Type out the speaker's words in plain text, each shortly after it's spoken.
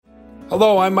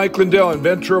Hello, I'm Mike Lindell,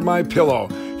 inventor of My Pillow,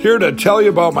 here to tell you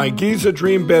about my Giza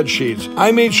Dream bed sheets.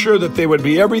 I made sure that they would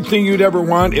be everything you'd ever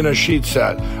want in a sheet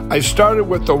set. I started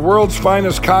with the world's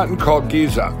finest cotton called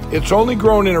Giza. It's only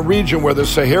grown in a region where the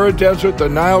Sahara Desert, the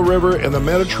Nile River, and the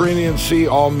Mediterranean Sea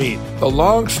all meet. The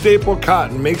long staple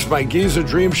cotton makes my Giza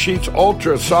Dream sheets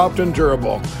ultra soft and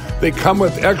durable. They come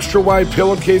with extra wide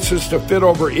pillowcases to fit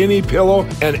over any pillow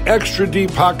and extra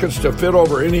deep pockets to fit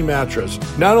over any mattress.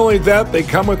 Not only that, they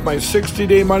come with my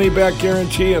 60-day money-back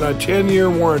guarantee and a 10-year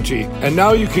warranty. And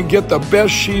now you can get the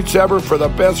best sheets ever for the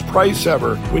best price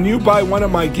ever. When you buy one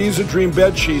of my Giza Dream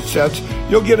bed sheet sets,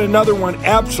 you'll get another one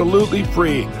absolutely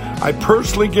free. I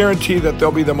personally guarantee that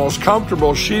they'll be the most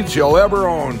comfortable sheets you'll ever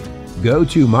own. Go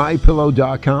to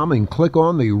mypillow.com and click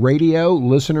on the radio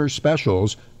listener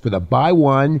specials for the buy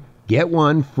one, get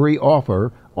one free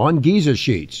offer on Giza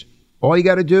sheets. All you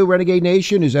got to do, Renegade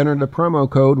Nation, is enter the promo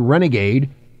code RENEGADE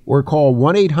or call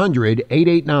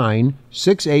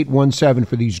 1-800-889-6817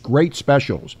 for these great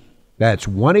specials. That's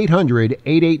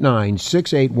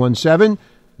 1-800-889-6817.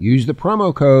 Use the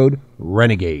promo code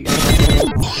RENEGADE.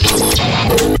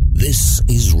 This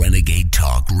is Renegade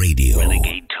Talk Radio.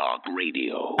 Renegade Talk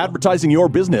Radio. Advertising your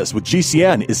business with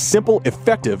GCN is simple,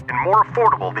 effective, and more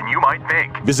affordable than you might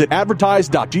think. Visit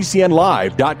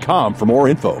advertise.gcnlive.com for more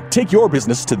info. Take your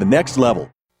business to the next level.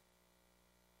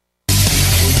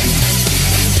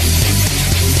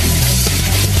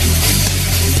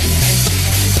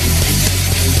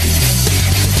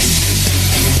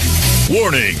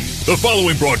 Warning! The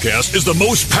following broadcast is the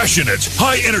most passionate,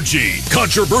 high-energy,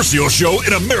 controversial show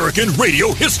in American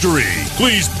radio history.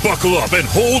 Please buckle up and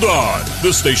hold on.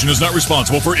 This station is not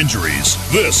responsible for injuries.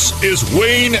 This is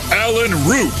Wayne Allyn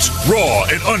Root, raw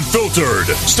and unfiltered,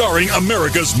 starring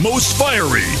America's most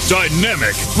fiery,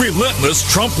 dynamic, relentless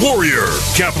Trump warrior,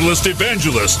 capitalist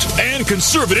evangelist, and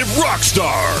conservative rock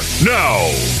star. Now,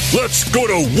 let's go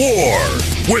to war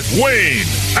with Wayne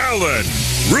Allyn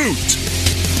Root.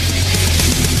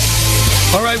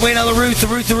 All right, Wayne Allyn Root, the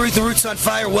Root's on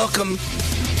fire. Welcome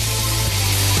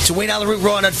to Wayne Allyn Root,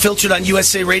 raw and unfiltered on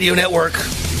USA Radio Network.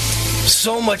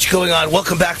 So much going on.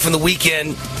 Welcome back from the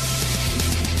weekend.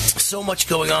 So much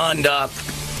going on.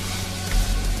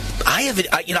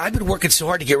 I've been working so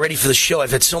hard to get ready for the show.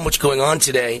 I've had so much going on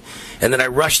today, and then I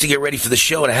rushed to get ready for the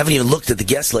show, and I haven't even looked at the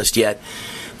guest list yet.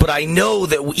 But I know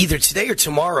that either today or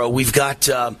tomorrow we've got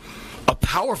a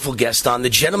powerful guest on, the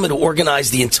gentleman who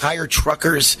organized the entire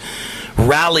truckers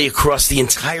rally across the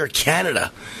entire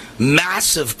Canada.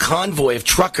 Massive convoy of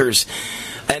truckers,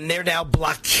 and they're now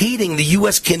blockading the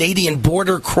U.S.-Canadian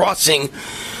border crossing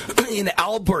in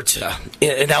Alberta. Put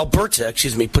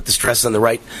the stress on the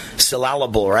right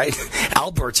syllable, right?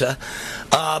 Alberta.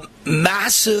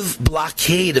 Massive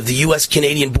blockade of the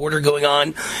U.S.-Canadian border going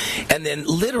on, and then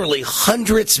literally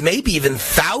hundreds, maybe even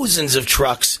thousands of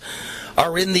trucks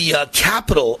are in the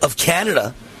capital of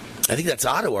Canada. I think that's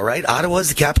Ottawa, right? Ottawa is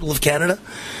the capital of Canada.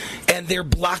 And they're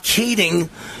blockading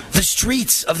the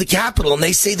streets of the capital, and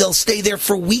they say they'll stay there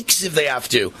for weeks if they have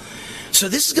to. So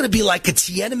this is going to be like a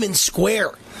Tiananmen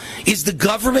Square. Is the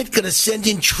government going to send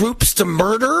in troops to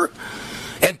murder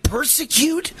and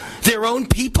persecute their own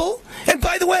people? And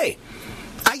by the way,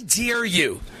 I dare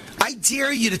you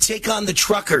to take on the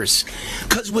truckers,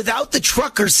 because without the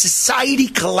truckers, society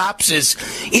collapses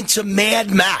into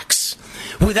Mad Max.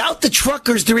 Without the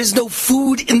truckers, there is no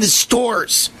food in the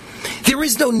stores. There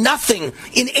is no nothing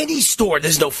in any store.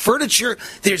 There's no furniture.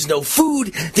 There's no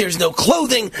food. There's no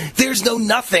clothing. There's no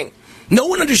nothing. No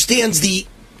one understands the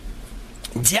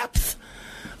depth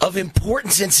of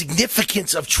importance and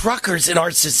significance of truckers in our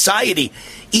society.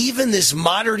 Even this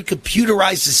modern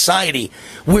computerized society,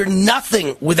 we're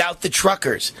nothing without the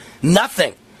truckers.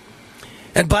 Nothing.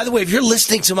 And by the way, if you're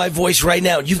listening to my voice right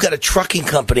now and you've got a trucking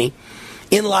company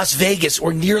in Las Vegas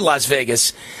or near Las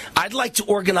Vegas, I'd like to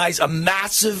organize a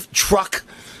massive truck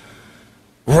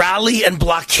rally and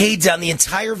blockade down the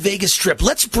entire Vegas Strip.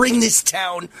 Let's bring this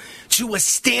town to a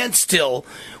standstill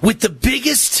with the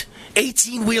biggest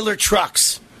 18-wheeler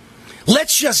trucks.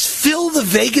 Let's just fill the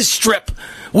Vegas Strip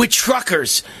with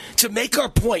truckers to make our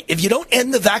point. If you don't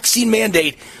end the vaccine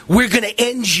mandate, we're going to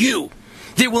end you.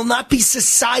 There will not be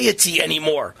society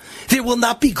anymore. There will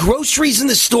not be groceries in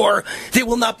the store. There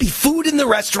will not be food in the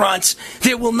restaurants.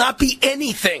 There will not be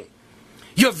anything.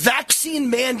 Your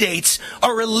vaccine mandates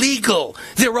are illegal.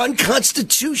 They're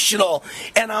unconstitutional.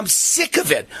 And I'm sick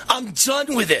of it. I'm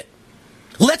done with it.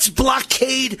 Let's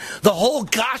blockade the whole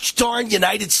gosh darn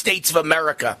United States of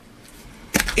America.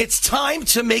 It's time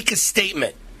to make a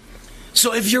statement.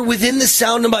 So if you're within the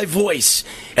sound of my voice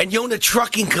and you own a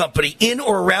trucking company in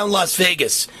or around Las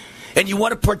Vegas, and you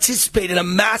want to participate in a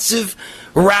massive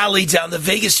rally down the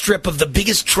Vegas Strip of the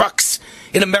biggest trucks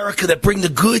in America that bring the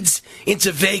goods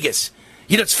into Vegas.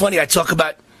 You know, it's funny, I talk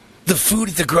about the food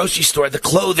at the grocery store, the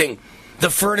clothing, the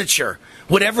furniture,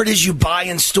 whatever it is you buy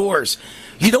in stores.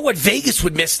 You know what Vegas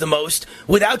would miss the most?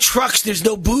 Without trucks, there's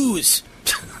no booze.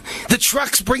 The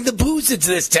trucks bring the booze into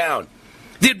this town.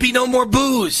 There'd be no more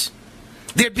booze.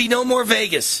 There'd be no more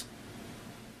Vegas.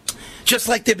 Just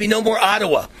like there'd be no more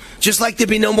Ottawa. Just like there'd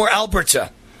be no more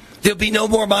Alberta. There'd be no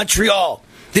more Montreal.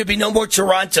 There'd be no more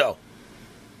Toronto.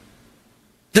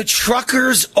 The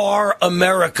truckers are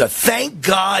America. Thank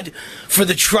God for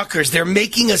the truckers. They're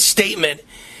making a statement,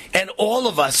 and all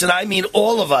of us, and I mean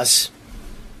all of us,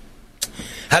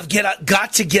 have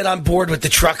got to get on board with the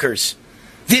truckers.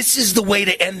 This is the way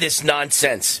to end this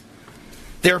nonsense.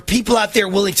 There are people out there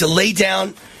willing to lay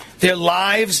down their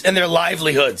lives and their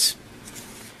livelihoods.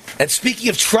 And speaking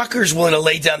of truckers willing to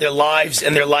lay down their lives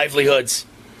and their livelihoods,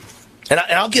 and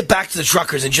I'll get back to the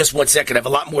truckers in just 1 second. I have a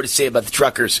lot more to say about the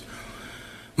truckers.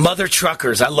 Mother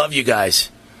truckers, I love you guys.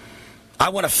 I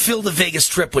want to fill the Vegas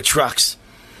Strip with trucks.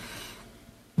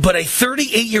 But a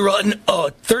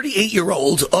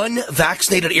 38-year-old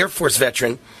unvaccinated Air Force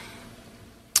veteran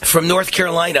from North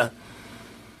Carolina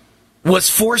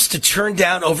was forced to turn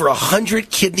down over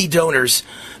 100 kidney donors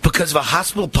because of a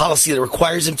hospital policy that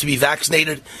requires him to be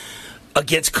vaccinated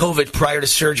against COVID prior to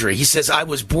surgery. He says, I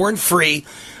was born free.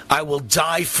 I will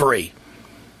die free.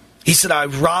 He said,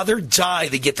 I'd rather die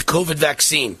than get the COVID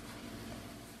vaccine.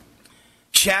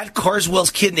 Chad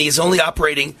Carswell's kidney is only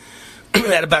operating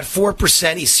at about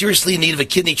 4%. He's seriously in need of a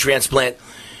kidney transplant.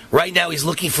 Right now, he's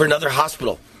looking for another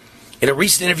hospital. In a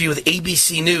recent interview with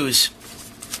ABC News,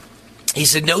 he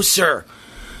said, no, sir.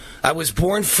 I was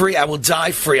born free. I will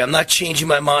die free. I'm not changing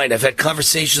my mind. I've had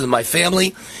conversations with my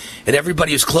family and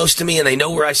everybody who's close to me, and they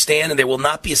know where I stand, and there will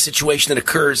not be a situation that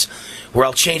occurs where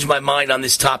I'll change my mind on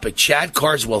this topic. Chad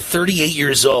Carswell, 38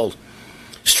 years old,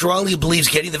 strongly believes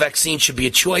getting the vaccine should be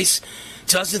a choice,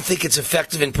 doesn't think it's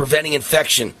effective in preventing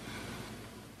infection.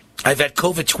 I've had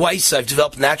COVID twice. I've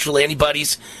developed natural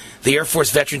antibodies, the Air Force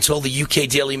veteran told the UK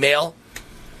Daily Mail.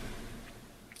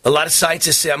 A lot of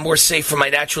scientists say I'm more safe from my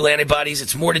natural antibodies.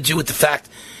 It's more to do with the fact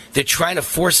they're trying to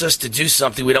force us to do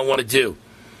something we don't want to do.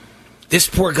 This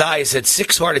poor guy has had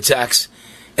 6 heart attacks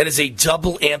and is a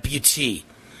double amputee.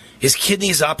 His kidney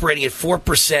is operating at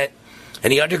 4%,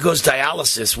 and he undergoes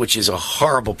dialysis, which is a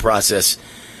horrible process,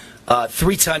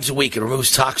 3 times a week. It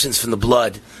removes toxins from the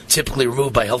blood, typically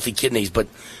removed by healthy kidneys. But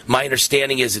my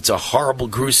understanding is it's a horrible,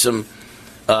 gruesome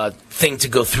thing to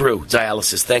go through,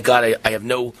 dialysis. Thank God I have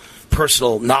no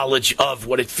personal knowledge of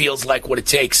what it feels like, what it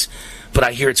takes, but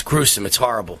I hear it's gruesome. It's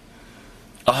horrible.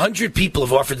 100 people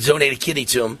have offered to donate a kidney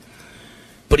to him,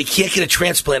 but he can't get a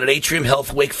transplant at Atrium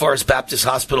Health Wake Forest Baptist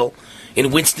Hospital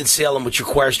in Winston-Salem, which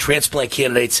requires transplant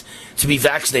candidates to be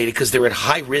vaccinated because they're at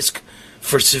high risk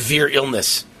for severe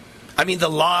illness. I mean, the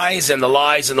lies and the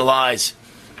lies and the lies.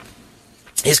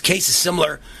 His case is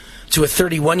similar to a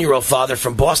 31-year-old father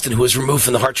from Boston who was removed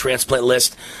from the heart transplant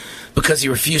list because he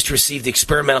refused to receive the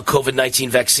experimental COVID-19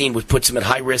 vaccine, which puts him at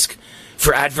high risk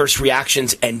for adverse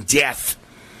reactions and death.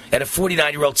 And a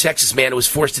 49-year-old Texas man who was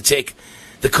forced to take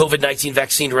the COVID-19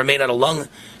 vaccine to remain on a lung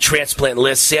transplant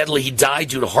list. Sadly, he died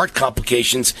due to heart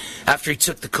complications after he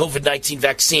took the COVID-19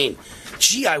 vaccine.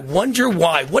 Gee, I wonder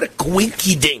why. What a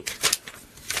coinky-dink.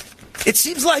 It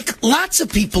seems like lots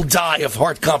of people die of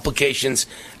heart complications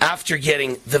after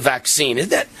getting the vaccine. Isn't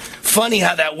that funny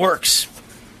how that works?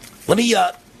 Let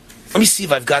me see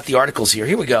if I've got the articles here.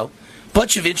 Here we go.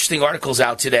 Bunch of interesting articles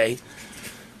out today.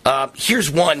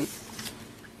 Here's one.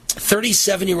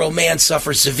 37-year-old man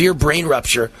suffers severe brain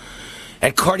rupture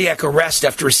and cardiac arrest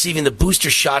after receiving the booster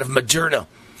shot of Moderna.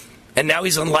 And now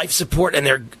he's on life support,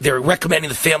 and they're recommending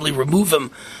the family remove him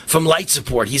from life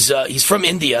support. He's from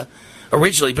India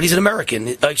originally, but he's an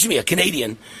American, a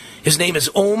Canadian. His name is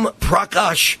Om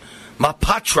Prakash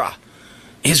Mapatra.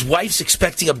 His wife's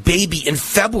expecting a baby in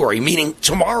February, meaning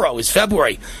tomorrow is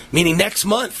February, meaning next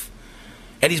month.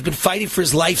 And he's been fighting for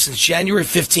his life since January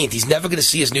 15th. He's never going to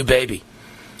see his new baby.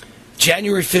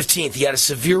 January 15th, he had a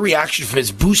severe reaction from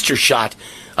his booster shot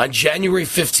on January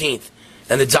 15th.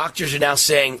 And the doctors are now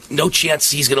saying, no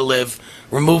chance he's going to live.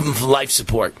 Remove him from life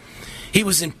support. He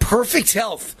was in perfect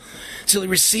health till he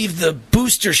received the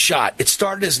booster shot. It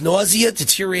started as nausea,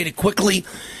 deteriorated quickly,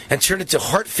 and turned into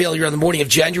heart failure on the morning of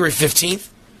January 15th.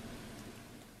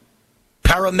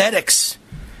 Paramedics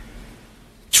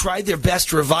tried their best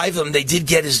to revive him. They did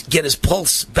get his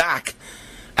pulse back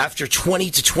after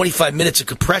 20 to 25 minutes of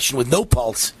compression with no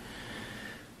pulse.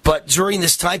 But during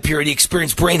this time period, he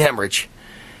experienced brain hemorrhage.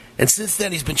 And since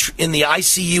then, he's been in the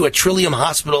ICU at Trillium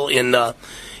Hospital in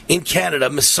Canada,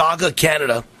 Mississauga,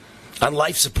 Canada, on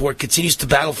life support, continues to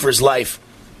battle for his life.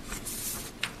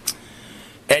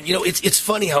 And, it's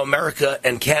funny how America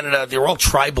and Canada, they're all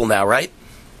tribal now, right?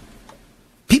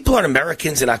 People aren't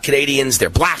Americans, they're not Canadians, they're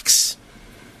blacks,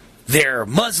 they're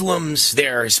Muslims,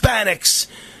 they're Hispanics,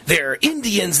 they're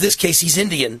Indians. In this case, he's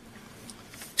Indian.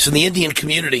 So in the Indian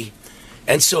community.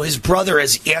 And so his brother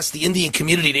has asked the Indian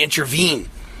community to intervene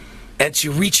and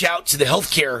to reach out to the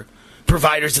healthcare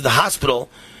providers of the hospital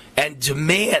and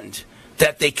demand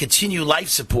that they continue life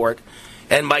support.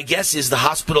 And my guess is the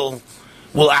hospital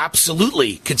will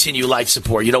absolutely continue life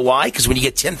support. You know why? Because when you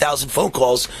get 10,000 phone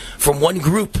calls from one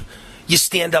group, you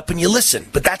stand up and you listen.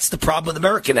 But that's the problem with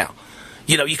America now.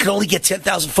 You can only get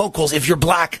 10,000 phone calls if you're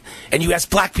black and you ask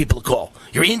black people to call.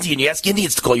 You're Indian, you ask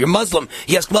Indians to call. You're Muslim,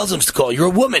 you ask Muslims to call. You're a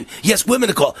woman, you ask women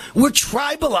to call. We're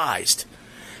tribalized.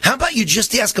 How about you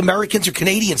just ask Americans or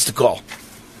Canadians to call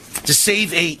to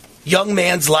save a young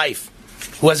man's life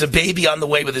who has a baby on the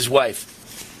way with his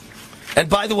wife? And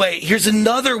by the way, here's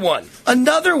another one.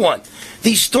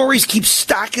 These stories keep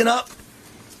stacking up.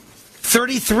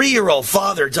 33-year-old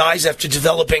father dies after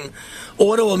developing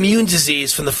autoimmune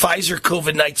disease from the Pfizer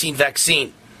COVID-19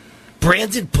 vaccine.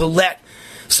 Brandon Paulette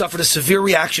suffered a severe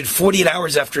reaction 48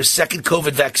 hours after a second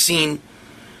COVID vaccine.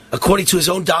 According to his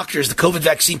own doctors, the COVID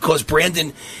vaccine caused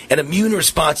Brandon an immune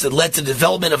response that led to the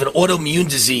development of an autoimmune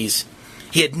disease.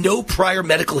 He had no prior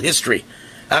medical history.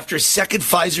 After his second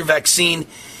Pfizer vaccine,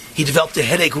 he developed a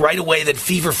headache right away, then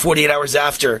fever 48 hours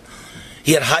after.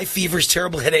 He had high fevers,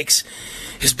 terrible headaches.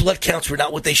 His blood counts were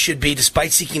not what they should be.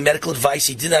 Despite seeking medical advice,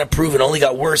 he did not improve and only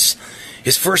got worse.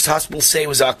 His first hospital stay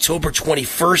was October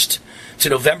 21st to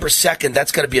November 2nd.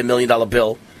 That's got to be $1 million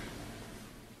bill.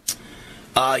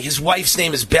 His wife's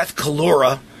name is Beth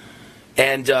Kalura,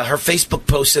 and her Facebook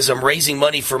post says, "I'm raising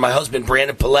money for my husband,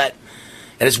 Brandon Paulette,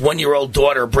 and his 1-year-old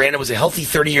daughter." Brandon was a healthy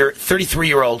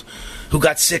 33-year-old who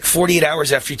got sick 48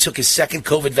 hours after he took his second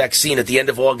COVID vaccine at the end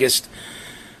of August.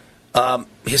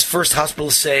 His first hospital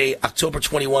stay, October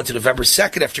 21 to November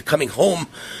 2nd. After coming home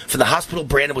from the hospital,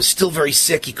 Brandon was still very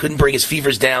sick. He couldn't bring his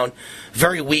fevers down.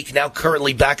 Very weak. Now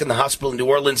currently back in the hospital in New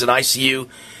Orleans in ICU.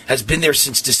 Has been there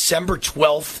since December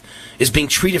 12th. Is being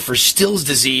treated for Still's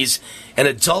disease, an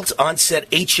adult onset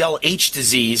HLH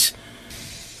disease.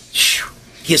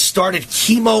 He has started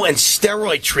chemo and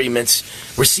steroid treatments,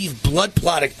 received blood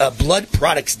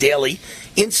products daily,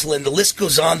 insulin. The list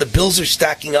goes on. The bills are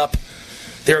stacking up.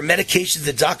 There are medications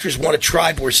the doctors want to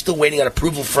try, but we're still waiting on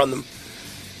approval from them.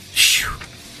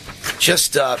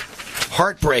 Just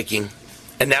heartbreaking.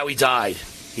 And now he died.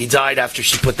 He died after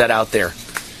she put that out there.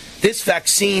 This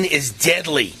vaccine is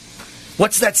deadly.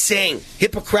 What's that saying?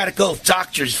 Hippocratic oath,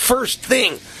 doctors, first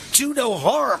thing, do no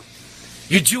harm.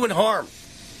 You're doing harm.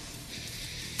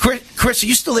 Chris, are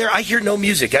you still there? I hear no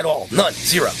music at all. None.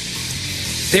 Zero.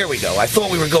 There we go. I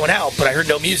thought we were going out, but I heard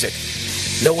no music.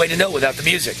 No way to know without the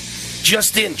music.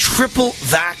 Just in, triple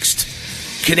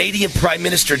vaxxed Canadian Prime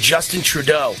Minister Justin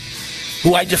Trudeau,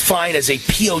 who I define as a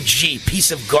POG,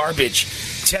 piece of garbage,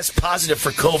 test positive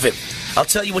for COVID. I'll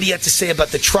tell you what he had to say about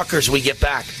the truckers when we get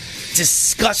back.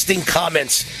 Disgusting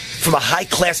comments from a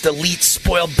high-class, elite,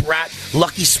 spoiled brat,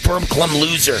 lucky sperm clumb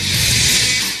loser.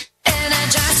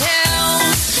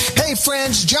 Hey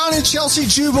friends, John and Chelsea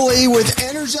Jubilee with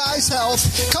Energize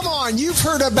Health. Come on, you've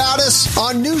heard about us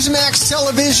on Newsmax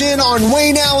Television, on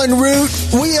Wayne Allyn Root.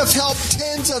 We have helped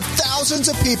tens of thousands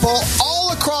of people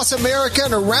all across America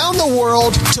and around the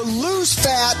world to lose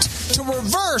fat, to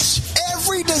reverse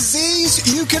every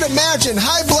disease you can imagine.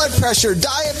 High blood pressure,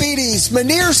 diabetes,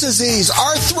 Meniere's disease,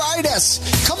 arthritis.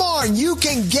 Come on, you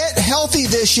can get healthy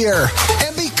this year.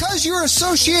 And because you're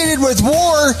associated with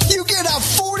war, you get a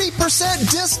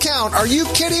 40% discount. Are you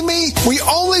kidding me? We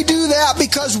only do that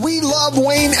because we love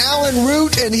Wayne Allyn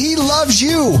Root and he loves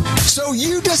you. So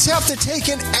you just have to take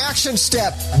an action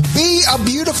step. Be a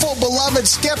beautiful, beloved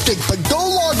skeptic, but go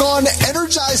log on to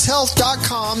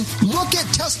EnergizeHealth.com. Look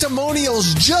at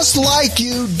testimonials just like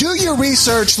you. Do your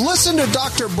research. Listen to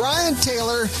Dr. Brian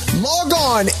Taylor. Log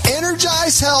on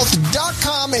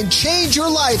EnergizeHealth.com and change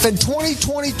your life in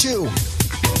 2022.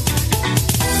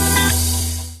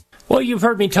 Well, you've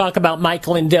heard me talk about Mike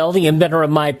Lindell, the inventor of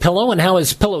MyPillow, and how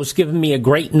his pillow's given me a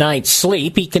great night's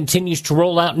sleep. He continues to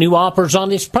roll out new offers on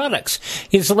his products.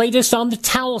 His latest on the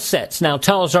towel sets. Now,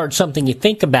 towels aren't something you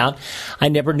think about. I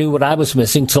never knew what I was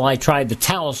missing till I tried the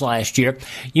towels last year.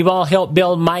 You've all helped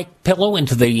build MyPillow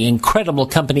into the incredible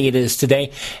company it is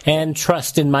today, and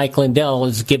trust in Mike Lindell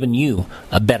has given you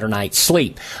a better night's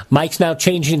sleep. Mike's now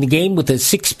changing the game with a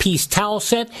 6-piece towel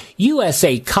set,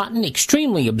 USA cotton,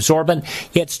 extremely absorbent,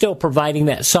 yet still provides providing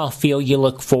that soft feel you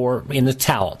look for in the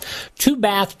towel. 2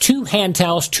 bath, 2 hand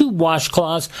towels, 2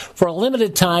 washcloths for a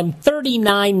limited time,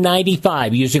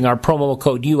 $39.95 using our promo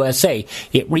code USA.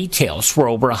 It retails for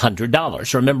over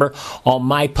 $100. Remember, all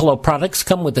MyPillow products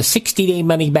come with a 60-day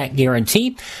money-back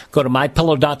guarantee. Go to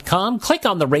MyPillow.com, click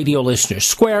on the Radio Listener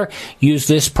Square, use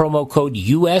this promo code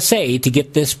USA to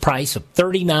get this price of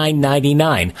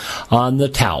 $39.99 on the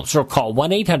towels, or call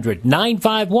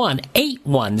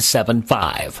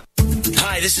 1-800-951-8175.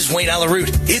 Hi, this is Wayne Allyn.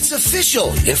 It's official.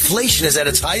 Inflation is at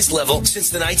its highest level since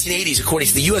the 1980s, according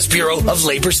to the U.S. Bureau of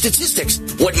Labor Statistics.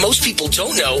 What most people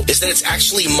don't know is that it's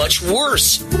actually much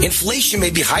worse. Inflation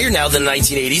may be higher now than the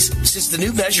 1980s since the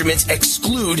new measurements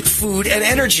exclude food and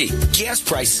energy. Gas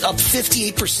prices up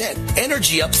 58%.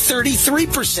 Energy up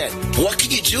 33%. What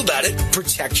can you do about it?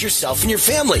 Protect yourself and your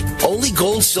family. Only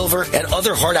gold, silver, and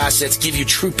other hard assets give you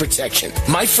true protection.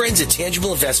 My friends at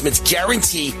Tangible Investments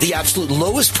guarantee the absolute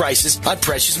lowest prices on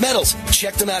precious metals.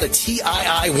 Check them out at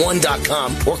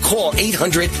TII1.com or call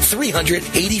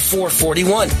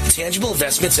 800-300-8441. Tangible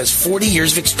Investments has 40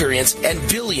 years of experience and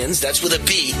billions, that's with a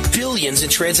B, billions in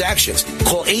transactions.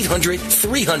 Call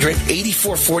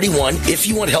 800-300-8441 if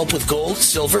you want help with gold,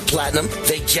 silver, platinum.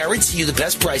 They guarantee you the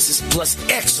best prices plus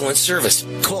excellent service.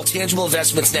 Call Tangible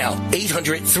Investments now,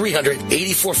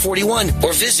 800-300-8441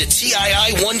 or visit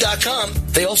TII1.com.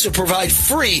 They also provide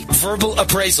free verbal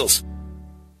appraisals.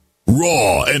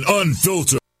 Raw and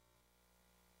unfiltered.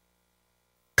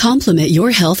 Complement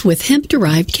your health with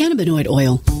hemp-derived cannabinoid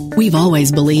oil. We've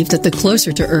always believed that the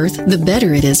closer to Earth, the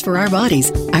better it is for our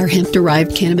bodies. Our hemp-derived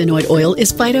cannabinoid oil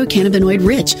is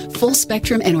phytocannabinoid-rich,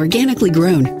 full-spectrum, and organically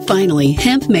grown. Finally,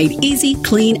 hemp made easy,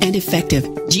 clean, and effective.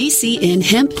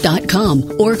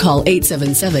 GCNhemp.com or call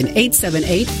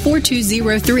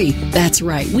 877-878-4203. That's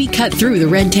right, we cut through the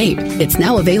red tape. It's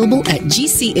now available at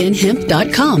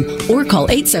GCNhemp.com or call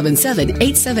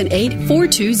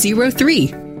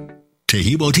 877-878-4203.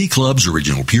 Tehebo Tea Club's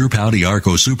original Pure Pouty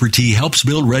Arco Super Tea helps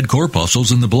build red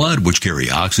corpuscles in the blood, which carry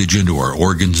oxygen to our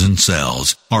organs and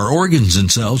cells. Our organs and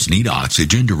cells need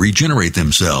oxygen to regenerate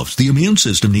themselves. The immune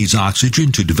system needs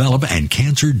oxygen to develop, and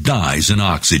cancer dies in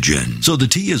oxygen. So the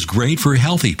tea is great for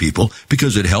healthy people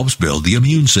because it helps build the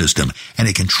immune system, and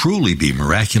it can truly be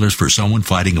miraculous for someone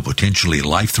fighting a potentially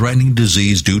life-threatening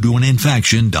disease due to an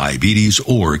infection, diabetes,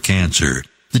 or cancer.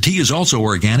 The tea is also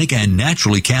organic and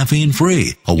naturally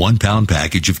caffeine-free. A 1-pound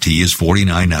package of tea is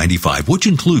 $49.95, which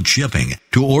includes shipping.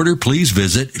 To order, please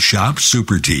visit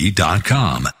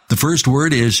shopsupertea.com. The first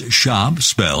word is shop,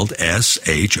 spelled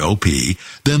S-H-O-P,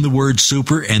 then the word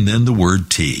super, and then the word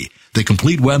tea. The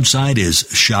complete website is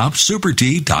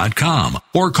shopsupertea.com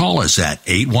or call us at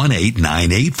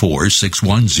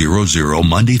 818-984-6100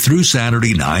 Monday through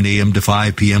Saturday, 9 a.m. to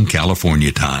 5 p.m.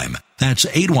 California time. That's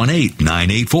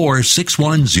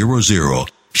 818-984-6100.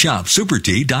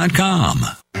 ShopSuperTea.com.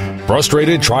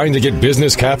 Frustrated trying to get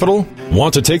business capital?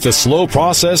 Want to take the slow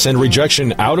process and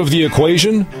rejection out of the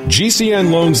equation?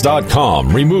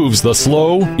 GCNLoans.com removes the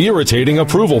slow, irritating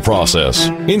approval process.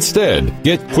 Instead,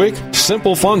 get quick,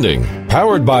 simple funding.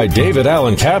 Powered by David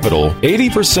Allen Capital,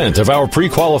 80% of our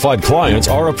pre-qualified clients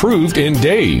are approved in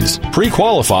days.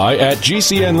 Pre-qualify at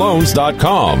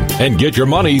GCNLoans.com and get your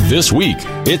money this week.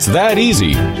 It's that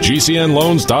easy.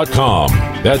 GCNLoans.com.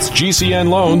 That's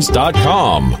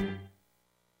GCNLoans.com.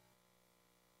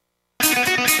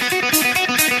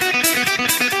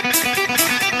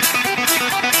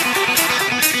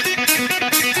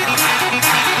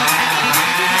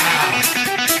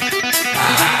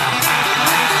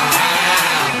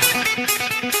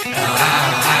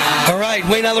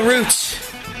 Wayne Allyn Roots.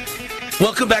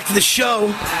 Welcome back to the show.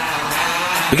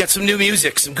 We got some new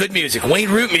music, some good music. Wayne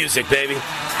Root music, baby.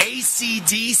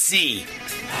 AC/DC.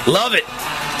 Love it.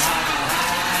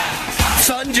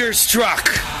 Thunderstruck.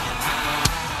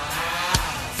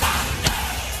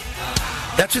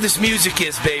 That's what this music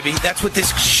is, baby. That's what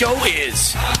this show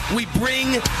is. We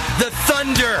bring the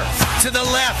thunder to the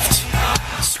left.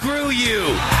 Screw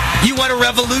you. You want a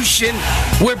revolution?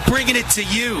 We're bringing it to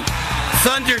you.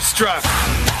 Thunderstruck.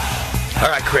 All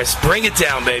right, Chris, bring it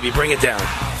down, baby. Bring it down.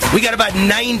 We got about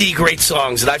 90 great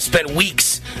songs that I've spent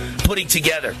weeks putting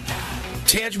together.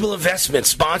 Tangible Investment,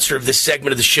 sponsor of this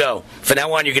segment of the show. From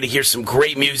now on, you're going to hear some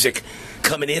great music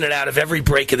coming in and out of every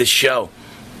break of this show.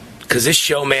 Because this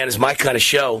show, man, is my kind of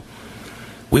show.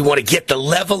 We want to get the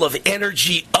level of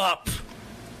energy up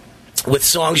with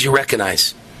songs you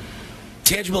recognize.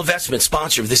 Tangible Investment,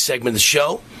 sponsor of this segment of the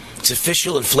show. It's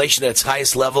official. Inflation at its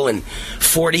highest level in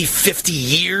 40, 50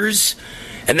 years.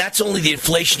 And that's only the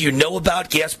inflation you know about.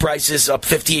 Gas prices up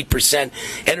 58%,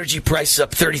 energy prices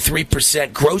up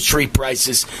 33%, grocery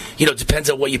prices, depends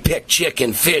on what you pick,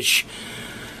 chicken, fish,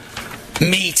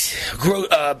 meat,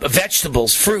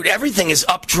 vegetables, fruit, everything is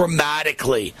up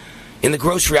dramatically. In the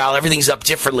grocery aisle, everything's up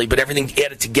differently, but everything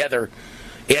added together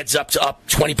adds up to up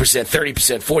 20%, 30%,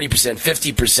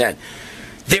 40%, 50%.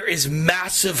 There is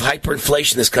massive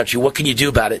hyperinflation in this country. What can you do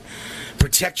about it?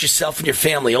 Protect yourself and your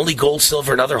family. Only gold,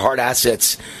 silver, and other hard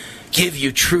assets give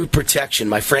you true protection.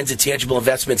 My friends at Tangible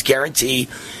Investments guarantee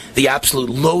the absolute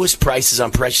lowest prices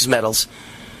on precious metals.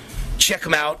 Check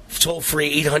them out. Toll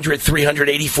free,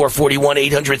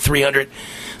 800-300-8441,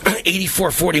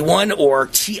 800-300-8441, or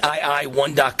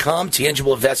TII1.com.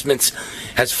 Tangible Investments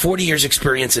has 40 years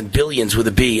experience and billions with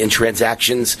a B in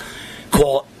transactions.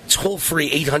 Call toll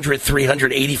free,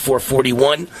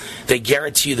 800-300-8441. They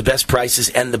guarantee you the best prices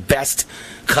and the best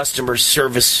customer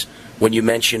service when you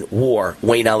mention war.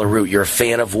 Wayne Allyn Root, you're a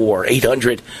fan of war.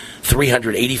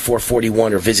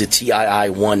 800-300-8441 or visit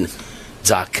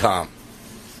TII1.com.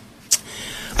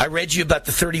 I read you about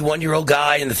the 31-year-old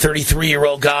guy and the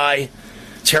 33-year-old guy.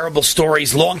 Terrible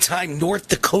stories. Longtime North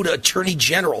Dakota Attorney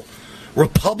General,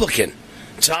 Republican,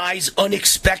 dies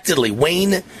unexpectedly.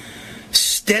 Wayne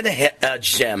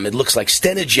Stenegem, it looks like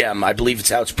Stenegem, I believe it's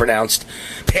how it's pronounced,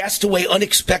 passed away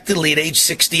unexpectedly at age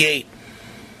 68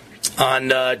 on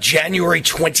January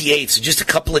 28th, so just a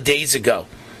couple of days ago.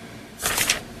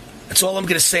 That's all I'm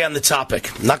going to say on the topic.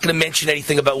 I'm not going to mention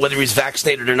anything about whether he's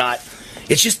vaccinated or not.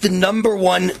 It's just the number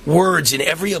one words in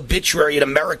every obituary in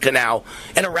America now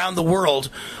and around the world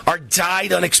are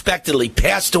died unexpectedly,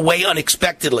 passed away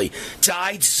unexpectedly,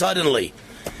 died suddenly.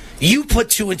 You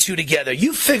put two and two together.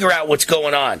 You figure out what's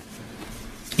going on.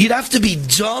 You'd have to be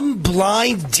dumb,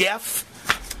 blind, deaf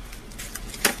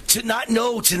to not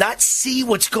know, to not see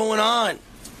what's going on.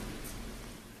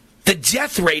 The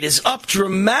death rate is up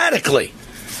dramatically.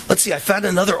 Let's see, I found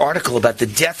another article about the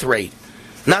death rate.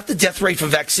 Not the death rate from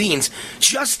vaccines,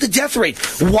 just the death rate.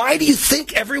 Why do you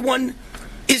think everyone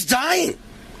is dying?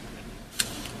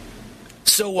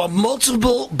 So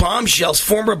multiple bombshells,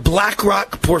 former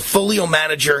BlackRock portfolio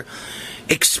manager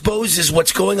exposes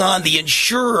what's going on. The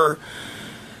insurer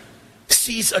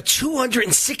sees a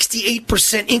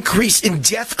 268% increase in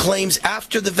death claims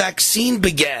after the vaccine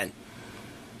began.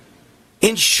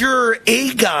 Insurer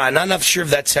Aegon, I'm not sure if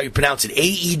that's how you pronounce it,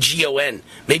 Aegon.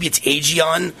 Maybe it's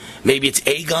Aegon, maybe it's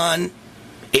Aegon.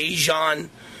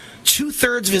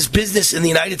 2/3 of his business in the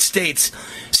United States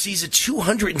sees a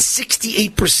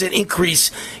 268% increase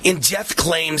in death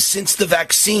claims since the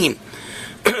vaccine.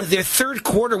 Their third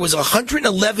quarter was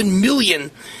 $111 million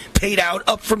paid out,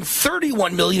 up from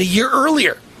 $31 million a year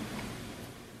earlier.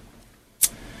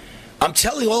 I'm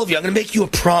telling all of you, I'm going to make you a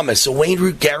promise, a Wayne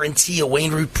Root guarantee, a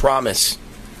Wayne Root promise.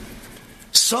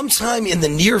 Sometime in the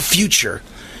near future,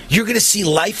 you're going to see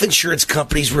life insurance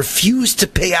companies refuse to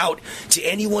pay out to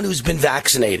anyone who's been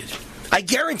vaccinated. I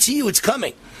guarantee you it's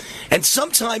coming. And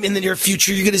sometime in the near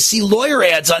future, you're going to see lawyer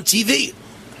ads on TV.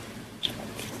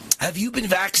 Have you been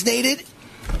vaccinated?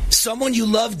 Someone you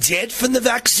love dead from the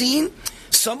vaccine?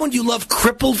 Someone you love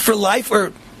crippled for life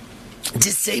or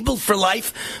disabled for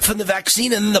life from the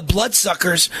vaccine? And then the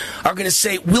bloodsuckers are going to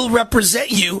say, we'll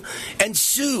represent you and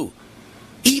sue.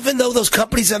 Even though those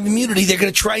companies have immunity, they're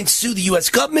going to try and sue the U.S.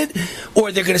 government,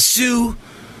 or they're going to sue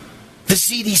the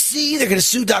CDC, they're going to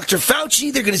sue Dr.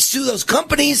 Fauci, they're going to sue those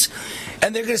companies,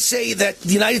 and they're going to say that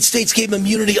the United States gave them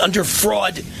immunity under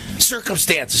fraud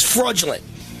circumstances, fraudulent.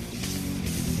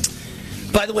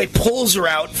 By the way, polls are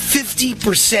out.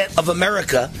 50% of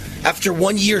America, after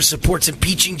 1 year, supports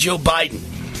impeaching Joe Biden.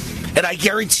 And I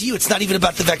guarantee you it's not even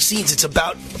about the vaccines. It's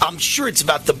about, I'm sure it's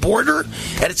about the border,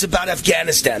 and it's about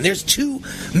Afghanistan. There's two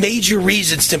major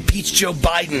reasons to impeach Joe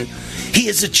Biden. He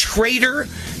is a traitor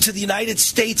to the United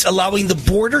States, allowing the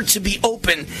border to be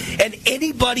open, and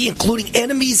anybody, including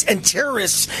enemies and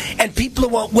terrorists, and people who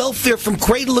want welfare from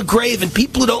cradle to grave, and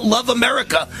people who don't love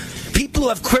America, people who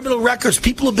have criminal records,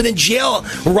 people who have been in jail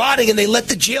rotting, and they let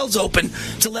the jails open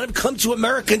to let them come to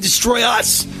America and destroy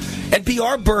us and be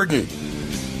our burden.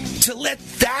 To let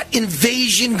that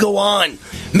invasion go on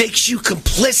makes you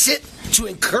complicit. To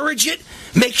encourage it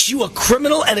makes you a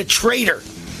criminal and a traitor.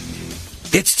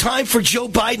 It's time for Joe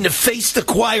Biden to face the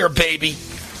choir, baby.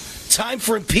 Time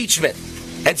for impeachment.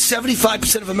 And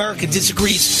 75% of America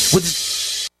disagrees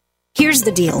with Here's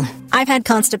the deal. I've had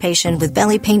constipation with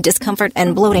belly pain, discomfort,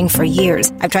 and bloating for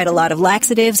years. I've tried a lot of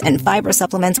laxatives and fiber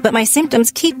supplements, but my symptoms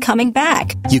keep coming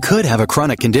back. You could have a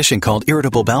chronic condition called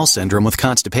irritable bowel syndrome with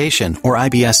constipation, or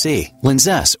IBS-C.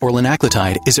 Linzess, or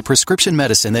linaclotide, is a prescription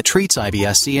medicine that treats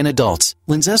IBS-C in adults.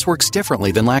 Linzess works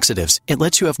differently than laxatives. It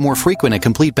lets you have more frequent and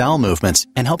complete bowel movements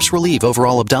and helps relieve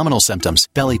overall abdominal symptoms,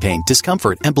 belly pain,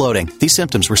 discomfort, and bloating. These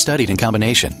symptoms were studied in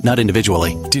combination, not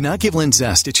individually. Do not give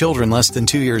Linzess to children less than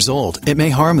 2 years old. It may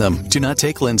harm them. Do not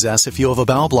take Linzess if you have a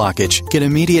bowel blockage. Get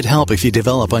immediate help if you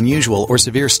develop unusual or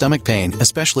severe stomach pain,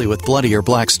 especially with bloody or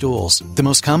black stools. The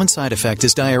most common side effect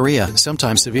is diarrhea,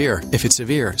 sometimes severe. If it's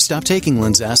severe, stop taking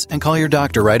Linzess and call your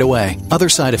doctor right away. Other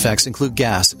side effects include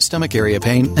gas, stomach area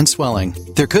pain, and swelling.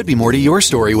 There could be more to your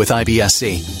story with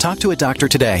IBS-C. Talk to a doctor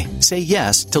today. Say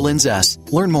yes to Linzess.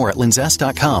 Learn more at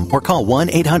linzess.com or call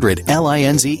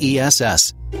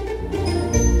 1-800-LINZESS.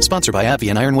 Sponsored by AbbVie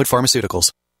and Ironwood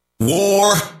Pharmaceuticals.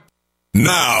 War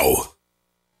now.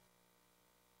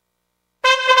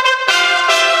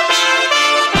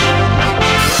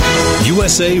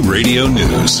 USA Radio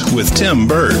News with Tim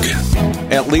Berg.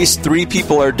 At least 3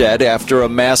 people are dead after a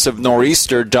massive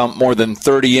nor'easter dumped more than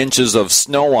 30 inches of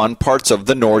snow on parts of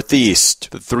the Northeast.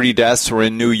 The 3 deaths were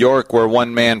in New York, where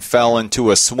 1 man fell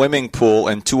into a swimming pool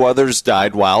and 2 others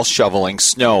died while shoveling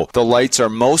snow. The lights are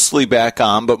mostly back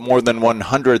on, but more than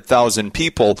 100,000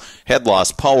 people had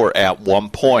lost power at one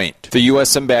point. The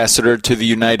U.S. ambassador to the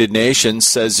United Nations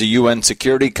says the UN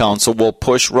Security Council will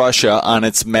push Russia on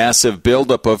its massive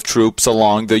buildup of troops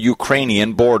along the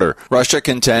Ukrainian border. Russia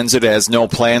contends it has no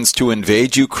plans to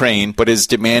invade Ukraine, but is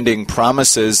demanding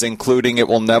promises, including it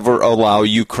will never allow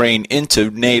Ukraine into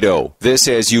NATO. This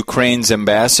as Ukraine's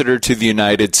ambassador to the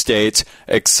United States,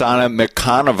 Oksana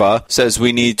Mikhanova, says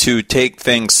we need to take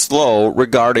things slow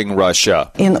regarding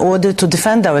Russia. In order to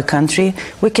defend our country,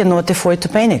 we cannot afford to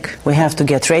panic. We have to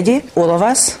get ready, all of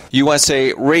us.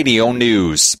 USA Radio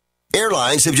News.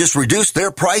 Airlines have just reduced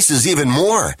their prices even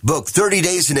more. Book 30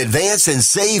 days in advance and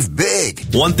save big.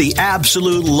 Want the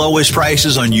absolute lowest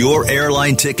prices on your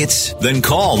airline tickets? Then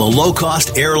call the Low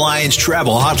Cost Airlines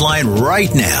Travel Hotline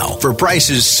right now for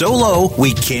prices so low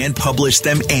we can't publish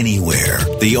them anywhere.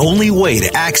 The only way to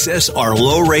access our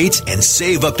low rates and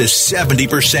save up to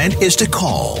 70% is to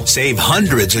call. Save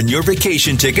hundreds on your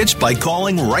vacation tickets by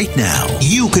calling right now.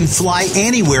 You can fly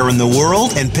anywhere in the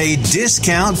world and pay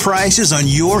discount prices on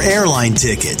your airline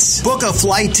tickets. Book a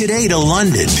flight today to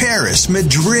London, Paris,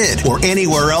 Madrid, or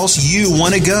anywhere else you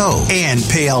want to go and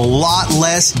pay a lot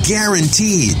less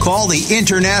guaranteed. Call the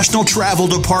International Travel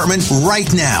Department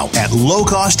right now at Low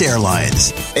Cost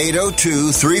Airlines.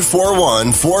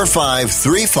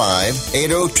 802-341-4535.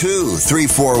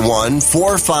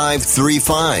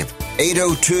 802-341-4535.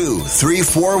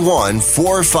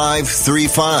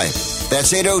 802-341-4535.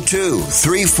 That's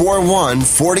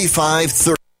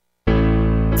 802-341-4535.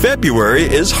 February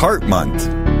is Heart Month.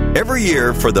 Every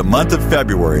year for the month of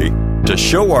February, to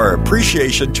show our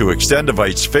appreciation to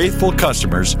Extendivite's faithful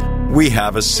customers, we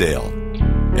have a sale.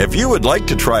 If you would like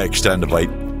to try Extendivite,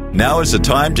 now is the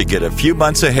time to get a few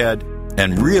months ahead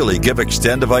and really give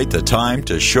Extendivite the time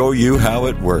to show you how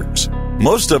it works.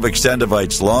 Most of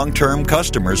Extendivite's long-term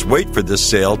customers wait for this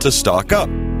sale to stock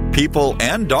up. People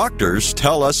and doctors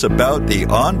tell us about the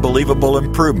unbelievable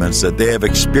improvements that they have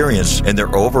experienced in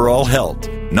their overall health,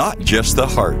 not just the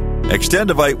heart.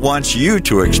 Extendivite wants you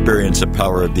to experience the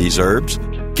power of these herbs.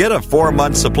 Get a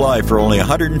 4-month supply for only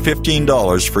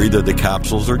 $115 for either the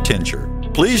capsules or tincture.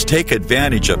 Please take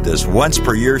advantage of this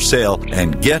once-per-year sale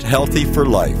and get healthy for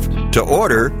life. To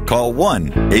order, call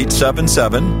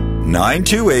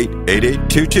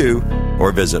 1-877-928-8822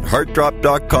 or visit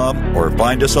heartdrop.com or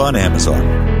find us on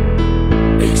Amazon.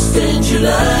 Extend your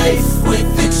life with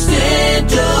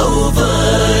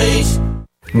Extendovite.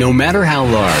 No matter how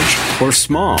large or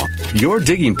small your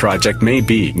digging project may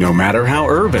be, no matter how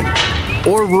urban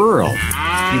or rural,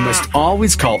 you must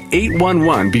always call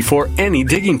 811 before any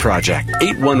digging project.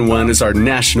 811 is our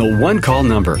national one-call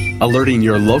number, alerting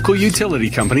your local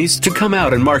utility companies to come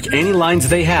out and mark any lines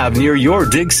they have near your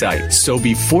dig site. So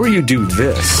before you do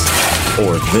this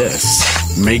or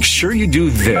this, make sure you do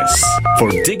this.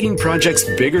 For digging projects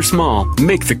big or small,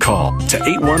 make the call to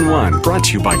 811, brought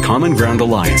to you by Common Ground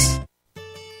Alliance.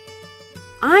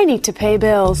 I need to pay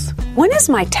bills. When is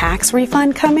my tax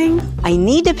refund coming? I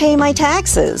need to pay my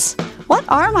taxes. What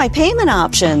are my payment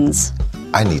options?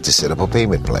 I need to set up a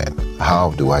payment plan.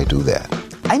 How do I do that?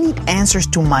 I need answers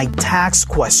to my tax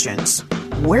questions.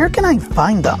 Where can I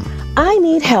find them? I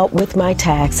need help with my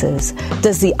taxes.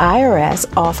 Does the IRS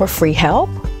offer free help?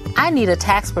 I need a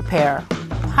tax preparer.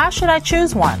 How should I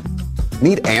choose one?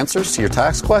 Need answers to your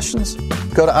tax questions?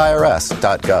 go to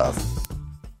irs.gov.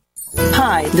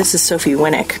 Hi, this is Sophie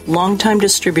Winnick, longtime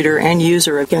distributor and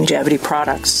user of Longevity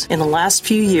products. In the last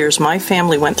few years, my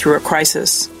family went through a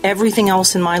crisis. Everything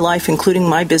else in my life, including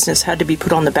my business, had to be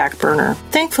put on the back burner.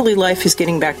 Thankfully, life is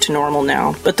getting back to normal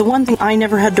now. But the one thing I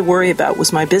never had to worry about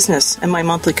was my business and my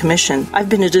monthly commission. I've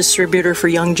been a distributor for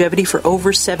Longevity for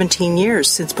over 17 years,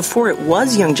 since before it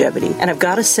was Longevity. And I've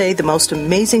got to say, the most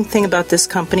amazing thing about this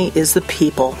company is the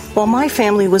people. While my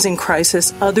family was in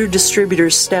crisis, other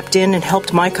distributors stepped in and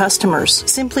helped my customers,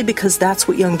 simply because that's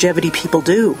what Longevity people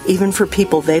do, even for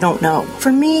people they don't know.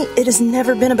 For me, it has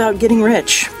never been about getting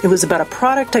rich. It was about a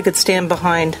product I could stand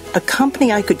behind, a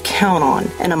company I could count on,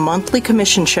 and a monthly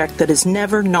commission check that has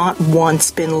never, not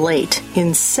once, been late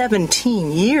in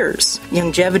 17 years.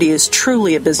 Longevity is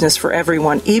truly a business for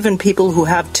everyone, even people who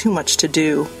have too much to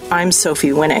do. I'm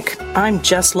Sophie Winnick. I'm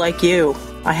just like you.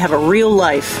 I have a real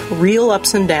life, real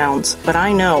ups and downs, but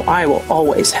I know I will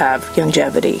always have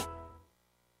Longevity.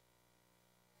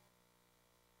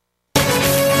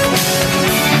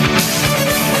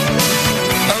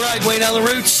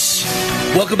 Roots.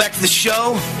 Welcome back to the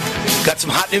show. Got some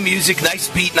hot new music, nice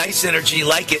beat, nice energy,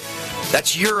 like it.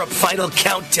 That's Europe Final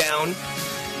Countdown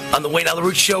on the Wayne Allyn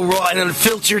Root Show, raw and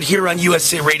unfiltered here on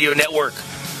USA Radio Network.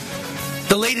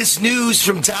 The latest news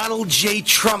from Donald J.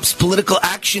 Trump's Political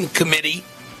Action Committee.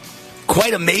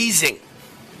 Quite amazing.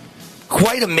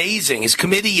 Quite amazing. His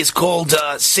committee is called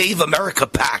Save America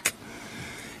PAC.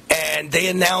 And they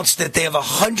announced that they have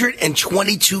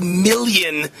 $122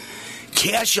 million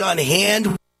cash on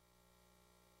hand.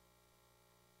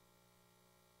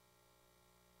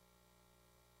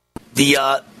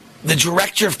 The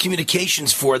director of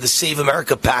communications for the Save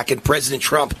America PAC and President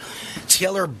Trump,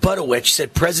 Taylor Budowich,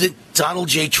 said President Donald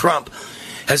J. Trump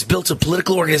has built a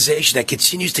political organization that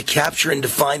continues to capture and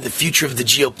define the future of the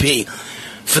GOP.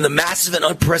 From the massive and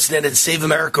unprecedented Save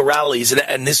America rallies,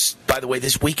 and this, by the way,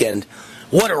 this weekend,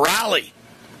 what a rally!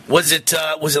 Was it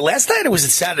last night or was it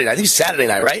Saturday night? I think it was Saturday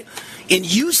night, right? In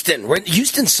Houston, we're in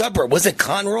Houston suburb, wasn't it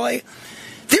Conroy?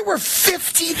 There were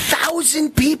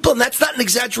 50,000 people, and that's not an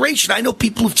exaggeration. I know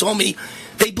people who've told me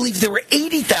they believe there were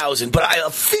 80,000, but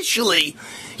officially,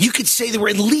 you could say there were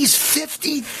at least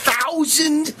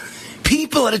 50,000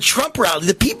 people at a Trump rally.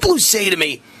 The people who say to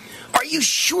me, are you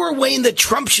sure, Wayne, that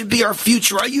Trump should be our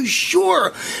future? Are you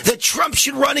sure that Trump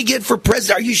should run again for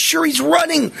president? Are you sure he's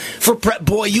running for president?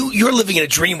 Boy, you're living in a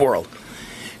dream world.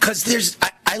 Because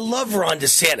I love Ron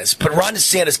DeSantis, but Ron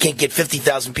DeSantis can't get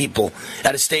 50,000 people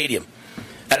at a stadium,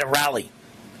 at a rally.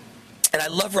 And I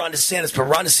love Ron DeSantis, but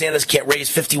Ron DeSantis can't raise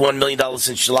 $51 million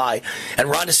since July. And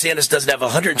Ron DeSantis doesn't have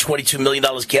 $122 million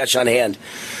cash on hand.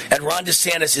 And Ron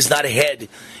DeSantis is not ahead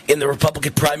in the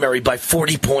Republican primary by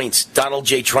 40 points. Donald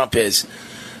J. Trump is.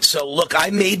 So, look,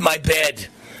 I made my bed.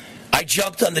 I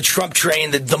jumped on the Trump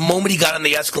train the moment he got on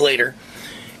the escalator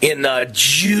in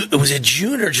June. Was it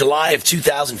June or July of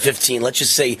 2015? Let's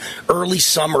just say early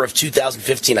summer of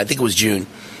 2015. I think it was June.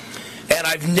 And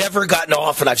I've never gotten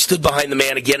off, and I've stood behind the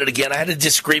man again and again. I had a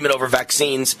disagreement over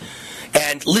vaccines,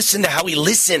 and listen to how he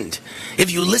listened.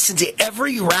 If you listen to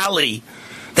every rally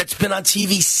that's been on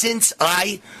TV since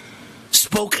I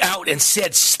spoke out and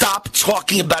said, stop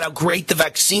talking about how great the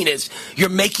vaccine is, you're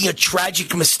making a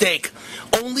tragic mistake.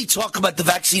 Only talk about the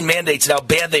vaccine mandates and how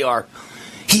bad they are.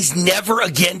 He's never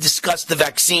again discussed the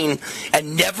vaccine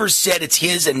and never said it's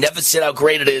his and never said how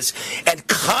great it is, and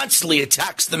constantly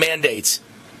attacks the mandates.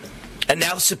 And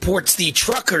now supports the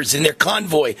truckers in their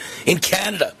convoy in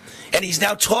Canada. And he's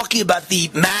now talking about the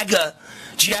MAGA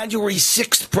January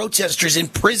 6th protesters in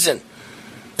prison,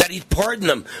 that he'd pardon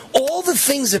them. All the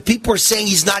things that people are saying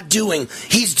he's not doing,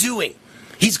 he's doing.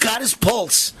 He's got his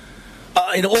pulse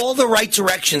in all the right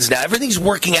directions now. Everything's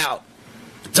working out.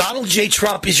 Donald J.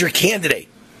 Trump is your candidate.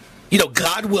 You know,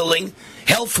 God willing,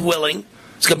 health willing.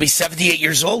 He's going to be 78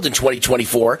 years old in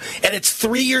 2024. And it's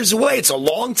 3 years away. It's a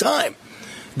long time.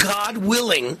 God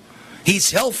willing,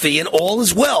 he's healthy and all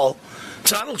is well,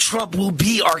 Donald Trump will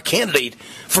be our candidate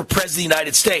for President of the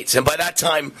United States. And by that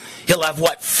time, he'll have,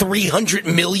 what, 300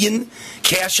 million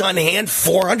cash on hand,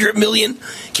 400 million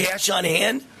cash on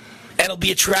hand? And he'll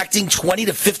be attracting 20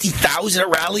 to 50,000 at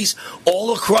rallies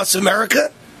all across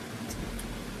America?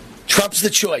 Trump's the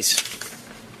choice.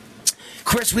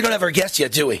 Chris, we don't have our guest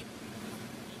yet, do we?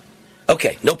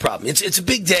 Okay, no problem. It's a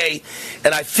big day,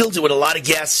 and I filled it with a lot of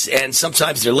guests, and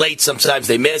sometimes they're late, sometimes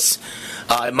they miss.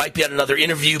 It might be on another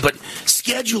interview, but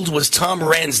scheduled was Tom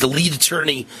Renz, the lead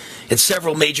attorney in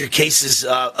several major cases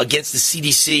against the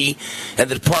CDC and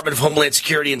the Department of Homeland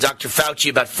Security and Dr. Fauci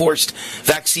about forced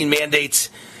vaccine mandates.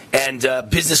 and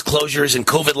business closures and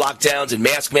COVID lockdowns and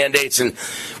mask mandates and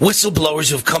whistleblowers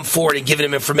who have come forward and given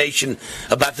him information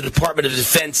about the Department of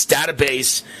Defense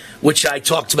database, which I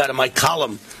talked about in my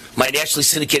column, my nationally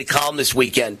syndicated column this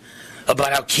weekend,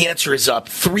 about how cancer is up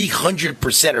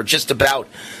 300%, or just about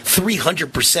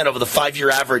 300% over the 5-year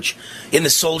average in the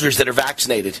soldiers that are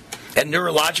vaccinated. And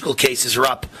neurological cases are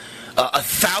up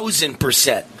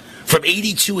 1,000%, from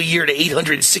 82 a year to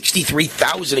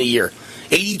 863,000 a year.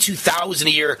 82,000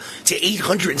 a year to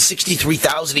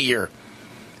 863,000 a year.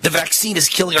 The vaccine is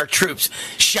killing our troops.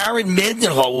 Sharon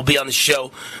Mendenhall will be on the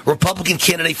show, Republican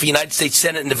candidate for United States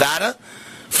Senate in Nevada,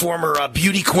 former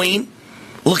beauty queen,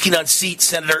 looking on seat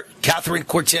Senator Catherine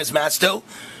Cortez Masto,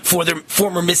 for the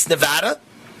former Miss Nevada.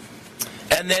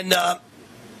 And then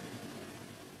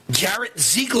Garrett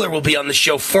Ziegler will be on the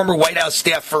show, former White House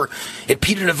staffer in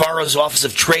Peter Navarro's Office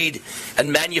of Trade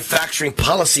and Manufacturing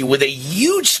Policy, with a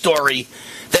huge story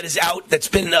that is out, that's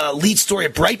been a lead story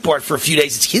at Breitbart for a few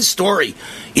days. It's his story.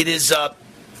 It is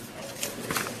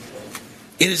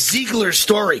Ziegler's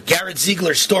story, Garrett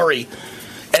Ziegler's story.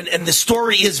 And the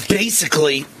story is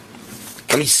basically,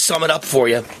 let me sum it up for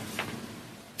you,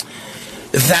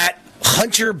 that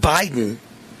Hunter Biden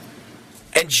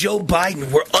and Joe Biden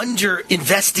were under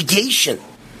investigation.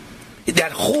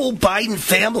 That whole Biden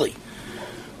family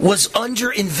was under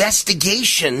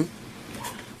investigation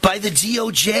by the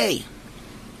DOJ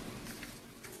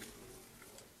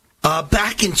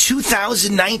back in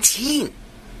 2019.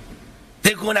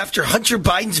 They're going after Hunter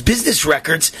Biden's business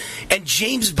records and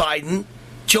James Biden,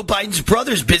 Joe Biden's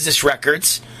brother's business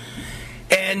records,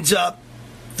 and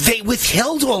they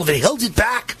withheld all of it, held it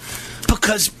back,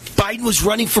 because Biden was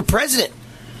running for president.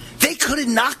 They could have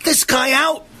knocked this guy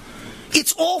out.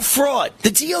 It's all fraud. The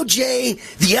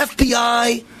DOJ, the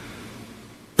FBI,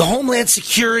 the Homeland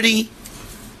Security,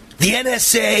 the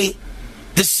NSA,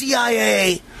 the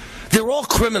CIA, they're all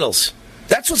criminals.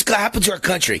 That's what's going to happen to our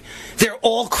country. They're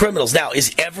all criminals. Now,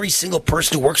 is every single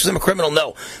person who works for them a criminal?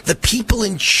 No. The people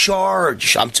in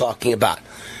charge I'm talking about.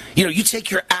 You know, you take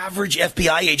your average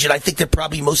FBI agent, I think they're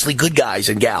probably mostly good guys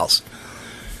and gals.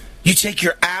 You take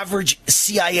your average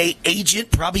CIA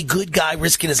agent, probably good guy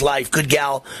risking his life, good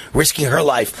gal risking her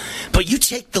life. But you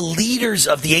take the leaders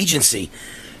of the agency,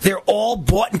 they're all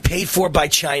bought and paid for by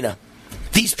China.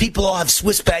 These people all have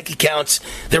Swiss bank accounts.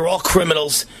 They're all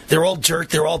criminals. They're all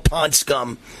dirt. They're all pond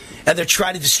scum. And they're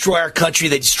trying to destroy our country.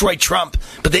 They destroyed Trump,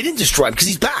 but they didn't destroy him because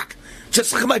he's back.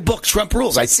 Just look at my book, Trump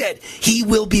Rules. I said he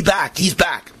will be back. He's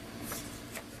back.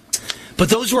 But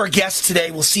those are our guests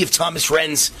today. We'll see if Thomas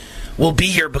Renz will be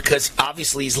here, because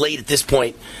obviously he's late at this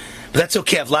point. But that's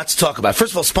okay. I have lots to talk about.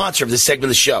 First of all, sponsor of this segment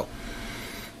of the show,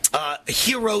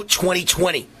 Hero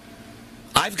 2020.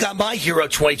 I've got my Hero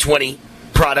 2020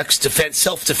 products,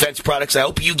 self-defense products. I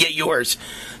hope you get yours.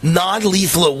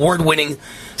 Non-lethal, award-winning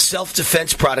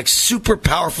self-defense products, super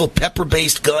powerful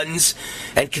pepper-based guns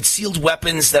and concealed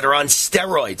weapons that are on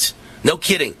steroids. No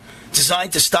kidding.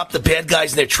 Designed to stop the bad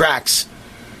guys in their tracks.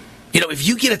 You know, if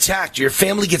you get attacked, your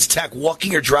family gets attacked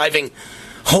walking or driving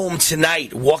home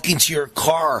tonight, walking to your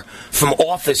car from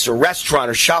office or restaurant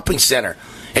or shopping center,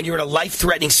 and you're in a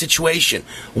life-threatening situation,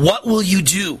 what will you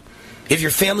do? If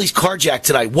your family's carjacked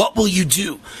tonight, what will you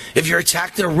do? If you're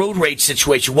attacked in a road rage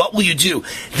situation, what will you do?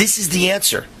 This is the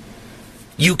answer.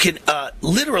 You can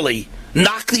literally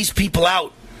knock these people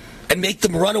out and make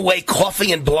them run away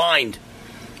coughing and blind,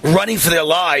 running for their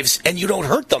lives, and you don't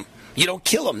hurt them. You don't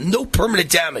kill them. No permanent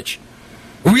damage.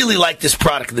 Really like this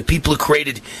product. The people who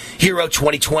created Hero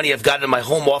 2020, I've got it in my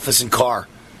home office and car.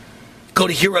 Go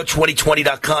to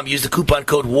Hero2020.com. Use the coupon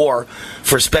code WAR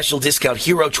for a special discount.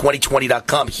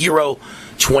 Hero2020.com.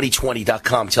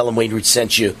 Hero2020.com. Tell them Wayne Root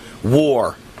sent you.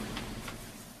 WAR.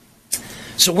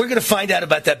 So we're going to find out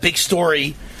about that big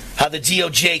story, how the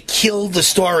DOJ killed the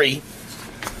story,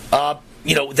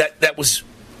 that was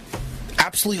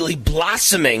absolutely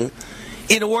blossoming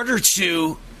in order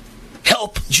to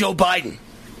help Joe Biden.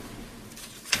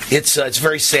 It's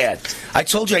very sad. I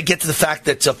told you I'd get to the fact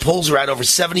that polls are out. Over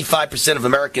 75% of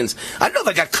Americans, I don't know if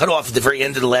I got cut off at the very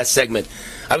end of the last segment.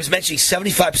 I was mentioning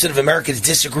 75% of Americans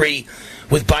disagree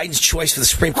with Biden's choice for the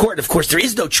Supreme Court. And of course, there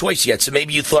is no choice yet, so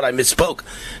maybe you thought I misspoke.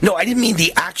 No, I didn't mean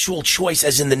the actual choice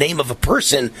as in the name of a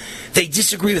person. They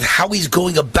disagree with how he's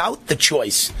going about the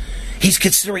choice. He's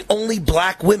considering only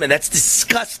black women. That's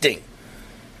disgusting.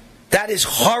 That is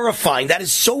horrifying. That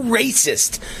is so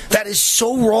racist. That is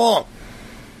so wrong.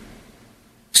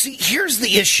 See, here's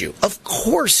the issue. Of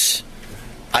course,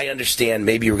 I understand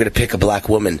maybe you were going to pick a black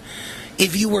woman.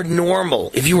 If you were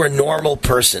normal, if you were a normal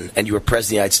person and you were president of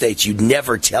the United States, you'd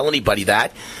never tell anybody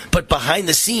that. But behind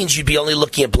the scenes, you'd be only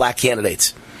looking at black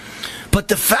candidates. But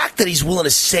the fact that he's willing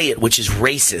to say it, which is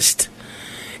racist,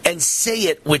 and say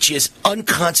it, which is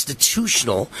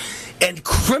unconstitutional and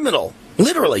criminal,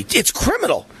 literally, it's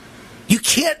criminal. You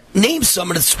can't name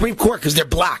someone to the Supreme Court because they're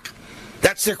black.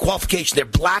 That's their qualification. They're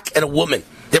black and a woman.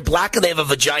 They're black and they have a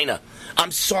vagina.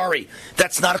 I'm sorry.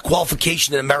 That's not a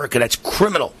qualification in America. That's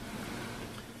criminal.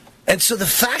 And so the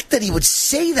fact that he would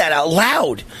say that out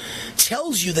loud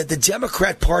tells you that the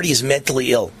Democrat Party is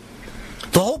mentally ill.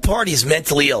 The whole party is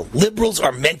mentally ill. Liberals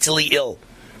are mentally ill,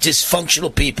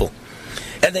 dysfunctional people.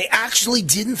 And they actually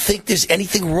didn't think there's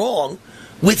anything wrong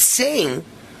with saying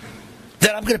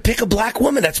that I'm going to pick a black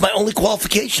woman. That's my only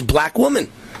qualification, black woman.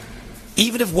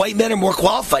 Even if white men are more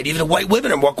qualified, even if white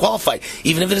women are more qualified,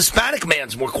 even if a Hispanic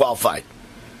man's more qualified.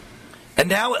 And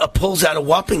now it pulls out a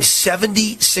whopping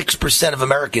 76% of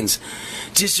Americans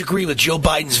disagree with Joe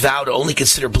Biden's vow to only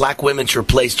consider black women to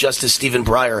replace Justice Stephen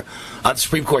Breyer on the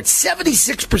Supreme Court.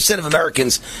 76% of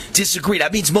Americans disagree.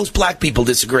 That means most black people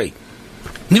disagree.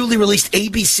 Newly released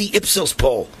ABC Ipsos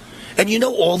poll. And you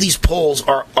know all these polls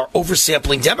are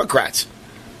oversampling Democrats.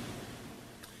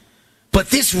 But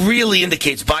this really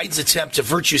indicates Biden's attempt to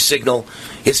virtue signal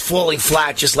is falling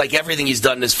flat, just like everything he's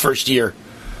done in his first year,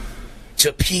 to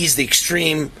appease the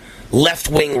extreme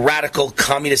left-wing radical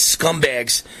communist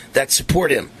scumbags that support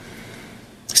him.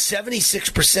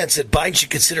 76% said Biden should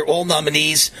consider all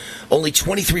nominees. Only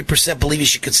 23% believe he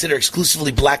should consider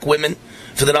exclusively black women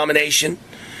for the nomination.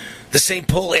 The same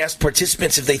poll asked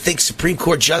participants if they think Supreme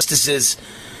Court justices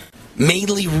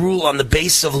mainly rule on the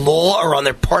basis of law or on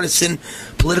their partisan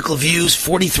political views.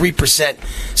 43%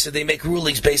 said they make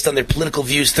rulings based on their political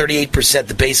views, 38%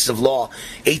 the basis of law,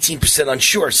 18%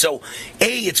 unsure. So,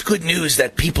 it's good news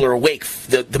that people are awake.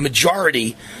 The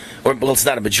majority, or well, it's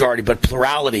not a majority, but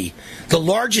plurality, the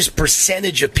largest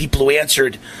percentage of people who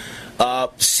answered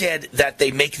said that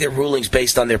they make their rulings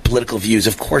based on their political views.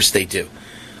 Of course they do.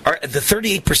 The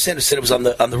 38% who said it was on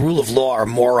the rule of law are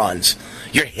morons.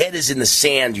 Your head is in the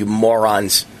sand, you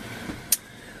morons.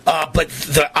 But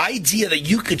the idea that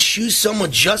you could choose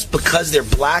someone just because they're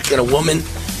black and a woman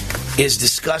is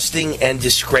disgusting and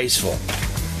disgraceful.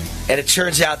 And it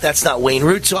turns out that's not Wayne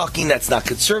Root talking, that's not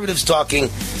conservatives talking,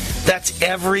 that's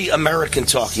every American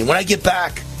talking. When I get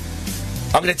back,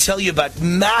 I'm going to tell you about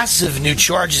massive new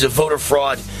charges of voter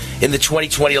fraud in the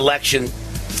 2020 election.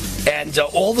 And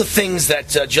all the things that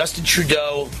Justin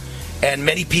Trudeau and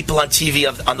many people on TV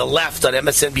on the left, on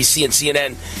MSNBC and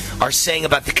CNN, are saying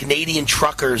about the Canadian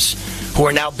truckers who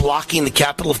are now blocking the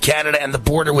capital of Canada and the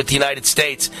border with the United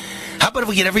States. How about if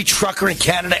we get every trucker in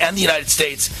Canada and the United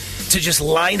States to just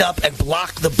line up and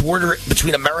block the border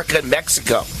between America and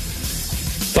Mexico?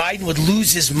 Biden would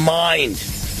lose his mind.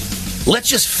 Let's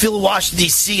just fill Washington,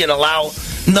 D.C. and allow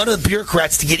none of the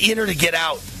bureaucrats to get in or to get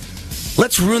out.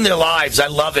 Let's ruin their lives. I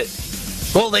love it.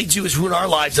 All they do is ruin our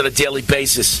lives on a daily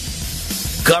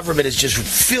basis. Government is just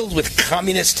filled with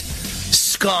communist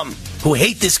scum who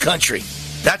hate this country.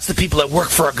 That's the people that work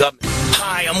for our government.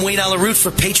 Hi, I'm Wayne Allyn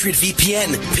for Patriot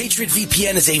VPN. Patriot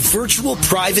VPN is a virtual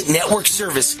private network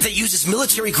service that uses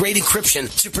military-grade encryption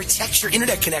to protect your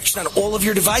internet connection on all of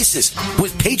your devices.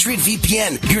 With Patriot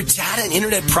VPN, your data and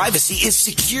internet privacy is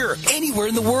secure anywhere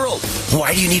in the world.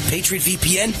 Why do you need Patriot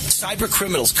VPN? Cyber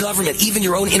criminals, government, even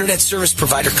your own internet service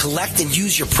provider collect and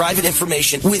use your private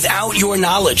information without your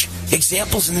knowledge.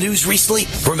 Examples in the news recently,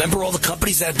 remember all the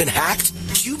companies that have been hacked?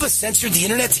 Cuba censored the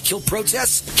internet to kill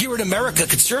protests? Here in America,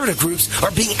 conservative groups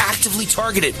are being actively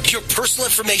targeted. Your personal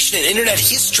information and internet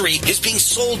history is being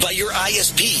sold by your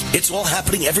ISP. It's all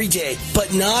happening every day,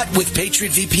 but not with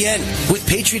Patriot VPN. With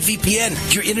Patriot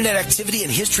VPN, your internet activity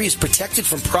and history is protected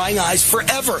from prying eyes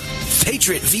forever.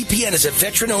 Patriot VPN is a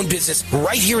veteran-owned business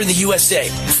right here in the USA.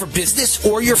 For business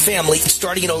or your family,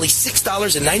 starting at only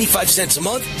 $6.95 a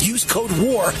month, use code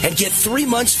WAR and get 3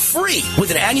 months free.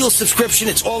 With an annual subscription,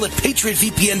 it's all at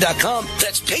PatriotVPN.com.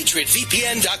 That's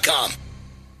PatriotVPN.com.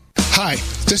 Hi,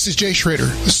 this is Jay Schrader,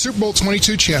 the Super Bowl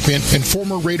 22 champion and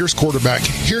former Raiders quarterback,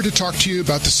 here to talk to you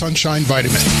about the Sunshine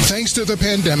Vitamin. Thanks to the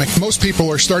pandemic, most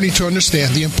people are starting to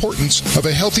understand the importance of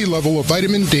a healthy level of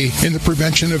vitamin D in the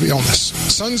prevention of illness.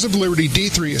 Sons of Liberty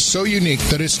D3 is so unique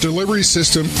that its delivery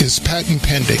system is patent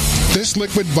pending. This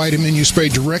liquid vitamin you spray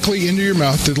directly into your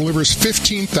mouth delivers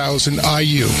 15,000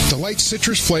 IU. The light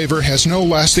citrus flavor has no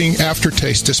lasting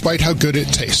aftertaste despite how good it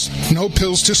tastes. No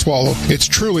pills to swallow. It's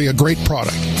truly a great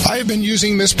product. I have been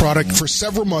using this product for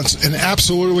several months and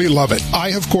absolutely love it.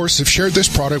 I, of course, have shared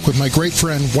this product with my great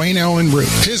friend Wayne Allyn Root.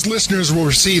 His listeners will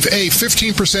receive a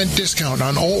 15% discount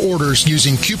on all orders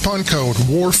using coupon code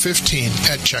WAR15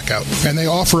 at checkout. And they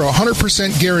offer a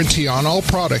 100% guarantee on all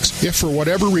products if for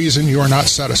whatever reason you are not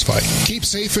satisfied. Keep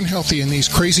safe and healthy in these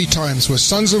crazy times with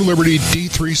Sons of Liberty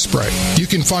D3 Spray. You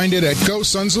can find it at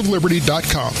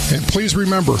GoSonsOfLiberty.com. And please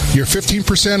remember, you're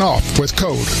 15% off with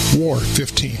code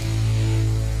WAR15.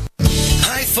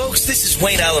 Hi, folks. This is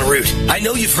Wayne Allyn Root. I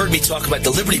know you've heard me talk about the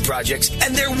Liberty Projects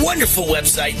and their wonderful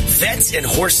website,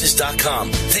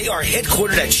 vetsandhorses.com. They are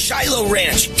headquartered at Shiloh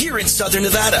Ranch here in southern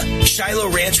Nevada. Shiloh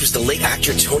Ranch was the late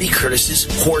actor Tony Curtis's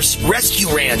horse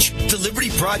rescue ranch. The Liberty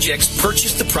Projects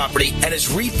purchased the property and has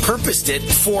repurposed it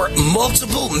for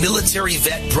multiple military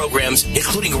vet programs,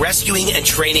 including rescuing and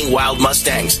training wild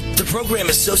Mustangs. The program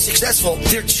is so successful,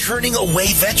 they're turning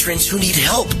away veterans who need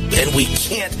help, and we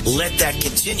can't let that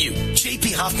continue.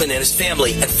 J.P. Hoffman and his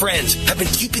family and friends have been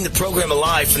keeping the program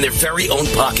alive from their very own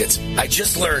pockets. I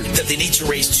just learned that they need to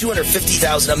raise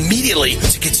 $250,000 immediately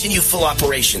to continue full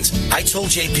operations. I told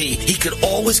JP he could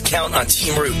always count on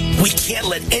Team Root. We can't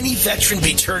let any veteran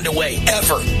be turned away,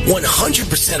 ever.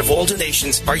 100% of all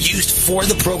donations are used for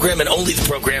the program and only the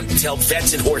program to help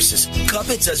vets and horses.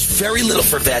 Government does very little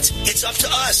for vets. It's up to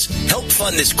us. Help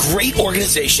fund this great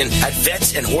organization at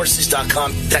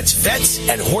vetsandhorses.com. That's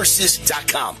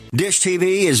vetsandhorses.com. Dish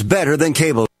TV is better than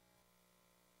cable.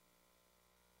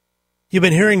 You've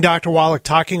been hearing Dr. Wallach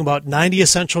talking about 90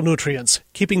 essential nutrients,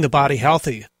 keeping the body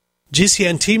healthy.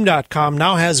 GCNteam.com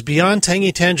now has Beyond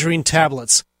Tangy Tangerine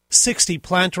tablets, 60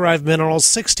 plant-derived minerals,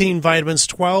 16 vitamins,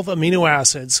 12 amino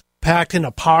acids, packed in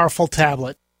a powerful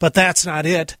tablet. But that's not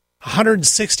it.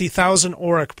 160,000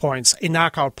 ORAC points, a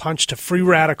knockout punch to free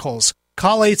radicals.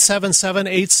 Call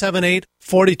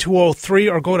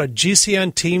 877-878-4203 or go to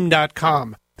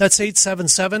GCNteam.com. That's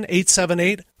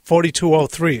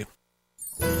 877-878-4203.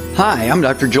 Hi, I'm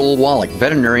Dr. Joel Wallach,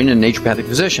 veterinarian and naturopathic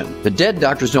physician. The Dead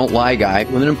Doctors Don't Lie guy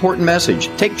with an important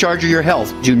message. Take charge of your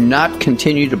health. Do not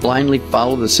continue to blindly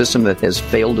follow the system that has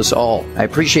failed us all. I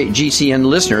appreciate GCN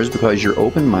listeners because you're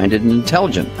open-minded and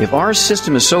intelligent. If our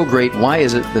system is so great, why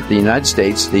is it that the United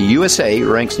States, the USA,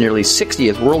 ranks nearly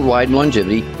 60th worldwide in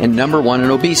longevity and number 1 in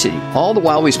obesity? All the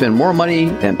while we spend more money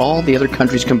than all the other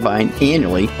countries combined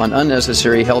annually on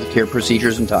unnecessary healthcare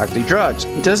procedures and toxic drugs.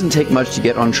 It doesn't take much to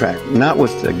get on track. Not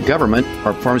with the government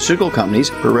or pharmaceutical companies,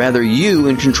 but rather you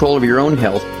in control of your own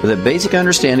health with a basic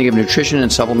understanding of nutrition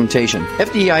and supplementation.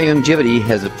 FDI Longevity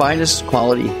has the finest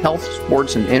quality health,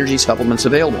 sports, and energy supplements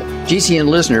available. GCN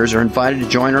listeners are invited to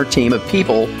join our team of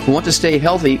people who want to stay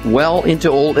healthy well into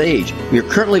old age. We are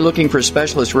currently looking for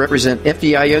specialists to represent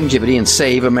FDI Longevity and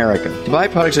Save America. To buy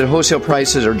products at wholesale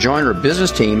prices or join our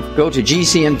business team, go to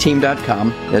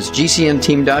GCNteam.com. That's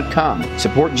GCNteam.com.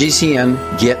 Support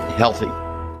GCN. Get healthy.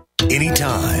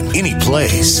 Anytime, any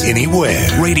place, anywhere.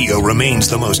 Radio remains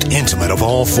the most intimate of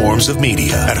all forms of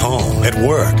media. At home, at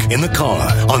work, in the car,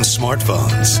 on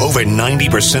smartphones. Over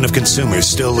 90% of consumers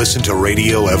still listen to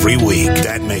radio every week.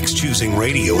 That makes choosing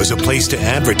radio as a place to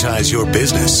advertise your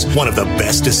business one of the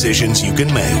best decisions you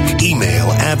can make. Email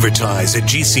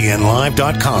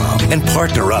advertise@gcnlive.com and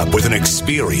partner up with an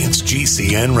experienced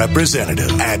GCN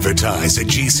representative.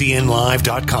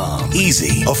 Advertise@gcnlive.com.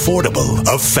 Easy, affordable,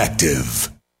 effective.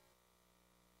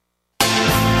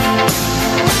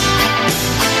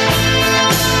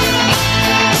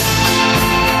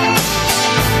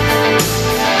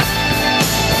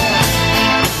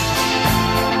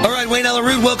 Wayne Allyn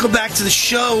Root, welcome back to the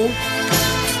show.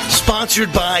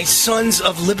 Sponsored by Sons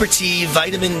of Liberty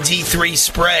Vitamin D3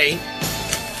 Spray.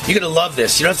 You're going to love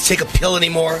this. You don't have to take a pill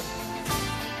anymore.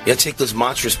 You don't take those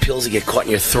monstrous pills that get caught in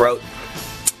your throat.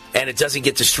 And it doesn't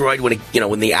get destroyed when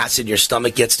when the acid in your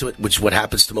stomach gets to it, which is what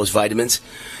happens to most vitamins.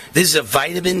 This is a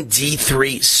vitamin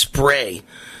D3 spray,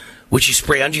 which you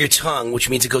spray under your tongue, which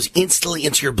means it goes instantly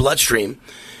into your bloodstream.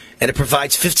 And it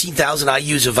provides 15,000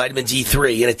 IUs of vitamin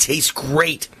D3, and it tastes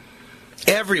great.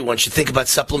 Everyone should think about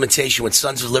supplementation with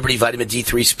Sons of Liberty Vitamin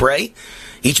D3 Spray.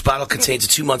 Each bottle contains a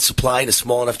 2-month supply and is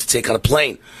small enough to take on a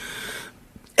plane.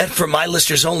 And for my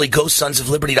listeners only, go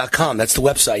sonsofliberty.com. That's the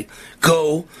website.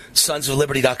 Go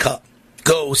sonsofliberty.com.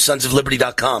 Go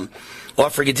sonsofliberty.com.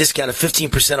 Offering a discount of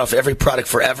 15% off every product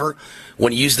forever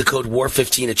when you use the code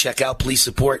WAR15 at checkout. Please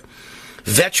support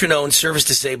veteran-owned,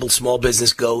 service-disabled small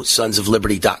business. Go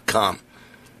sonsofliberty.com.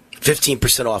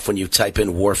 15% off when you type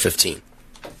in WAR15.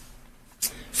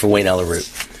 For Wayne Allyn Root.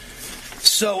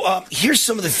 So here's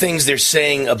some of the things they're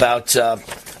saying about...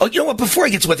 you know what? Before I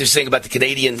get to what they're saying about the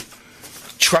Canadian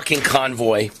trucking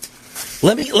convoy,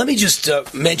 let me just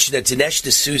mention that Dinesh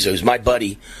D'Souza, who's my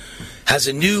buddy, has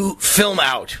a new film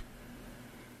out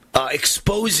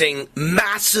exposing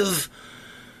massive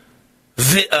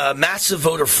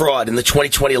voter fraud in the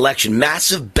 2020 election,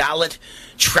 massive ballot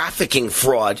trafficking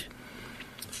fraud.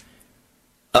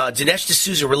 Dinesh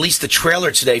D'Souza released the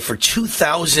trailer today for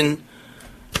 2,000.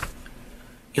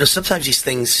 Sometimes these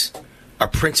things are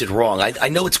printed wrong. I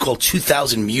know it's called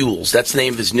 2,000 Mules. That's the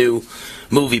name of his new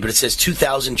movie, but it says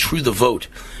 2,000 True the Vote.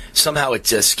 Somehow it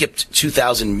skipped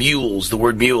 2,000 Mules, the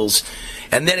word mules,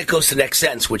 and then it goes to the next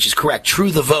sentence, which is correct.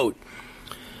 True the Vote,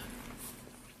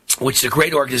 which is a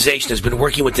great organization, has been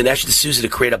working with Dinesh D'Souza to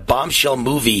create a bombshell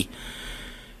movie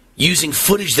using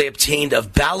footage they obtained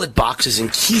of ballot boxes in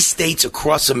key states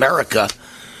across America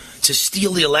to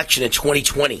steal the election in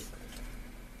 2020.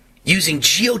 Using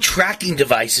geo-tracking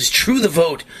devices, True the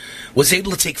Vote was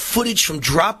able to take footage from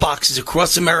drop boxes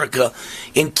across America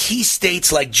in key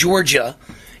states like Georgia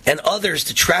and others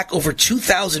to track over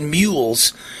 2,000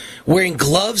 mules wearing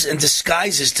gloves and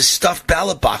disguises to stuff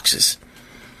ballot boxes.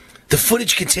 The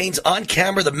footage contains on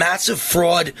camera the massive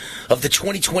fraud of the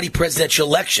 2020 presidential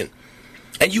election.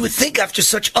 And you would think after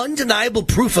such undeniable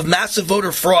proof of massive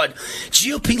voter fraud,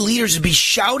 GOP leaders would be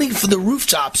shouting from the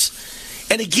rooftops.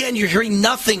 And again, you're hearing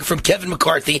nothing from Kevin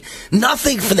McCarthy,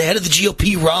 nothing from the head of the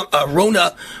GOP,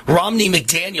 Ronna Romney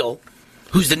McDaniel,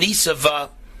 who's the niece of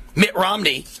Mitt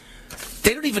Romney.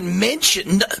 They don't even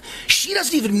mention, she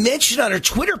doesn't even mention on her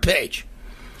Twitter page.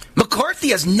 McCarthy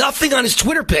has nothing on his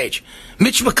Twitter page.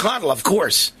 Mitch McConnell, of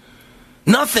course,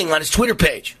 nothing on his Twitter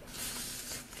page.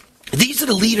 These are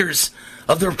the leaders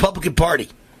of the Republican Party.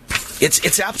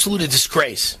 It's absolute a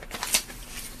disgrace.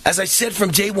 As I said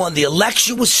from day one, the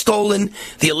election was stolen,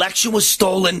 the election was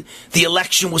stolen, the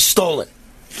election was stolen.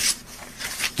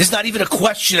 There's not even a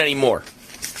question anymore.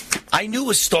 I knew it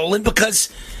was stolen because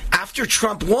after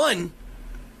Trump won,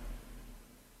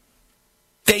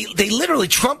 they literally,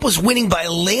 Trump was winning by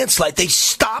a landslide. They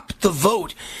stopped the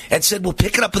vote and said, we'll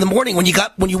pick it up in the morning. When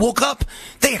you woke up,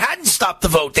 they hadn't stopped the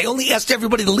vote. They only asked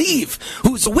everybody to leave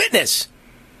who was a witness.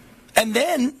 And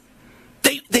then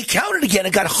they counted again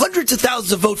and got hundreds of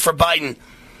thousands of votes for Biden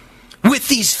with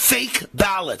these fake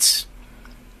ballots.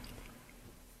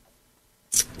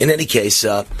 In any case,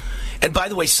 and by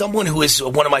the way, someone who is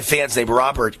one of my fans named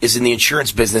Robert is in the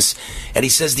insurance business, and he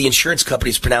says the insurance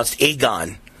company is pronounced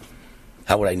Aegon.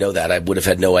 How would I know that? I would have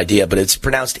had no idea, but it's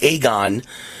pronounced Aegon.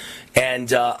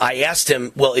 And I asked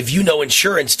him, well, if you know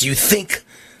insurance, do you think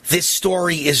this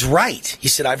story is right? He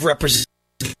said, I've represented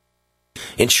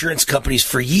insurance companies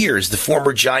for years, the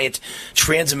former giant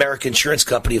Transamerica Insurance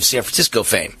Company of San Francisco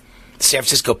fame, San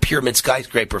Francisco Pyramid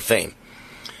Skyscraper fame.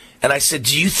 And I said,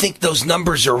 do you think those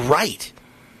numbers are right?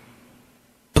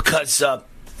 Because, let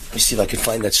me see if I can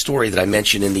find that story that I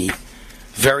mentioned in the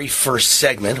very first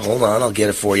segment. Hold on, I'll get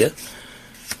it for you.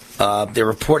 They're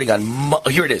reporting on,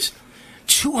 here it is,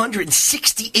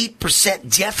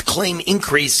 268% death claim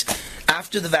increase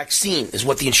after the vaccine is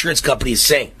what the insurance company is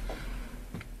saying.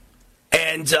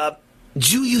 And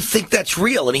do you think that's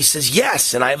real? And he says,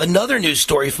 yes. And I have another news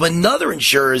story from another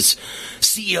insurer's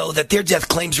CEO that their death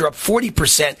claims are up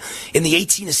 40% in the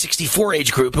 18 to 64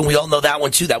 age group. And we all know that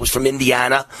one, too. That was from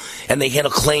Indiana. And they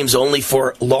handle claims only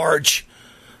for large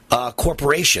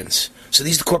corporations. So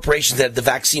these are the corporations that have the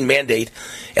vaccine mandate.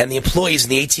 And the employees in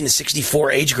the 18 to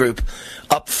 64 age group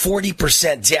up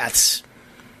 40% deaths.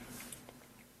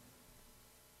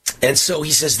 And so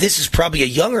he says this is probably a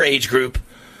younger age group.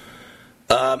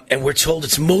 And we're told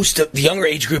the younger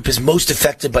age group is most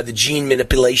affected by the gene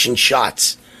manipulation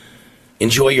shots.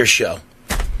 Enjoy your show.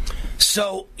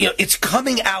 So, it's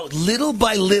coming out little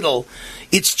by little.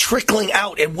 It's trickling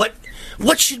out. And what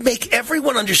should make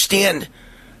everyone understand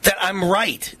that I'm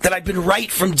right, that I've been right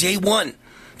from day one,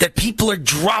 that people are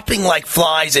dropping like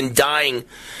flies and dying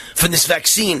from this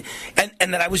vaccine,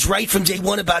 and that I was right from day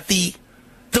one about the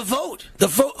fraud,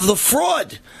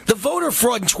 the voter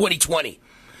fraud in 2020.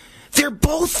 They're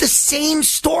both the same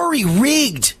story,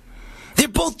 rigged. They're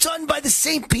both done by the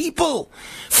same people.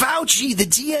 Fauci, the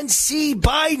DNC,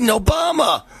 Biden,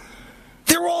 Obama.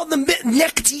 They're all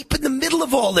neck deep in the middle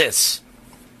of all this.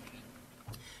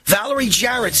 Valerie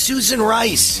Jarrett, Susan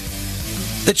Rice,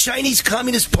 the Chinese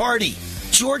Communist Party,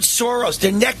 George Soros,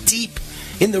 they're neck deep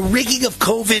in the rigging of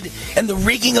COVID and the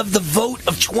rigging of the vote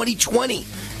of 2020.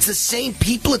 It's the same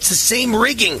people, it's the same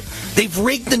rigging. They've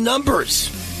rigged the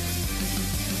numbers.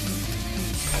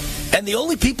 And the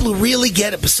only people who really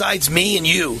get it, besides me and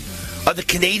you, are the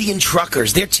Canadian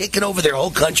truckers. They're taking over their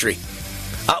whole country.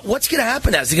 What's going to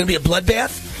happen now? Is it going to be a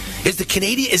bloodbath? Is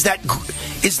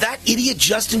that idiot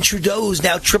Justin Trudeau, who's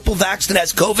now triple vaxxed and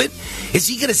has COVID, is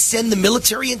he going to send the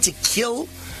military in to kill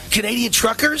Canadian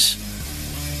truckers?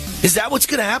 Is that what's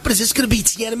going to happen? Is this going to be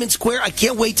Tiananmen Square? I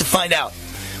can't wait to find out.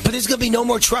 But there's going to be no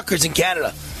more truckers in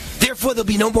Canada. Therefore, there'll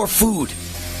be no more food.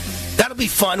 That'll be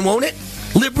fun, won't it?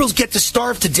 Liberals get to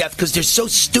starve to death because they're so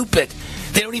stupid.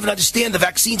 They don't even understand the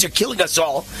vaccines are killing us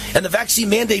all, and the vaccine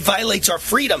mandate violates our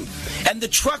freedom. And the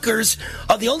truckers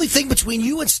are the only thing between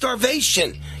you and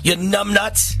starvation, you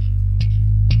numbnuts.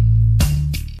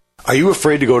 Are you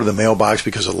afraid to go to the mailbox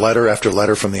because of letter after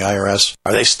letter from the IRS?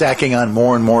 Are they stacking on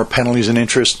more and more penalties and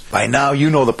interest? By now, you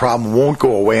know the problem won't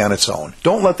go away on its own.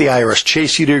 Don't let the IRS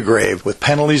chase you to your grave with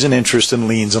penalties and interest and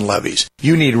liens and levies.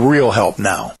 You need real help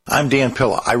now. I'm Dan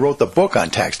Pilla. I wrote the book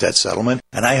on tax debt settlement,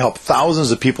 and I help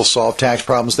thousands of people solve tax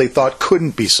problems they thought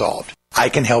couldn't be solved. I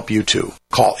can help you too.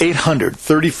 Call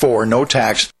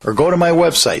 800-34-NO-TAX or go to my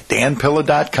website,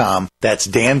 danpilla.com. That's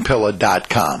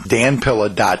danpilla.com.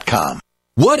 danpilla.com.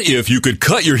 What if you could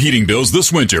cut your heating bills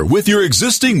this winter with your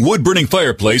existing wood-burning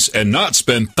fireplace and not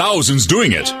spend thousands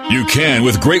doing it? You can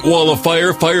with Great Wall of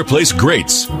Fire fireplace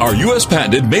grates. Our U.S.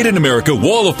 patented made-in-America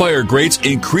Wall of Fire grates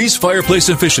increase fireplace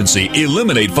efficiency,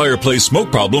 eliminate fireplace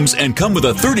smoke problems, and come with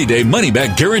a 30-day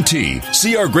money-back guarantee.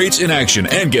 See our grates in action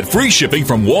and get free shipping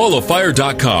from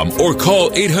walloffire.com or call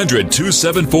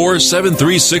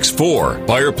 800-274-7364.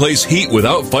 Fireplace heat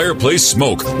without fireplace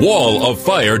smoke.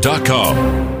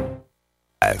 walloffire.com.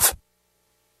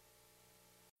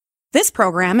 This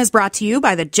program is brought to you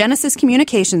by the Genesis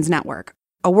Communications Network,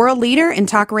 a world leader in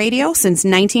talk radio since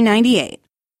 1998.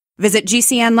 Visit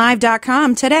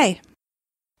GCNlive.com today.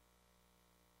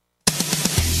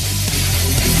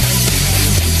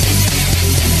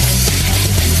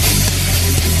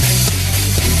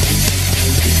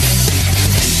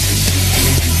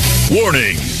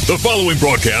 Warning! The following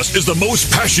broadcast is the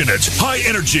most passionate,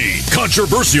 high-energy,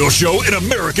 controversial show in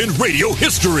American radio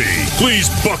history. Please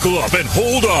buckle up and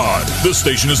hold on. This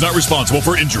station is not responsible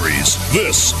for injuries.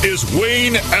 This is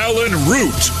Wayne Allyn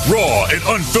Root, raw and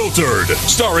unfiltered,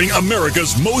 starring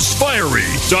America's most fiery,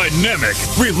 dynamic,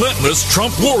 relentless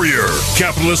Trump warrior,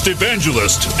 capitalist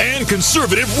evangelist, and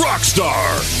conservative rock star.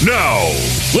 Now,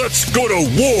 let's go to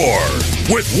war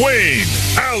with Wayne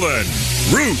Allyn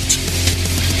Root.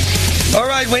 All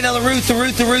right, Wayne Allyn Root,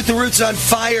 the root's on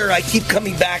fire. I keep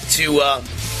coming back to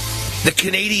the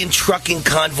Canadian trucking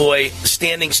convoy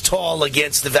standing tall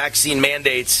against the vaccine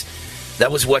mandates. That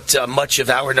was what much of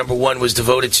hour number one was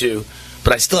devoted to.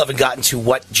 But I still haven't gotten to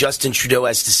what Justin Trudeau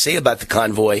has to say about the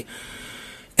convoy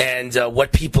and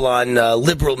what people on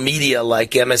liberal media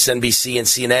like MSNBC and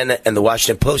CNN and the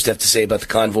Washington Post have to say about the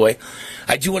convoy.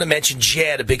 I do want to mention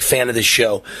Jed, a big fan of this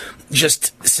show,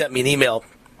 just sent me an email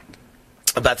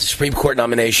about the Supreme Court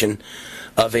nomination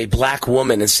of a black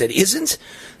woman and said, isn't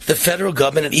the federal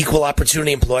government an equal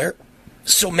opportunity employer?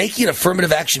 So making an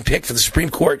affirmative action pick for the Supreme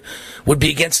Court would be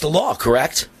against the law,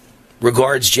 correct?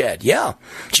 Regards, Jed. Yeah.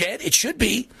 Jed, it should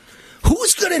be.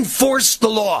 Who's going to enforce the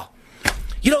law?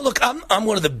 You know, look, I'm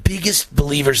one of the biggest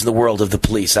believers in the world of the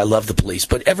police. I love the police,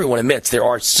 but everyone admits there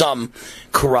are some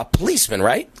corrupt policemen,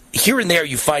 right? Here and there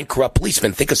you find corrupt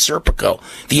policemen. Think of Serpico,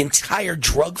 the entire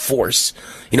drug force.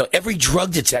 You know, every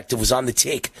drug detective was on the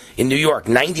take in New York,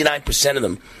 99% of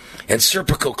them. And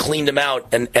Serpico cleaned them out,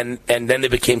 and then they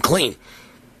became clean.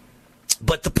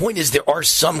 But the point is there are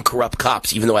some corrupt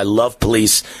cops, even though I love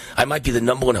police. I might be the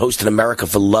number one host in America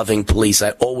for loving police. I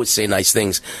always say nice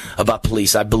things about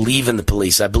police. I believe in the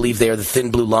police. I believe they are the thin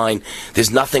blue line.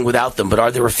 There's nothing without them. But are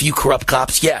there a few corrupt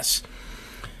cops? Yes.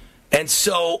 And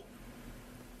so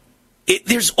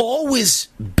there's always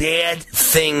bad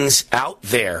things out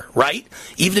there, right?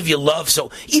 Even if you love, so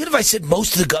even if I said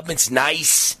most of the government's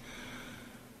nice,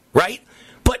 right?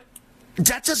 But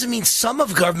that doesn't mean some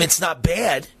of government's not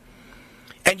bad.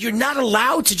 And you're not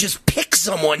allowed to just pick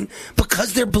someone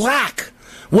because they're black.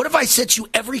 What if I said to you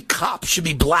every cop should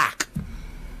be black?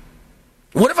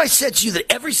 What if I said to you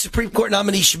that every Supreme Court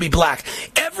nominee should be black?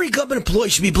 Every government employee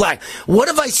should be black. What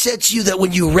if I said to you that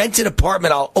when you rent an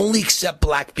apartment, I'll only accept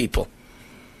black people?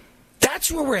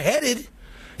 That's where we're headed.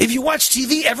 If you watch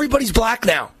TV, everybody's black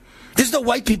now. There's no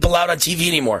white people out on TV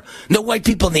anymore. No white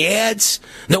people in the ads.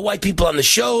 No white people on the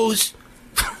shows.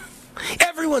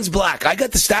 Everyone's black. I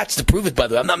got the stats to prove it, by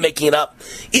the way. I'm not making it up.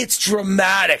 It's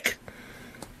dramatic.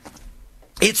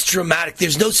 It's dramatic.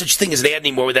 There's no such thing as an ad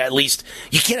anymore with at least,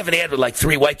 you can't have an ad with like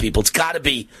 3 white people. It's got to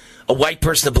be a white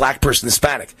person, a black person,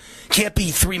 Hispanic. Can't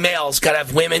be 3 males. Got to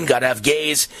have women. Got to have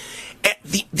gays.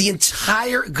 The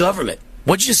entire government.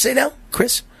 What'd you just say now,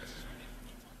 Chris?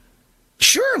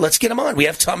 Sure, let's get him on. We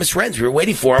have Thomas Renz. We were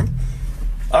waiting for him.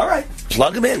 All right,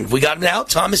 plug him in. We got him now.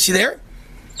 Thomas, you there?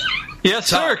 Yes,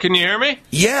 sir. Can you hear me?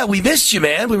 Yeah, we missed you,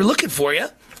 man. We were looking for you.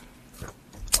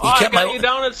 I got you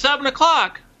down at 7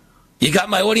 o'clock. You got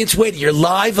my audience waiting. You're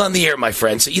live on the air, my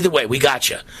friend. So either way, we got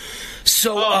you.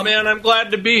 So, man, I'm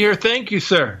glad to be here. Thank you,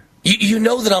 sir. You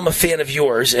know that I'm a fan of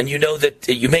yours, and you know that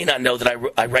you may not know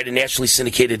that I write a nationally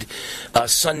syndicated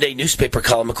Sunday newspaper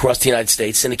column across the United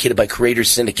States, syndicated by Creators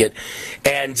Syndicate.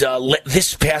 And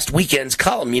this past weekend's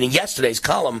column, meaning yesterday's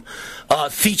column,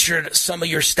 featured some of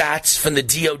your stats from the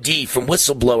DOD, from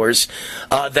whistleblowers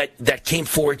that came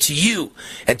forward to you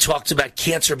and talked about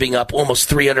cancer being up almost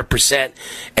 300%,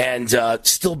 and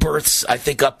stillbirths, I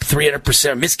think, up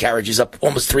 300%, miscarriages up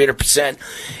almost 300%,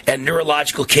 and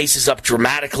neurological cases up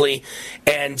dramatically.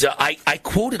 And I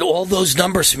quoted all those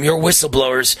numbers from your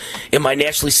whistleblowers in my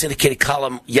nationally syndicated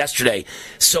column yesterday.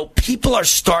 So people are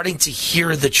starting to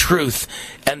hear the truth,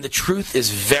 and the truth is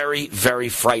very, very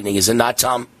frightening. Is it not,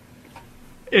 Tom?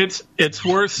 It's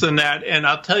worse than that. And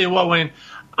I'll tell you what, Wayne,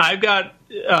 I've got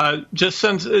just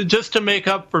to make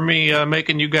up for me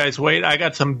making you guys wait, I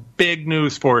got some big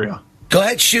news for you. Go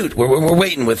ahead, shoot. We're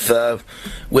waiting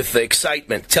with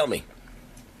excitement. Tell me.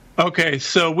 Okay,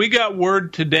 so we got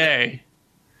word today.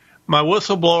 My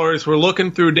whistleblowers were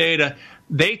looking through data.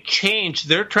 They're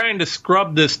trying to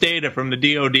scrub this data from the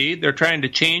DOD. They're trying to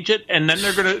change it, and then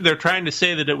they're trying to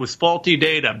say that it was faulty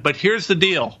data. But here's the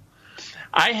deal.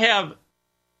 I have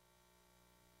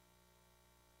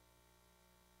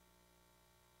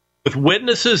with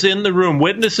witnesses in the room,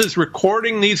 witnesses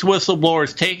recording these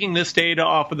whistleblowers, taking this data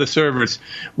off of the servers.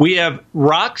 We have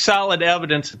rock-solid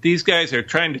evidence that these guys are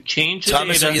trying to change the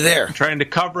Thomas, data, are you there? Trying to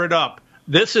cover it up.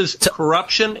 This is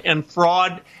corruption and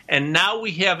fraud, and now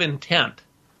we have intent.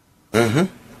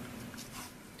 Mm-hmm.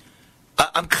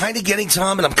 I'm kind of getting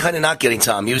Tom, and I'm kind of not getting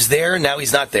Tom. He was there, now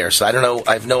he's not there, so I don't know.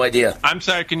 I have no idea. I'm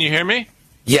sorry, can you hear me?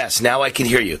 Yes, now I can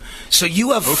hear you. So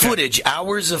you have footage,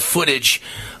 hours of footage,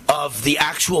 of the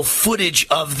actual footage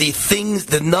of the things,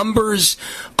 the numbers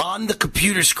on the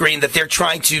computer screen that they're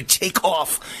trying to take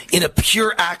off in a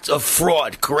pure act of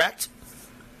fraud, correct?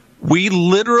 We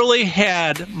literally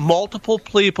had multiple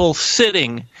people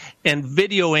sitting and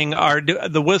videoing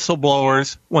the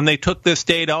whistleblowers when they took this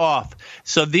data off.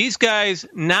 So these guys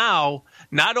now,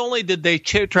 not only did they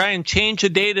try and change the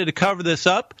data to cover this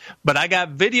up, but I got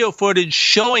video footage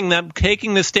showing them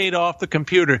taking this data off the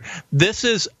computer. This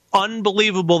is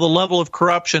unbelievable, the level of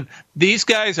corruption. These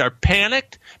guys are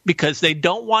panicked because they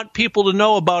don't want people to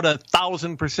know about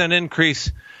 1,000%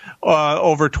 increase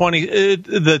over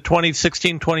the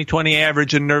 2016-2020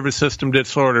 average in nervous system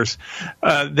disorders.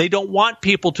 They don't want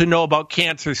people to know about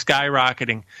cancer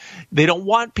skyrocketing. They don't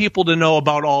want people to know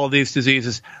about all of these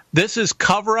diseases. This is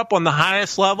cover-up on the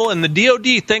highest level, and the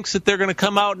DOD thinks that they're going to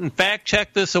come out and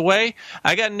fact-check this away.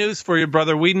 I got news for you,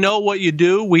 brother. We know what you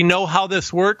do. We know how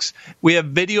this works. We have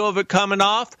video of it coming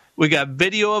off. We got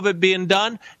video of it being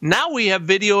done. Now we have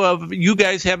video of you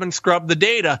guys having scrubbed the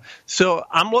data. So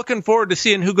I'm looking forward to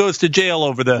seeing who goes to jail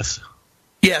over this.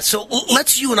 Yeah, so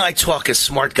let's you and I talk as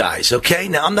smart guys, okay?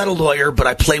 Now, I'm not a lawyer, but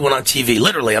I play one on TV.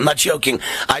 Literally, I'm not joking.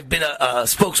 I've been a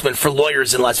spokesman for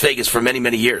lawyers in Las Vegas for many,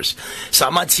 many years. So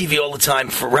I'm on TV all the time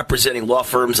for representing law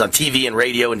firms on TV and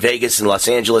radio in Vegas and Los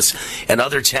Angeles and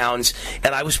other towns.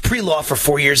 And I was pre-law for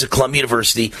 4 years at Columbia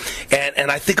University, and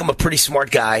I think I'm a pretty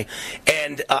smart guy.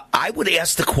 And I would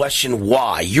ask the question,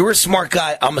 why? You're a smart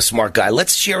guy, I'm a smart guy.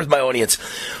 Let's share with my audience.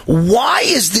 Why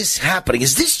is this happening?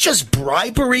 Is this just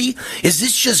bribery? Is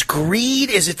this just greed?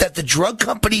 Is it that the drug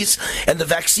companies and the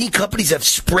vaccine companies have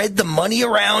spread the money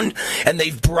around and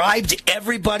they've bribed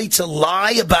everybody to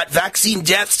lie about vaccine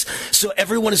deaths so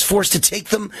everyone is forced to take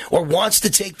them or wants to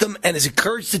take them and is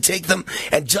encouraged to take them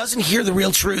and doesn't hear the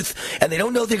real truth, and they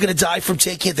don't know they're going to die from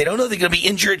taking it. They don't know they're going to be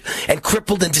injured and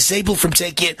crippled and disabled from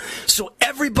taking it. So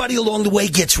everybody along the way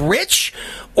gets rich?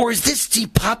 Or is this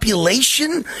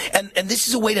depopulation and this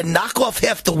is a way to knock off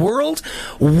half the world?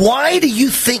 Why do you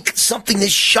think something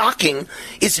this shocking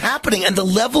is happening, and the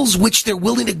levels which they're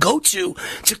willing to go to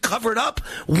cover it up?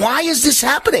 Why is this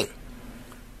happening?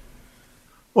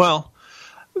 Well,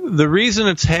 the reason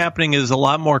it's happening is a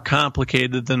lot more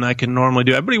complicated than I can normally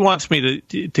do. Everybody wants me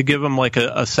to give them like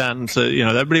a sentence.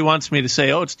 Everybody wants me to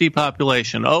say, oh, it's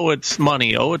depopulation. Oh, it's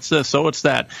money. Oh, it's this. Oh, it's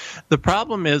that. The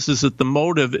problem is that the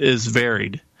motive is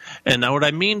varied. And now what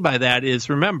I mean by that is,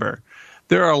 remember,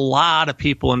 there are a lot of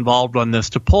people involved on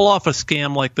this. To pull off a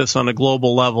scam like this on a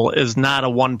global level is not a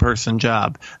one-person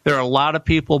job. There are a lot of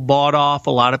people bought off,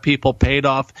 a lot of people paid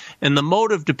off, and the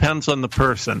motive depends on the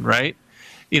person, right?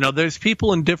 There's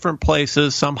people in different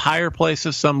places, some higher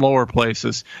places, some lower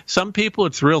places. Some people,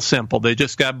 it's real simple. They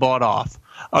just got bought off.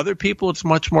 Other people, it's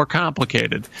much more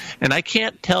complicated. And I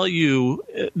can't tell you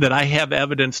that I have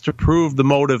evidence to prove the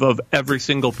motive of every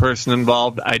single person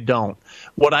involved. I don't.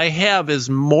 What I have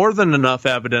is more than enough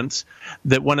evidence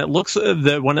that when it looks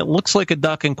like a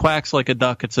duck and quacks like a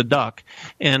duck, it's a duck.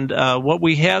 And what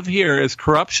we have here is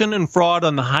corruption and fraud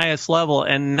on the highest level.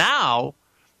 And now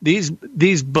these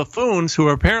buffoons who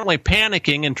are apparently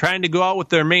panicking and trying to go out with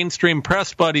their mainstream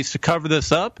press buddies to cover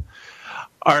this up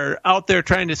are out there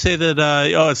trying to say that,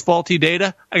 it's faulty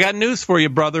data. I got news for you,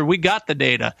 brother. We got the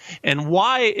data. And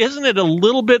why isn't it a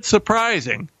little bit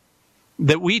surprising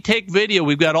that we take video?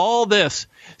 We've got all this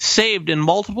saved in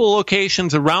multiple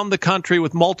locations around the country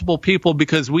with multiple people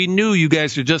because we knew you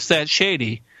guys are just that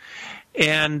shady.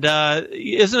 And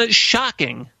isn't it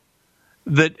shocking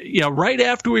that, right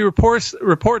after we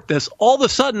report this, all of a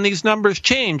sudden these numbers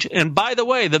change. And by the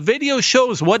way, the video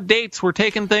shows what dates we're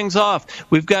taking things off.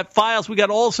 We've got files. We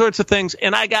got all sorts of things.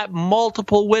 And I got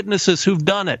multiple witnesses who've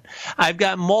done it. I've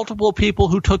got multiple people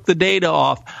who took the data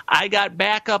off. I got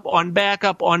backup on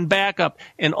backup on backup.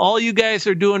 And all you guys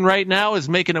are doing right now is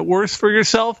making it worse for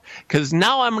yourself, because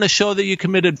now I'm going to show that you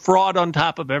committed fraud on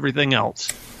top of everything else.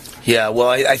 Yeah, well,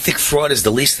 I think fraud is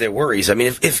the least of their worries. I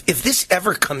mean, if this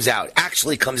ever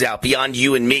actually comes out beyond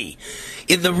you and me,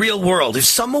 in the real world, if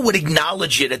someone would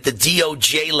acknowledge it at the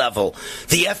DOJ level,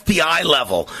 the FBI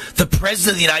level, the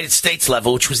President of the United States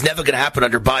level, which was never going to happen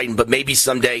under Biden, but maybe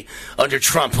someday under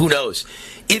Trump, who knows?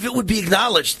 If it would be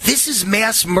acknowledged, this is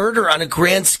mass murder on a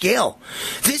grand scale.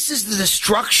 This is the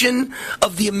destruction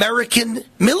of the American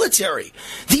military.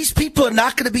 These people are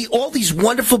not going to be, all these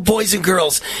wonderful boys and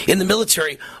girls in the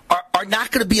military are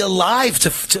not going to be alive to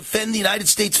defend the United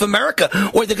States of America,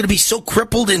 or they're going to be so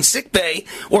crippled in sick bay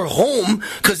or home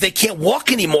because they can't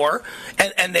walk anymore,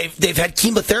 and they've had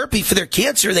chemotherapy for their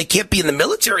cancer. They can't be in the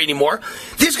military anymore.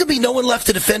 There's going to be no one left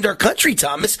to defend our country,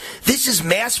 Thomas. This is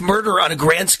mass murder on a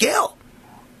grand scale.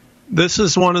 This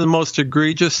is one of the most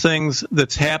egregious things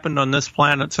that's happened on this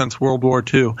planet since World War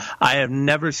II. I have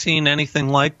never seen anything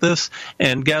like this.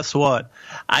 And guess what?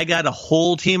 I got a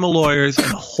whole team of lawyers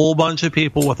and a whole bunch of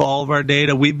people with all of our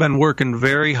data. We've been working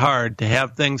very hard to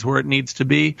have things where it needs to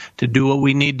be, to do what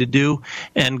we need to do.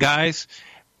 And guys,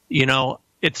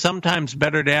 it's sometimes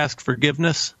better to ask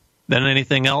forgiveness than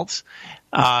anything else.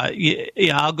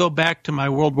 I'll go back to my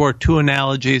World War II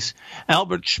analogies.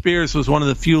 Albert Speer was one of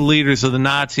the few leaders of the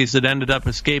Nazis that ended up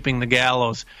escaping the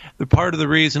gallows. The part of the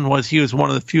reason was he was one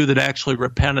of the few that actually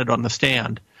repented on the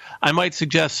stand. I might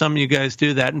suggest some of you guys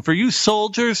do that. And for you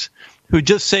soldiers who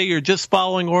just say you're just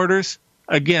following orders,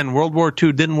 again, World War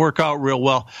II didn't work out real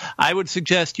well. I would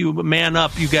suggest you man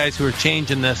up, you guys who are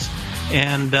changing this.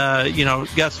 And,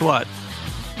 guess what?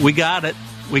 We got it.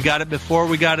 We got it before,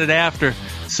 we got it after.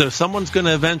 So someone's going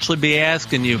to eventually be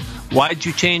asking you, why'd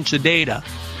you change the data?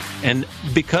 And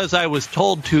because I was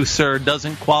told to, sir,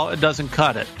 doesn't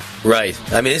cut it. Right.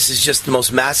 I mean, this is just the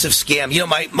most massive scam.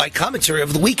 My commentary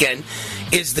over the weekend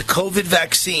is the COVID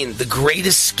vaccine, the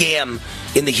greatest scam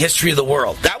in the history of the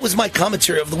world. That was my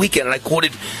commentary over the weekend, and I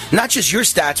quoted not just your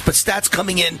stats, but stats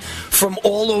coming in from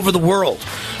all over the world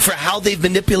for how they've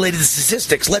manipulated the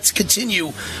statistics. Let's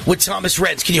continue with Thomas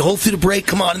Renz. Can you hold through the break?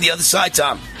 Come on the other side,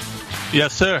 Tom.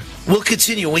 Yes, sir. We'll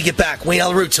continue when we get back. Wayne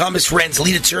Allyn, Thomas Renz,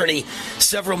 lead attorney,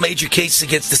 several major cases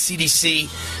against the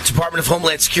CDC, Department of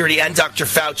Homeland Security, and Dr.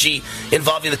 Fauci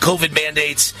involving the COVID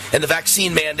mandates and the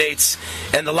vaccine mandates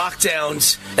and the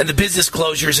lockdowns and the business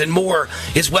closures and more.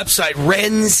 His website,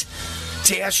 renz-law.com,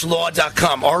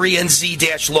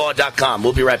 renz-law.com.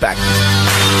 We'll be right back.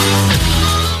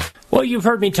 Well, you've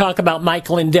heard me talk about Mike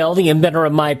Lindell, the inventor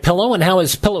of MyPillow, and how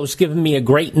his pillow's given me a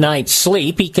great night's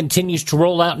sleep. He continues to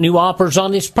roll out new offers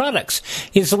on his products.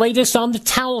 His latest on the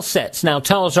towel sets. Now,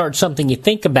 towels aren't something you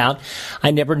think about.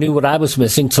 I never knew what I was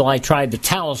missing till I tried the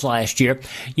towels last year.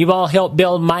 You've all helped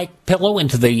build MyPillow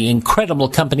into the incredible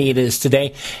company it is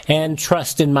today, and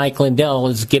trust in Mike Lindell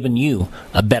has given you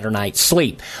a better night's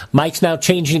sleep. Mike's now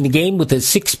changing the game with his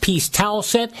 6-piece towel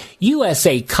set,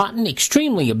 USA cotton,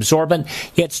 extremely absorbent,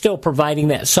 yet still providing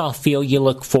that soft feel you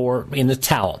look for in the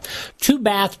towel. 2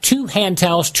 bath, 2 hand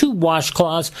towels, 2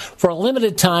 washcloths for a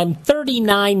limited time,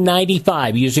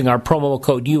 $39.95. Using our promo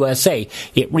code USA,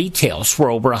 it retails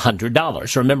for over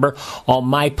 $100. Remember, all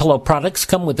MyPillow products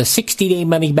come with a 60-day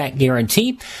money-back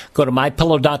guarantee. Go to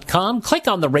MyPillow.com, click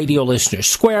on the radio listener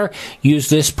square, use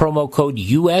this promo code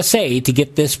USA to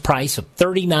get this price of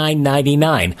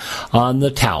 $39.99 on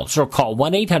the towels, or call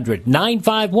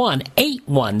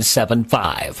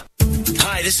 1-800-951-8175.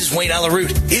 Hi, Hi, this is Wayne Allyn.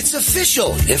 It's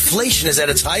official. Inflation is at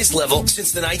its highest level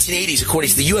since the 1980s, according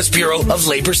to the U.S. Bureau of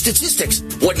Labor Statistics.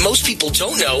 What most people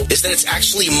don't know is that it's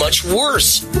actually much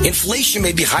worse. Inflation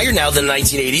may be higher now than the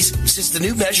 1980s since the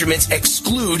new measurements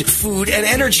exclude food and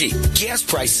energy. Gas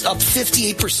prices up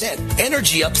 58%.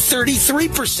 Energy up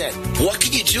 33%. What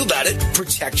can you do about it?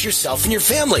 Protect yourself and your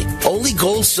family. Only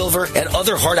gold, silver, and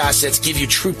other hard assets give you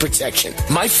true protection.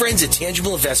 My friends at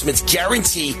Tangible Investments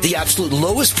guarantee the absolute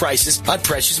lowest prices on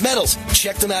precious metals.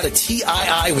 Check them out at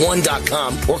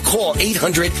TII1.com or call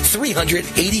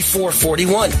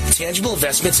 800-300-8441. Tangible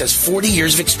Investments has 40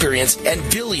 years of experience and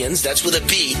billions, that's with a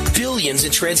B, billions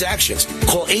in transactions.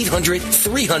 Call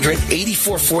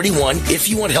 800-300-8441 if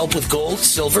you want help with gold,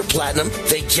 silver, platinum.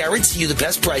 They guarantee you the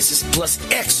best prices plus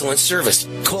excellent service.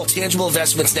 Call Tangible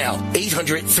Investments now,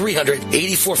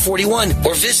 800-300-8441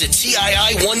 or visit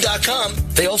TII1.com.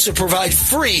 They also provide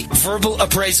free verbal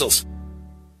appraisals.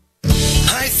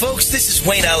 Hi, folks. This is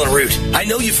Wayne Allyn. I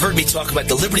know you've heard me talk about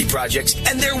the Liberty Projects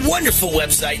and their wonderful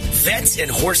website,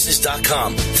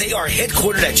 vetsandhorses.com. They are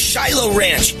headquartered at Shiloh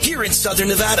Ranch here in southern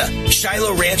Nevada.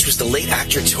 Shiloh Ranch was the late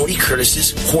actor Tony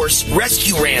Curtis's horse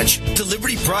rescue ranch. The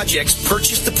Liberty Projects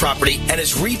purchased the property and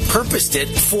has repurposed it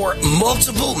for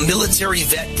multiple military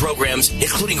vet programs,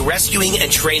 including rescuing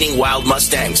and training wild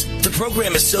Mustangs. The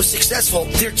program is so successful,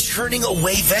 they're turning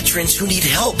away veterans who need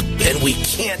help, and we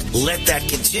can't let that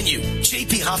continue.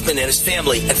 J.P. Hoffman and his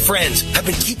family and friends have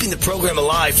been keeping the program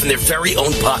alive from their very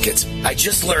own pockets. I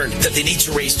just learned that they need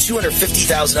to raise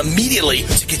 $250,000 immediately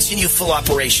to continue full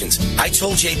operations. I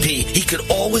told JP he could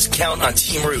always count on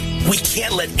Team Root. We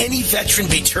can't let any veteran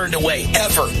be turned away,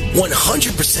 ever.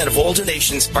 100% of all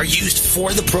donations are used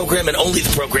for the program and only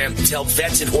the program to help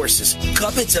vets and horses.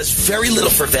 Government does very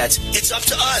little for vets. It's up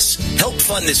to us. Help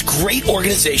fund this great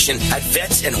organization at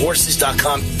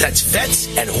vetsandhorses.com. That's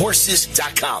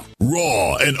vetsandhorses.com.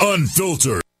 Raw and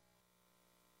unfiltered.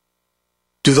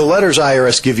 Do the letters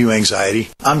IRS give you anxiety?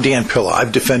 I'm Dan Pilla.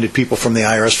 I've defended people from the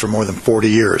IRS for more than 40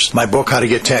 years. My book, How to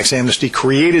Get Tax Amnesty,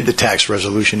 created the tax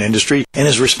resolution industry and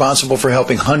is responsible for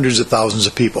helping hundreds of thousands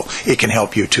of people. It can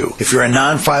help you too. If you're a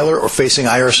non-filer or facing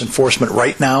IRS enforcement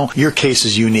right now, your case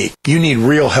is unique. You need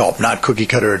real help, not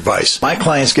cookie-cutter advice. My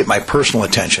clients get my personal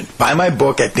attention. Buy my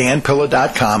book at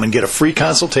danpilla.com and get a free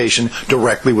consultation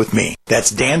directly with me.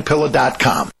 That's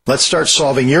danpilla.com. Let's start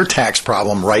solving your tax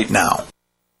problem right now.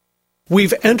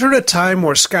 We've entered a time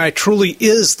where sky truly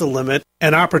is the limit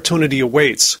and opportunity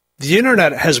awaits. The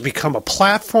internet has become a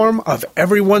platform of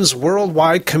everyone's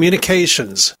worldwide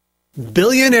communications.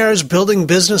 Billionaires building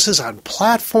businesses on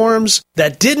platforms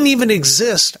that didn't even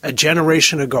exist a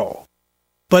generation ago.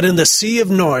 But in the sea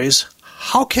of noise,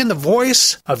 how can the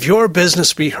voice of your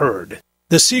business be heard?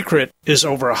 The secret is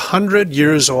over 100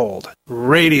 years old.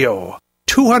 Radio.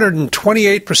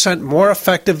 228% more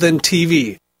effective than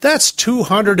TV. That's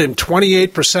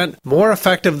 228% more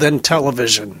effective than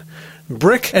television.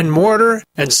 Brick and mortar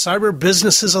and cyber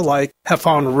businesses alike have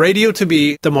found radio to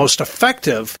be the most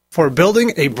effective for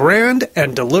building a brand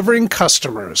and delivering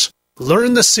customers.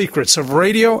 Learn the secrets of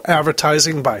radio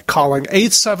advertising by calling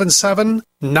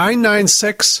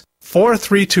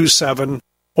 877-996-4327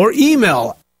 or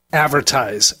email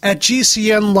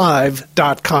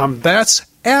advertise@gcnlive.com. That's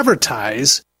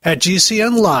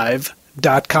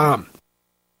advertise@gcnlive.com.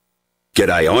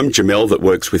 G'day, I'm Jamel that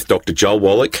works with Dr. Joel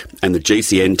Wallach and the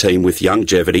GCN team with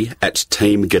Longevity at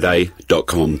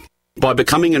teamg'day.com. By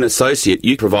becoming an associate,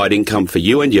 you provide income for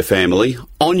you and your family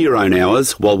on your own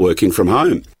hours while working from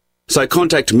home. So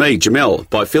contact me, Jamel,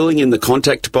 by filling in the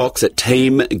contact box at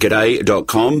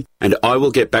teamg'day.com and I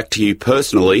will get back to you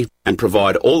personally and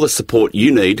provide all the support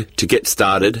you need to get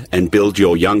started and build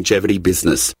your longevity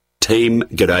business.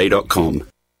 teamg'day.com.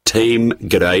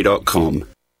 teamg'day.com.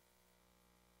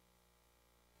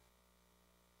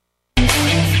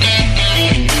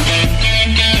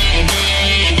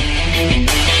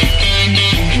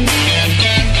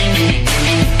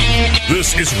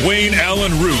 This is Wayne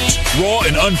Allyn Root, raw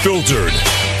and unfiltered.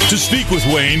 To speak with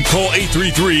Wayne, call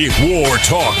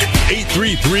 833-WAR-TALK.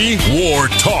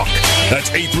 833-WAR-TALK.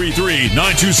 That's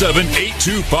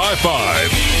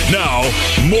 833-927-8255. Now,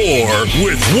 more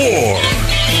with War.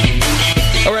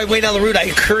 All right, Wayne Allyn Root, I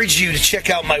encourage you to check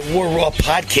out my War Raw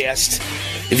podcast.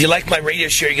 If you like my radio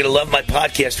show, you're going to love my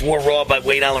podcast, War Raw by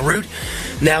Wayne Allyn Root.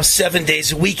 Now 7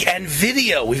 days a week and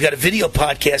video. We've got a video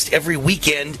podcast every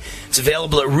weekend It's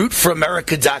available at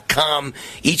rootforamerica.com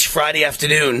each Friday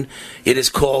afternoon. It is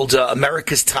called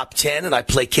America's Top 10, and I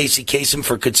play Casey Kasem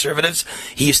for conservatives.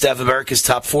 He used to have America's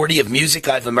Top 40 of music.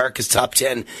 I have America's Top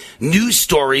 10 news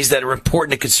stories that are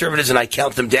important to conservatives, and I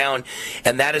count them down.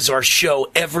 And that is our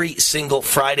show every single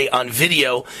Friday on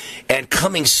video. And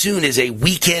coming soon is a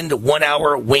weekend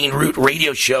 1-hour Wayne Root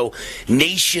radio show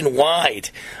nationwide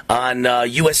on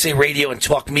USA Radio and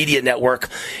Talk Media Network.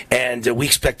 And we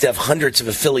expect to have hundreds of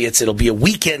affiliates. It'll be a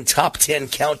weekend top 10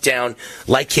 countdown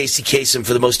like Casey Kasem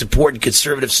for the most important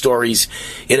conservative stories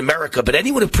in America. But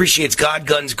anyone who appreciates God,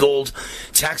 guns, gold,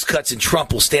 tax cuts, and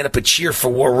Trump will stand up and cheer for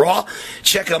War Raw.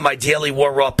 Check out my daily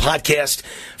War Raw podcast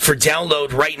for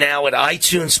download right now at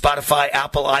iTunes, Spotify,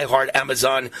 Apple, iHeart,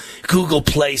 Amazon, Google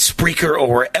Play, Spreaker,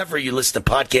 or wherever you listen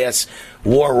to podcasts.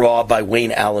 War Raw by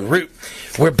Wayne Allyn Root.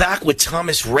 We're back with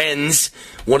Thomas Renz,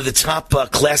 one of the top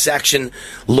class action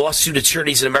lawsuit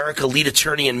attorneys in America, lead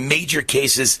attorney in major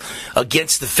cases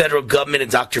against the federal government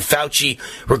and Dr. Fauci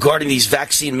regarding these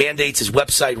vaccine mandates. His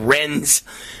website,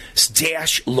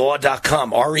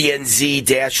 renz-law.com,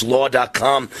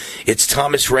 renz-law.com. It's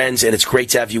Thomas Renz, and it's great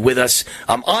to have you with us.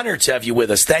 I'm honored to have you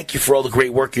with us. Thank you for all the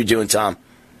great work you're doing, Tom.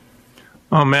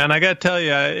 Oh, man, I got to tell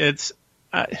you,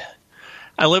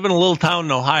 I live in a little town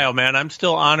in Ohio, man. I'm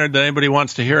still honored that anybody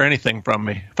wants to hear anything from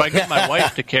me. If I get my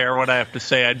wife to care what I have to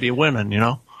say, I'd be winning, you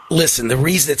know? Listen, the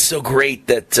reason it's so great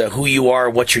that who you are,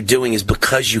 what you're doing, is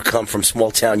because you come from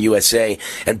small-town USA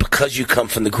and because you come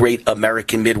from the great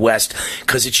American Midwest.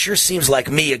 Because it sure seems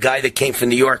like me, a guy that came from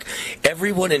New York.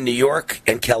 Everyone in New York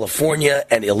and California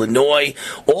and Illinois,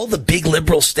 all the big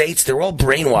liberal states, they're all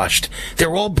brainwashed.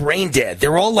 They're all brain dead.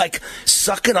 They're all like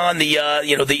sucking on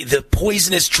the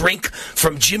poisonous drink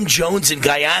from Jim Jones in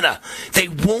Guyana. They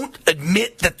won't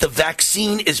admit that the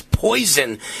vaccine is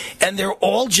poison, and they're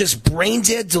all just brain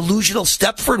dead, delusional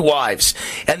Stepford wives.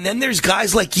 And then there's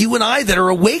guys like you and I that are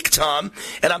awake, Tom,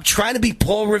 and I'm trying to be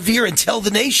Paul Revere and tell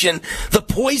the nation the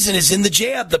poison is in the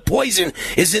jab. The poison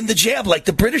is in the jab. Like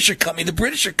the British are coming. The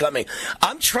British are coming.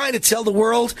 I'm trying to tell the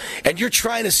world, and you're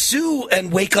trying to sue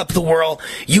and wake up the world.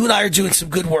 You and I are doing some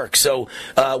good work. So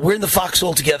we're in the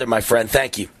foxhole together, my friend.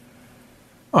 Thank you.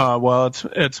 Well,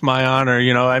 it's my honor.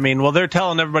 You know, I mean, well, they're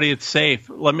telling everybody it's safe.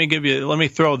 Let me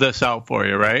throw this out for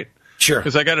you, right? Sure.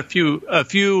 Because I got a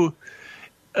few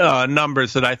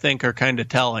numbers that I think are kind of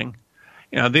telling.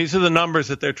 You know, these are the numbers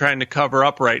that they're trying to cover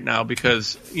up right now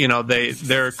because, you know,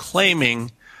 they're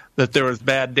claiming that there was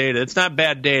bad data. It's not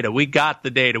bad data. We got the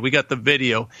data. We got the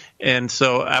video. And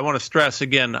so I want to stress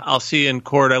again, I'll see you in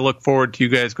court. I look forward to you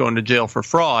guys going to jail for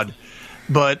fraud.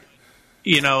 But,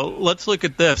 you know, let's look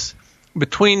at this.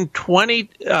 Between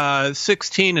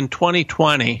 2016 and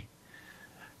 2020,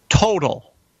 total,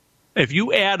 if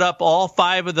you add up all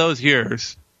 5 of those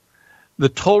years, the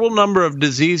total number of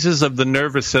diseases of the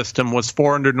nervous system was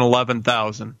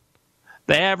 411,000.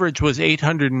 The average was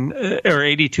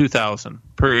 82,000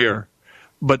 per year,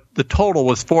 but the total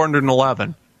was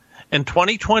 411. In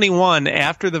 2021,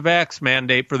 after the vax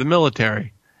mandate for the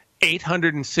military,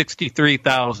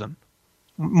 863,000,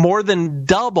 more than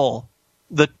double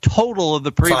the total of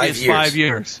the previous 5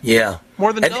 years. Yeah.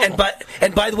 More than double.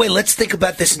 And by the way, let's think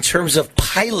about this in terms of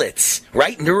pilots,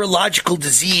 right? Neurological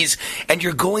disease, and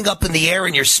you're going up in the air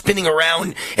and you're spinning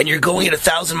around and you're going at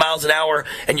 1,000 miles an hour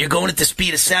and you're going at the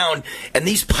speed of sound, and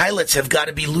these pilots have got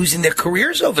to be losing their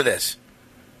careers over this.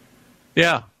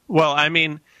 Yeah. Well, I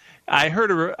mean, I've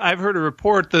heard a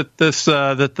report that the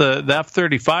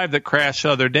F-35 that crashed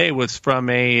the other day was from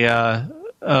a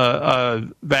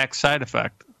vax side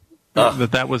effect.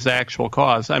 That was the actual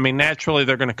cause. I mean, naturally,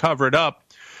 they're going to cover it up.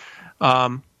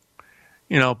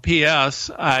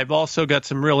 P.S. I've also got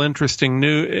some real interesting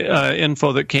new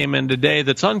info that came in today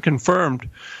that's unconfirmed.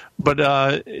 But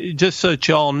just so that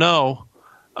you all know,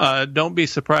 don't be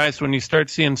surprised when you start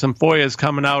seeing some FOIAs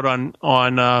coming out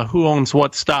on who owns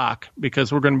what stock,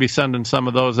 because we're going to be sending some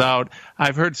of those out.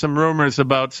 I've heard some rumors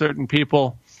about certain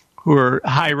people who are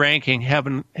high-ranking,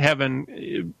 having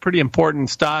pretty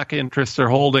important stock interests or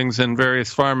holdings in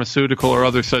various pharmaceutical or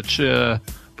other such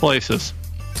places.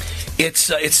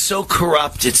 It's so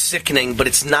corrupt, it's sickening, but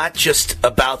it's not just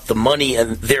about the money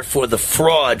and therefore the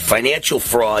fraud, financial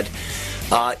fraud.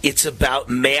 It's about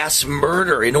mass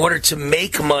murder. In order to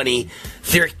make money,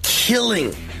 they're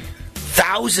killing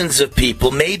thousands of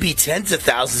people, maybe tens of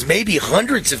thousands, maybe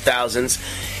hundreds of thousands,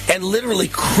 and literally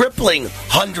crippling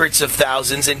hundreds of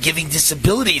thousands and giving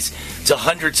disabilities to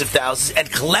hundreds of thousands. And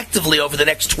collectively, over the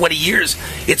next 20 years,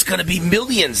 it's going to be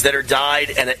millions that are died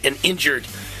and injured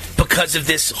because of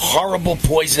this horrible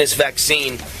poisonous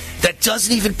vaccine that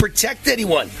doesn't even protect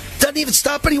anyone, doesn't even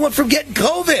stop anyone from getting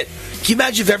COVID. Can you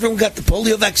imagine if everyone got the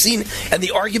polio vaccine and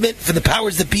the argument for the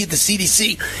powers that be at the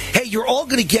CDC, hey, you're all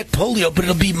going to get polio, but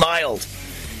it'll be mild.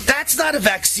 That's not a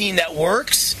vaccine that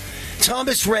works.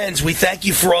 Thomas Renz, we thank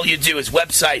you for all you do. His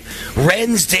website,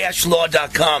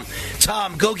 renz-law.com.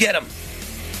 Tom, go get him.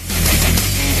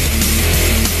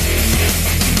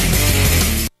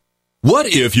 What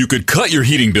if you could cut your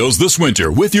heating bills this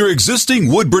winter with your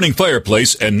existing wood-burning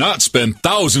fireplace and not spend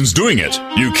thousands doing it?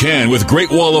 You can with Great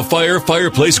Wall of Fire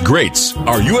fireplace grates.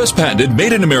 Our U.S. patented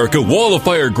made-in-America Wall of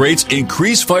Fire grates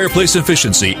increase fireplace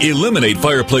efficiency, eliminate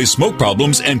fireplace smoke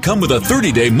problems, and come with a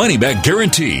 30-day money-back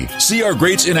guarantee. See our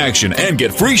grates in action and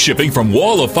get free shipping from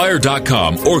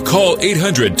walloffire.com or call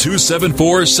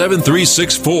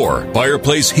 800-274-7364.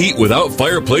 Fireplace heat without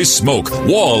fireplace smoke.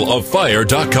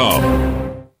 walloffire.com.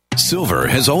 Silver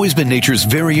has always been nature's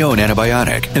very own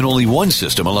antibiotic, and only one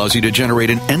system allows you to generate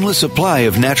an endless supply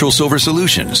of natural silver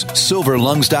solutions.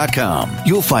 SilverLungs.com.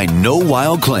 You'll find no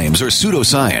wild claims or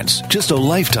pseudoscience, just a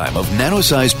lifetime of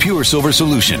nano-sized pure silver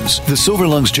solutions. The Silver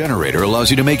Lungs generator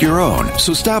allows you to make your own,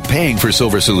 so stop paying for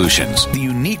silver solutions. The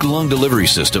unique lung delivery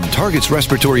system targets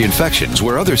respiratory infections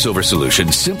where other silver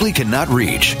solutions simply cannot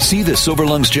reach. See the Silver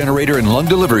Lungs generator and lung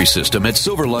delivery system at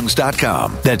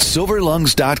SilverLungs.com. That's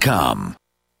SilverLungs.com.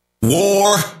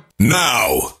 War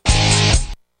now.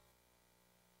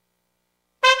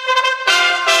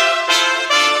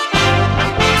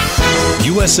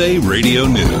 USA Radio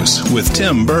News with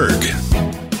Tim Berg.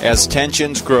 As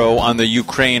tensions grow on the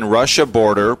Ukraine-Russia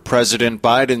border, President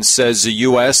Biden says the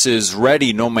U.S. is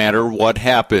ready no matter what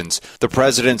happens. The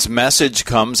president's message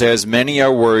comes as many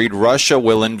are worried Russia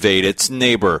will invade its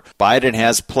neighbor. Biden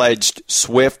has pledged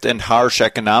swift and harsh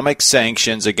economic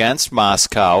sanctions against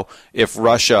Moscow if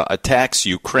Russia attacks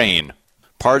Ukraine.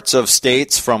 Parts of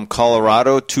states from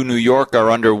Colorado to New York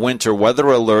are under winter weather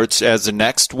alerts as the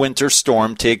next winter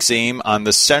storm takes aim on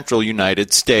the central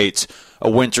United States. A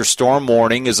winter storm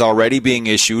warning is already being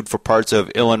issued for parts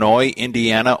of Illinois,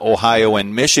 Indiana, Ohio,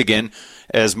 and Michigan,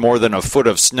 as more than a foot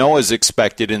of snow is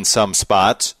expected in some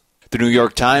spots. The New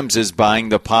York Times is buying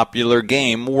the popular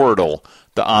game Wordle.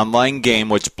 The online game,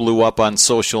 which blew up on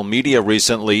social media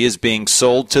recently, is being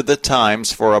sold to the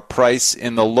Times for a price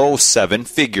in the low seven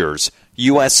figures.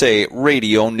 USA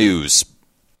Radio News.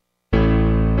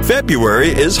 February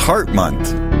is Heart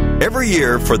Month. Every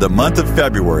year for the month of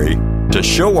February, to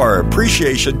show our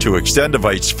appreciation to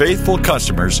Extendivite's faithful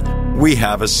customers, we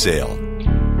have a sale.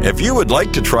 If you would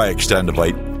like to try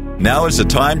Extendivite, now is the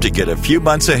time to get a few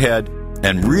months ahead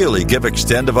and really give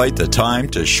Extendivite the time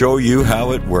to show you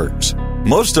how it works.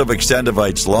 Most of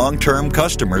Extendivite's long-term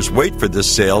customers wait for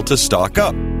this sale to stock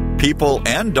up. People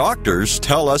and doctors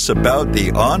tell us about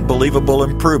the unbelievable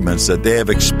improvements that they have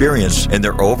experienced in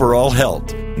their overall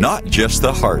health, not just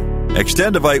the heart.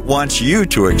 Extendivite wants you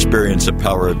to experience the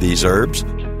power of these herbs.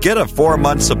 Get a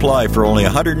 4-month supply for only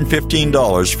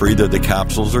 $115 for either the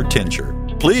capsules or tincture.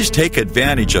 Please take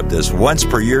advantage of this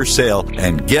once-per-year sale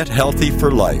and get healthy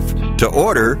for life. To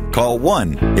order, call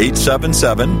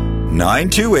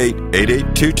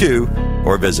 1-877-928-8822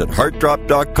 or visit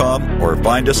heartdrop.com or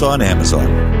find us on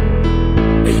Amazon.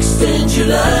 Extend your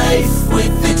life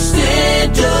with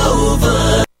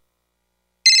Extendova.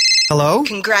 Hello?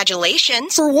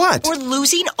 Congratulations. For what? For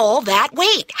losing all that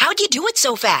weight. How'd you do it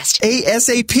so fast?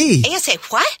 ASAP.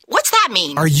 ASAP what? What's that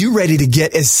mean? Are you ready to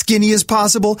get as skinny as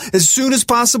possible, as soon as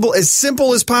possible, as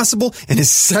simple as possible, and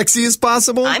as sexy as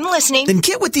possible? I'm listening. Then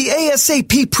get with the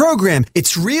ASAP program.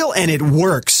 It's real and it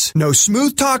works. No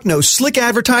smooth talk, no slick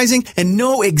advertising, and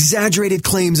no exaggerated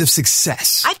claims of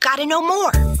success. I've got to know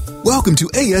more. Welcome to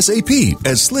ASAP,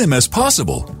 as slim as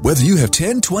possible. Whether you have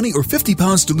 10, 20, or 50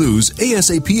 pounds to lose,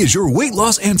 ASAP is your weight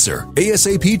loss answer.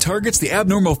 ASAP targets the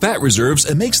abnormal fat reserves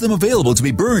and makes them available to be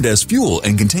burned as fuel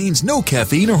and contains no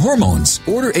caffeine or hormones.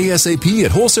 Order ASAP at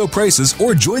wholesale prices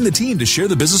or join the team to share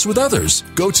the business with others.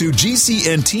 Go to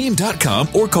GCNteam.com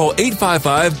or call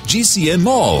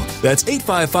 855-GCN-MALL. That's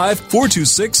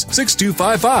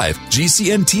 855-426-6255.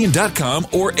 GCNteam.com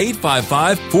or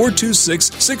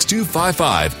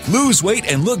 855-426-6255. Lose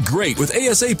weight and look great with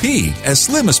ASAP, as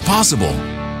slim as possible.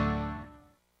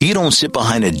 You don't sit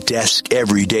behind a desk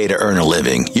every day to earn a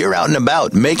living. You're out and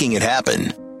about making it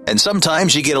happen. And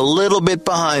sometimes you get a little bit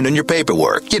behind on your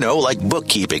paperwork, like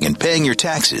bookkeeping and paying your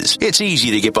taxes. It's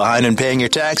easy to get behind on paying your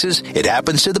taxes. It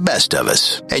happens to the best of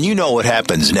us. And you know what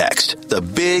happens next. The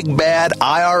big bad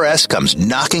IRS comes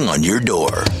knocking on your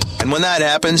door. And when that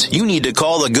happens, you need to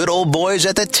call the good old boys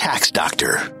at the Tax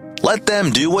Doctor. Let them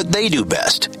do what they do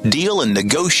best. Deal and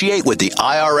negotiate with the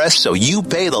IRS so you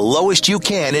pay the lowest you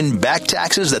can in back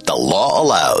taxes that the law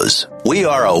allows. We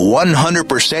are a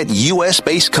 100%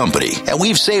 U.S.-based company, and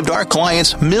we've saved our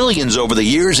clients millions over the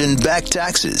years in back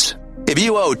taxes. If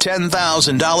you owe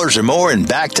 $10,000 or more in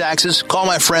back taxes, call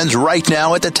my friends right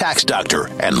now at the Tax Doctor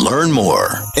and learn more.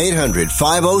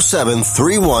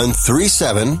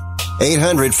 800-507-3137.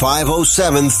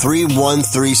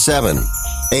 800-507-3137.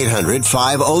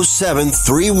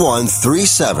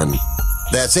 800-507-3137.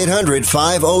 That's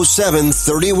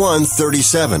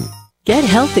 800-507-3137. Get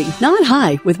healthy, not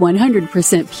high, with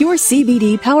 100% pure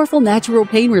CBD powerful natural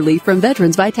pain relief from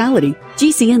Veterans Vitality.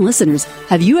 GCN listeners,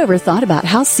 have you ever thought about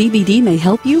how CBD may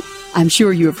help you? I'm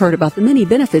sure you have heard about the many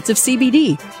benefits of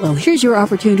CBD. Well, here's your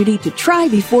opportunity to try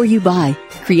before you buy.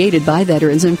 Created by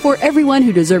veterans and for everyone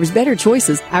who deserves better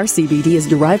choices, our CBD is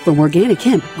derived from organic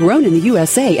hemp, grown in the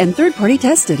USA and third-party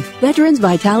tested. Veterans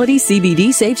Vitality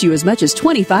CBD saves you as much as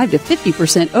 25 to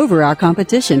 50% over our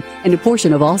competition, and a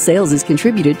portion of all sales is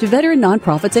contributed to veteran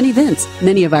nonprofits and events.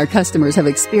 Many of our customers have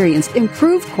experienced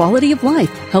improved quality of life,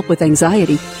 help with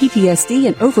anxiety, PTSD,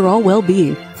 and overall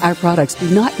well-being. Our products do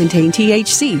not contain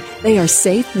THC. They are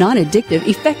safe, non-addictive,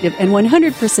 effective, and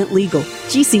 100% legal.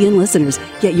 GCN listeners,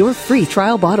 get your free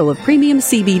trial bottle of premium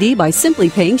CBD by simply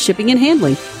paying shipping and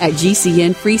handling at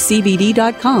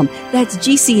GCNFreeCBD.com. That's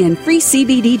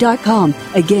GCNFreeCBD.com.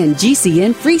 Again,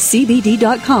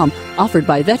 GCNFreeCBD.com. Offered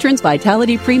by Veterans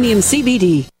Vitality Premium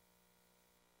CBD.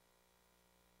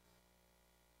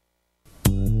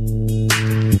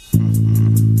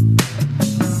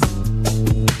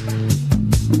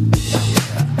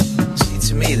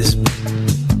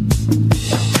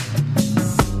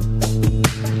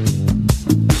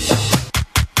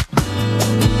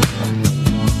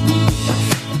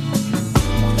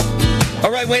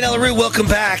 Wayne Allyn, welcome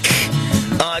back.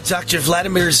 Dr.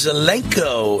 Vladimir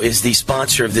Zelenko is the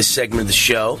sponsor of this segment of the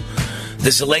show. The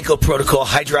Zelenko protocol,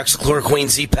 hydroxychloroquine,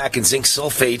 Z-Pak, and zinc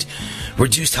sulfate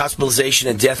reduced hospitalization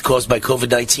and death caused by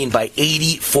COVID-19 by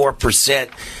 84%.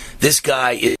 This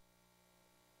guy is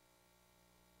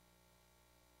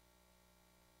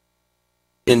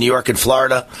in New York and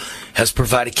Florida, has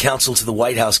provided counsel to the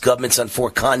White House, governments on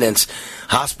 4 continents,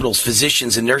 hospitals,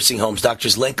 physicians, and nursing homes. Dr.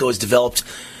 Zelenko has developed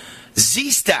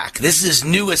Z-Stack. This is his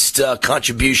newest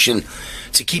contribution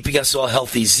to keeping us all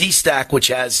healthy. Z-Stack, which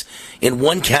has in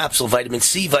one capsule vitamin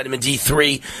C, vitamin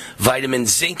D3, vitamin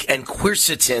zinc, and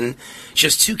quercetin.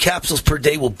 Just 2 capsules per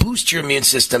day will boost your immune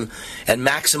system and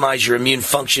maximize your immune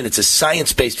function. It's a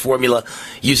science-based formula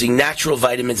using natural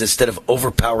vitamins instead of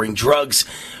overpowering drugs.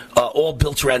 All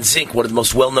built around zinc, one of the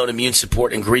most well-known immune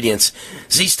support ingredients.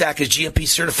 Z-Stack is GMP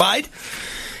certified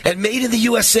and made in the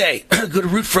USA. Go to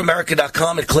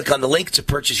rootforamerica.com and click on the link to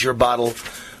purchase your bottle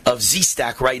of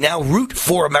Z-Stack right now. Root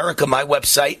for America, my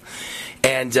website.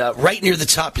 And right near the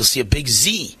top, you'll see a big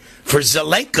Z for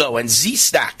Zelenko and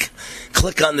Z-Stack.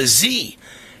 Click on the Z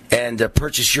and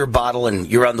purchase your bottle, and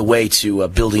you're on the way to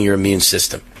building your immune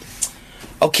system.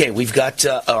 Okay, we've got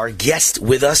our guest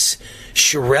with us,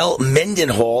 Sherelle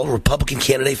Mendenhall, Republican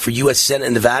candidate for U.S. Senate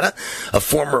in Nevada, a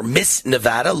former Miss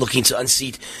Nevada, looking to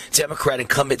unseat Democrat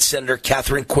incumbent Senator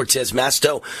Catherine Cortez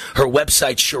Masto. Her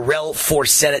website,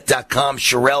 Sherelle4Senate.com,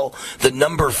 Sherelle, the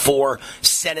number 4,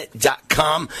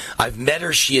 Senate.com. I've met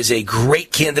her. She is a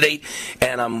great candidate,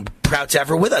 and I'm proud to have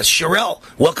her with us. Sherelle,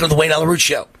 welcome to the Wayne Allyn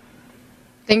Show.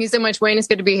 Thank you so much, Wayne. It's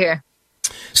good to be here.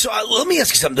 So let me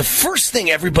ask you something. The first thing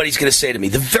everybody's going to say to me,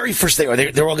 the very first thing, or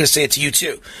they're all going to say it to you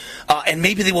too, and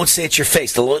maybe they won't say it to your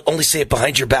face. They'll only say it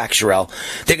behind your back, Sherelle.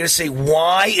 They're going to say,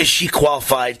 why is she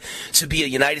qualified to be a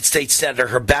United States Senator?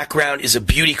 Her background is a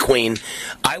beauty queen.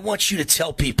 I want you to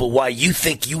tell people why you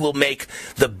think you will make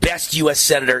the best U.S.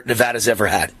 Senator Nevada's ever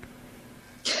had.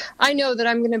 I know that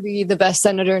I'm going to be the best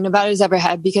senator Nevada's ever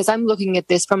had because I'm looking at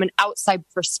this from an outside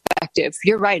perspective.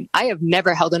 You're right. I have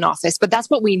never held an office, but that's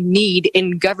what we need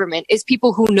in government is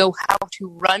people who know how to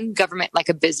run government like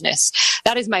a business.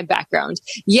 That is my background.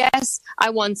 Yes, I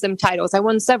won some titles. I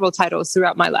won several titles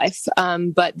throughout my life,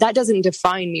 but that doesn't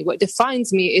define me. What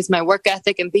defines me is my work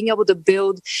ethic and being able to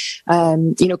build,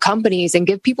 companies and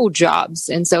give people jobs.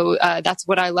 And so that's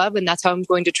what I love, and that's how I'm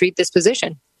going to treat this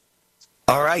position.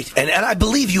 All right. And I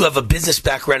believe you have a business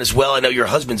background as well. I know your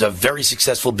husband's a very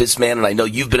successful businessman, and I know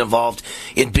you've been involved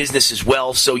in business as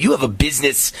well. So you have a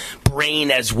business brain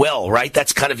as well, right?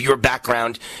 That's kind of your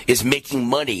background, is making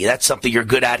money. That's something you're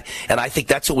good at, and I think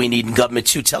that's what we need in government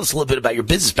too. Tell us a little bit about your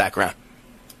business background.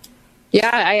 Yeah,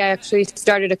 I actually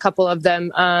started a couple of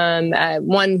them.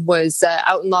 One was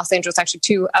out in Los Angeles, actually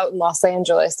two out in Los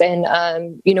Angeles. And,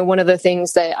 one of the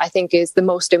things that I think is the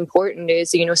most important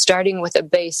is, starting with a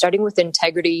base, starting with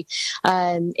integrity,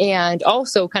 and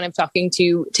also kind of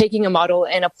taking a model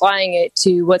and applying it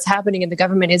to what's happening in the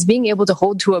government is being able to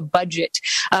hold to a budget.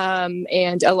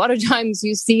 And a lot of times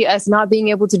you see us not being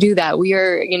able to do that. We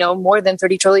are, more than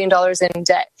 $30 trillion in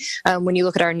debt when you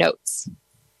look at our notes.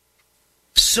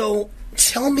 So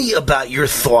tell me about your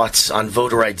thoughts on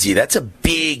voter ID. That's a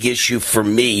big issue for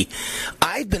me.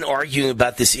 I've been arguing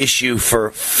about this issue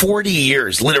for 40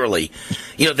 years, literally.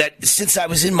 That since I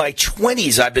was in my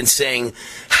 20s, I've been saying,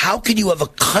 how can you have a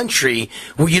country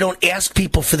where you don't ask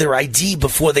people for their ID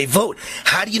before they vote?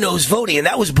 How do you know who's voting? And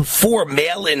that was before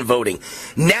mail-in voting.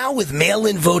 Now with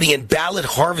mail-in voting and ballot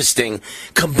harvesting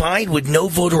combined with no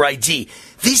voter ID,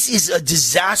 this is a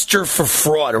disaster for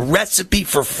fraud, a recipe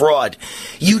for fraud.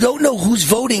 You don't know who's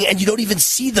voting, and you don't even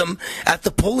see them at the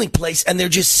polling place, and they're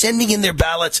just sending in their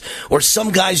ballots, or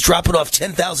some guy's dropping off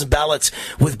 10,000 ballots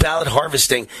with ballot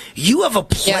harvesting. You have a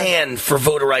plan for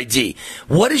voter ID.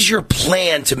 What is your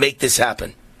plan to make this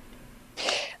happen?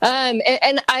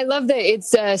 And I love that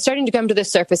it's starting to come to the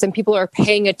surface and people are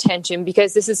paying attention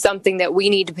because this is something that we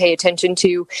need to pay attention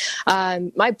to.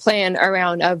 My plan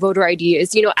around voter ID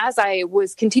is, as I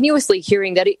was continuously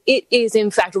hearing that it is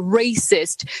in fact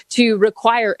racist to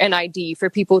require an ID for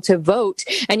people to vote.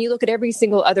 And you look at every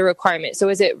single other requirement. So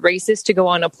is it racist to go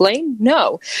on a plane?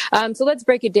 No. So let's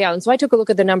break it down. So I took a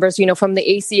look at the numbers, from the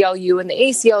ACLU, and the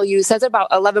ACLU says about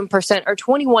 11% or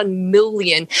 21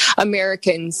 million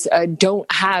Americans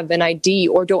don't have an ID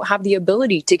or don't have the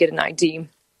ability to get an ID.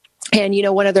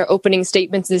 And, one of their opening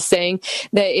statements is saying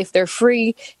that if they're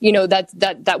free,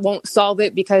 that won't solve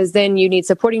it because then you need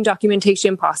supporting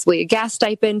documentation, possibly a gas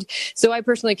stipend. So I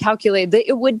personally calculated that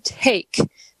it would take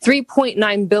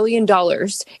 $3.9 billion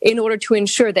in order to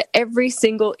ensure that every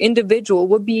single individual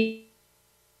would be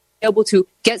able to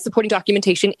get supporting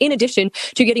documentation in addition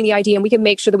to getting the ID, and we can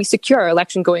make sure that we secure our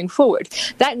election going forward.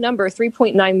 That number,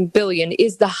 3.9 billion,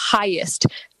 is the highest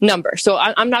number. So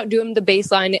I'm not doing the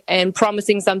baseline and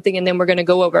promising something and then we're going to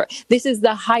go over. This is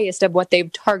the highest of what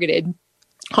they've targeted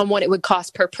on what it would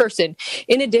cost per person.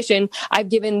 In addition, I've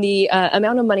given the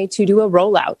amount of money to do a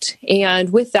rollout.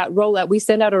 And with that rollout, we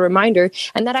send out a reminder,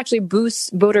 and that actually boosts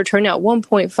voter turnout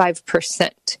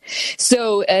 1.5%.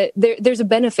 So there's a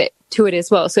benefit to it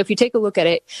as well. So if you take a look at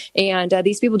it, and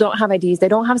these people don't have IDs, they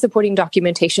don't have supporting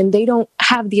documentation, they don't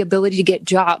have the ability to get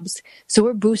jobs. So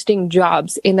we're boosting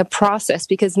jobs in the process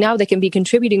because now they can be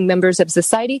contributing members of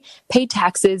society, pay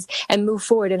taxes, and move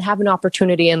forward and have an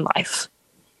opportunity in life.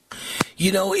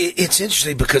 It's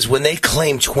interesting because when they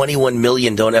claim 21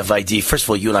 million don't have ID, first of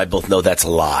all, you and I both know that's a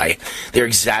lie. They're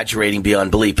exaggerating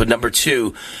beyond belief. But number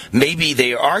two, maybe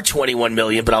they are 21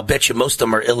 million, but I'll bet you most of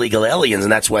them are illegal aliens,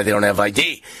 and that's why they don't have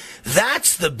ID.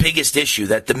 That's the biggest issue,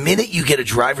 that the minute you get a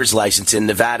driver's license in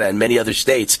Nevada and many other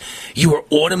states, you are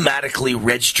automatically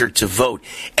registered to vote.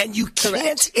 And you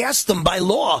can't ask them by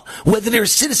law whether they're a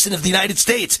citizen of the United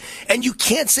States. And you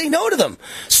can't say no to them.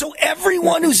 So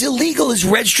everyone who's illegal is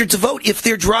registered to vote if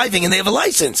they're driving and they have a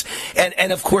license.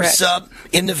 And of course,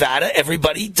 in Nevada,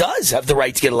 everybody does have the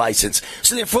right to get a license.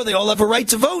 So therefore, they all have a right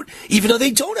to vote, even though they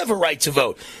don't have a right to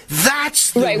vote.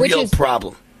 That's the real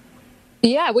problem.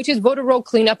 Yeah, which is voter roll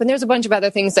cleanup. And there's a bunch of other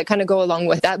things that kind of go along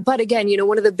with that. But again,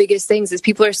 one of the biggest things is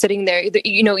people are sitting there,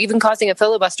 even causing a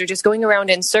filibuster, just going around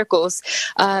in circles,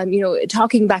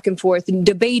 talking back and forth and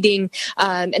debating,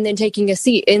 and then taking a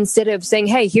seat instead of saying,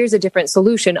 hey, here's a different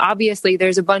solution. Obviously,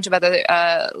 there's a bunch of other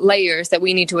layers that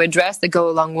we need to address that go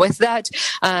along with that.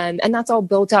 And that's all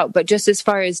built out. But just as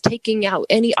far as taking out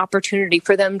any opportunity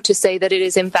for them to say that it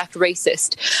is in fact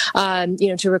racist,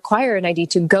 to require an ID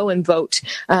to go and vote,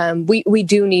 we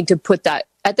do need to put that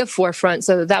at the forefront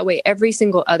so that way every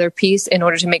single other piece, in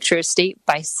order to make sure state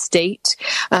by state,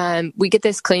 we get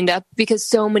this cleaned up, because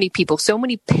so many people, so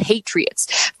many patriots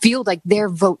feel like their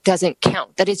vote doesn't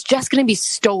count, that it's just going to be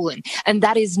stolen. And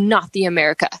that is not the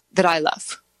America that I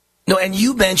love. No, and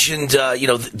you mentioned,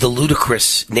 the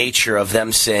ludicrous nature of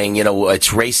them saying, it's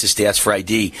racist to ask for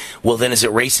ID. Well, then is it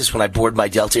racist when I board my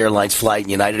Delta Airlines flight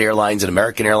and United Airlines and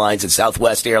American Airlines and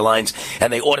Southwest Airlines,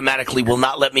 and they automatically will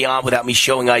not let me on without me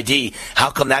showing ID? How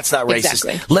come that's not racist?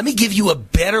 Exactly. Let me give you a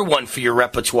better one for your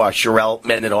repertoire, Sherelle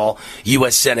Mendenhall,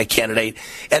 U.S. Senate candidate,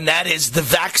 and that is the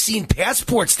vaccine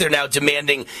passports they're now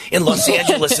demanding in Los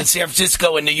Angeles and San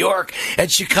Francisco and New York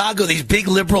and Chicago, these big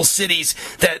liberal cities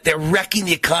that they're wrecking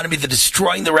the economy. They're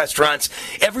destroying the restaurants.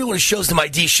 Everyone who shows them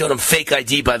ID showed them fake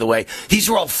ID, by the way. These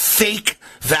are all fake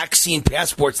vaccine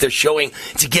passports they're showing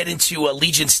to get into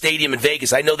Allegiant Stadium in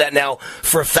Vegas. I know that now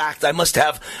for a fact. I must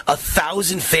have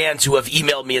 1,000 fans who have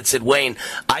emailed me and said, Wayne,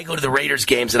 I go to the Raiders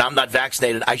games and I'm not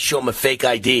vaccinated. I show them a fake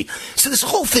ID. So this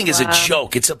whole thing is a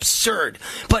joke. It's absurd.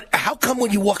 But how come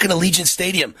when you walk in Allegiant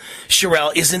Stadium,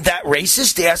 Sherelle, isn't that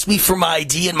racist to ask me for my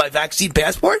ID and my vaccine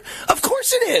passport? Of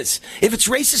course it is. If it's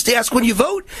racist to ask when you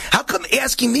vote, how come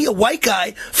asking me, a white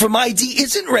guy, for my ID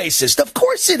isn't racist? Of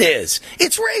course it is.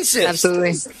 It's racist.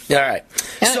 Absolutely. All right.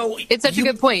 Yeah, so it's such a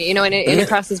good point, and it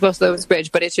crosses both those bridges.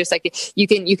 But it's just like you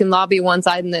can lobby one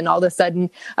side, and then all of a sudden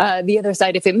the other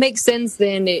side, if it makes sense,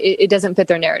 then it doesn't fit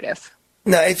their narrative.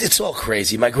 No, it's all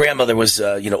crazy. My grandmother was,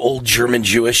 old German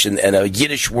Jewish, and a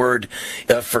Yiddish word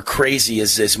for crazy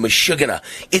is meshugana.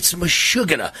 It's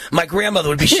meshugana. My grandmother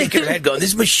would be shaking her head going,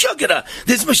 this is meshugana.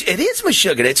 It is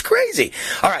meshugana. It's crazy.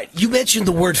 All right. You mentioned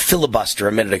the word filibuster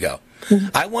a minute ago.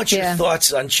 I want your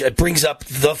thoughts on, it brings up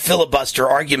the filibuster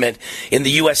argument in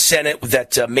the U.S. Senate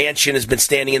that Manchin has been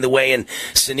standing in the way, and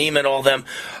Sinema and all them.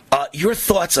 Your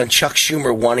thoughts on Chuck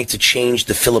Schumer wanting to change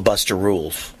the filibuster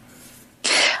rules?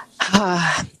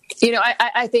 I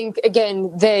think,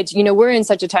 again, that, we're in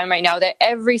such a time right now that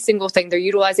every single thing they're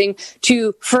utilizing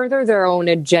to further their own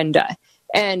agenda.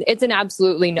 And it's an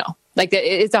absolutely no. Like,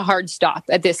 it's a hard stop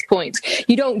at this point.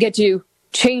 You don't get to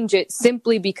change it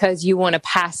simply because you want to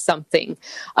pass something.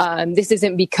 This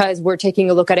isn't because we're taking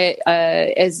a look at it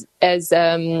as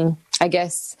I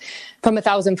guess, from a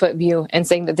 1,000-foot view and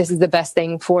saying that this is the best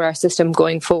thing for our system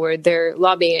going forward. They're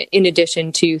lobbying in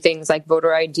addition to things like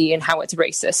voter ID and how it's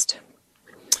racist.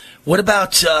 What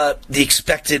about the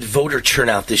expected voter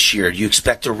turnout this year? Do you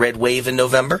expect a red wave in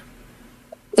November?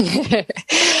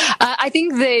 I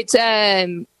think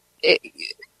that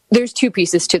there's two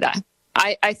pieces to that.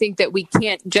 I think that we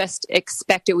can't just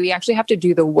expect it. We actually have to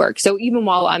do the work. So even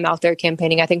while I'm out there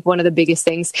campaigning, I think one of the biggest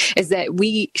things is that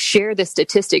we share the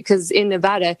statistic, because in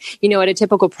Nevada, at a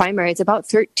typical primary, it's about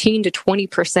 13 to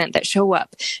 20% that show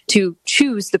up to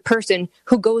choose the person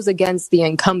who goes against the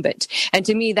incumbent. And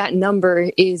to me, that number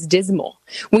is dismal.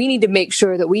 We need to make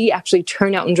sure that we actually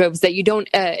turn out in droves, that you don't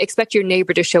expect your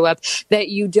neighbor to show up, that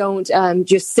you don't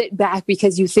just sit back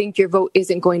because you think your vote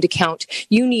isn't going to count.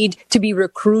 You need to be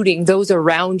recruiting those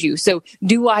around you. So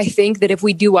do I think that if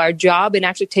we do our job and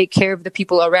actually take care of the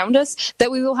people around us, that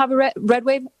we will have a red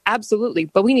wave? Absolutely.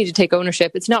 But we need to take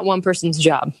ownership. It's not one person's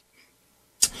job.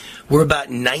 We're about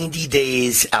 90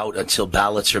 days out until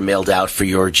ballots are mailed out for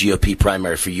your GOP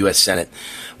primary for U.S. Senate.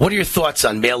 What are your thoughts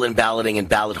on mail-in balloting and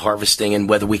ballot harvesting and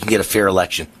whether we can get a fair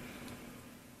election?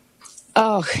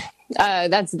 Oh,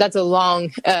 that's a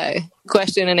long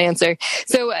question and answer.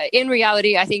 So in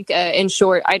reality, I think, in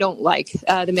short, I don't like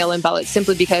the mail-in ballot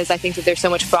simply because I think that there's so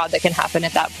much fraud that can happen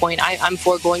at that point. I'm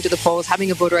for going to the polls, having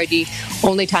a voter ID.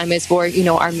 Only time is for,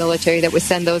 our military that would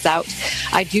send those out.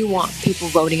 I do want people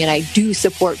voting, and I do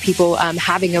support people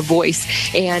having a voice,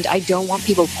 and I don't want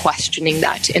people questioning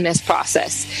that in this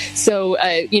process. So,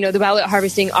 the ballot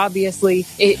harvesting, obviously,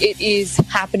 it is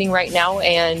happening right now,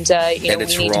 and, we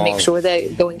need to make sure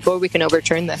that going forward we can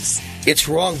overturn this. It's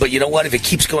wrong, but you know what? If it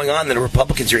keeps going on, then the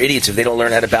Republicans are idiots if they don't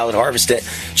learn how to ballot harvest it,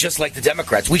 just like the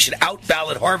Democrats. We should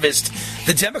out-ballot harvest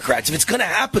the Democrats. If it's going to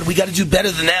happen, we got to do better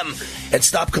than them and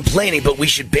stop complaining, but we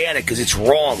should ban it because it's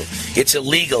wrong. It's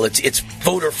illegal. It's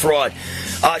voter fraud.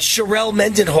 Sherelle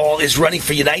Mendenhall is running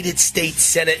for United States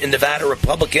Senate in Nevada,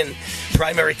 Republican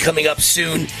primary coming up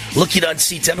soon, looking to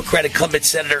unseat Democrat incumbent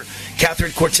Senator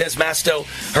Catherine Cortez Masto.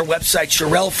 Her website,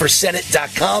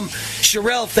 SherelleForSenate.com.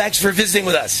 Sherelle, thanks for visiting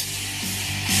with us.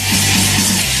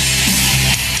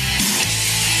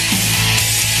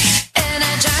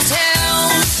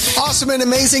 Awesome and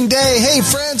amazing day. Hey,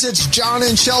 friends, it's John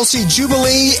and Chelsea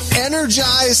Jubilee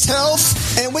Energized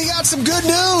Health, and we got some good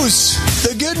news.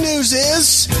 The good news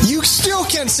is you still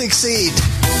can succeed,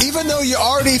 even though you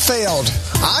already failed.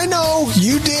 I know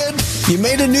you did. You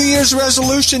made a New Year's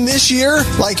resolution this year,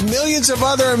 like millions of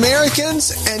other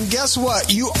Americans, and guess what?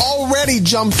 You already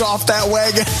jumped off that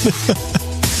wagon.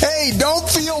 Hey, don't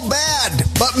feel bad,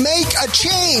 but make a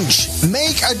change.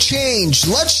 Make a change.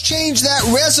 Let's change that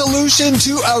resolution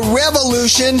to a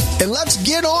revolution, and let's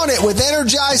get on it with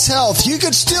Energized Health. You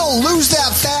could still lose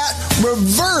that fat,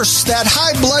 reverse that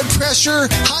high blood pressure,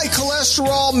 high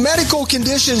cholesterol, medical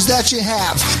conditions that you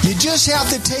have. You just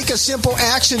have to take a simple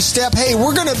action step. Hey,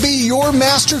 we're going to be your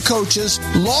master coaches.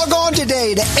 Log on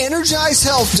today to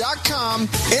EnergizedHealth.com,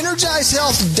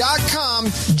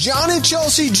 EnergizedHealth.com, John and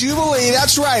Chelsea Jubilee.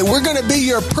 That's right. We're going to be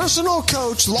your personal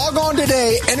coach. Log on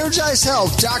today,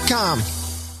 EnergizedHealth.com.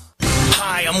 Hi,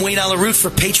 Hi, I'm Wayne Allyn for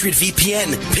Patriot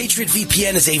VPN. Patriot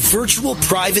VPN is a virtual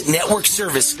private network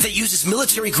service that uses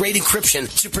military-grade encryption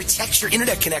to protect your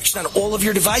internet connection on all of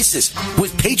your devices.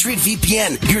 With Patriot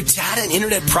VPN, your data and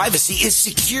internet privacy is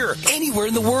secure anywhere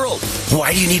in the world.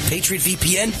 Why do you need Patriot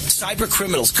VPN? Cyber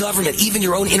criminals, government, even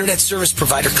your own internet service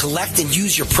provider collect and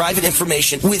use your private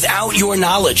information without your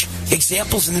knowledge.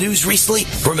 Examples in the news recently,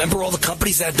 remember all the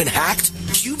companies that have been hacked?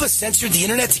 Cuba censored the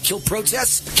internet to kill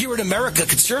protests? Here in America,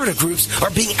 conservative groups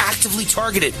are being actively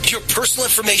targeted. Your personal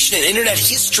information and internet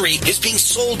history is being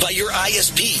sold by your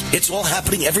ISP. It's all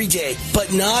happening every day,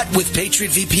 but not with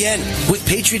Patriot VPN. With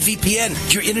Patriot VPN,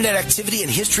 your internet activity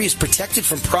and history is protected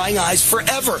from prying eyes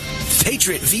forever.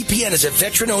 Patriot VPN is a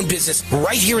veteran-owned business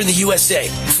right here in the USA.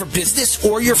 For business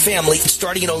or your family,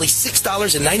 starting at only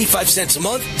 $6.95 a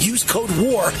month, use code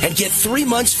WAR and get 3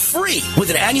 months free. With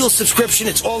an annual subscription,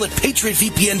 it's all at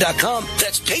PatriotVPN.com.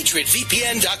 That's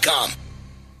PatriotVPN.com.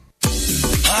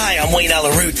 Hi, I'm Wayne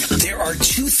Allyn. There are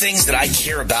two things that I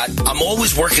care about. I'm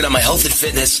always working on my health and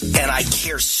fitness, and I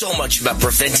care so much about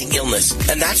preventing illness.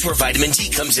 And that's where vitamin D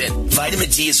comes in. Vitamin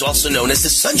D is also known as the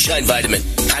sunshine vitamin.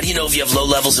 How do you know if you have low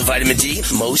levels of vitamin D?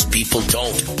 Most people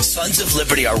don't. Sons of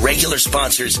Liberty, our regular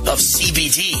sponsors of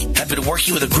CBD, have been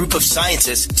working with a group of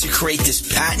scientists to create this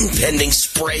patent-pending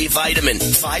spray vitamin.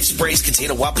 5 sprays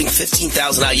contain a whopping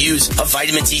 15,000 IUs of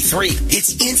vitamin D3.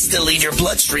 It's instantly in your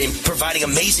bloodstream, providing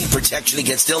amazing protection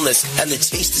against illness, and the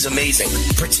taste is amazing.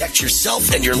 Protect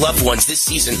yourself and your loved ones this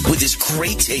season with this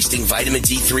great tasting vitamin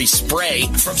D3 spray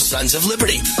from Sons of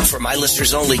Liberty. For my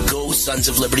listeners only,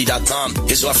 GoSonsOfLiberty.com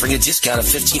is offering a discount of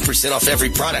 15% off every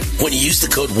product when you use the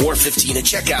code WAR15 at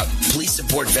checkout. Please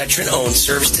support veteran-owned,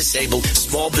 service-disabled,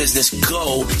 small business.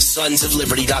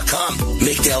 GoSonsOfLiberty.com.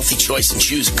 Make the healthy choice and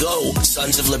choose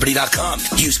GoSonsOfLiberty.com.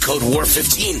 Use code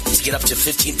WAR15 to get up to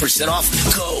 15% off.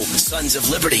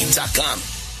 GoSonsOfLiberty.com.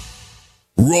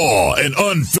 Raw and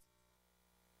unfiltered.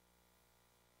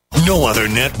 No other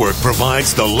network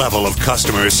provides the level of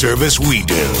customer service we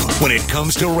do. When it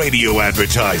comes to radio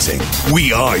advertising,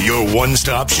 we are your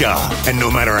one-stop shop. And no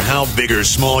matter how big or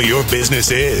small your business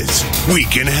is, we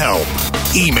can help.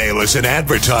 Email us at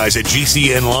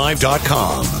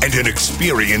advertise@gcnlive.com, and an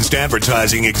experienced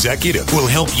advertising executive will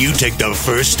help you take the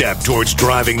first step towards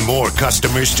driving more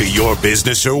customers to your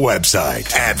business or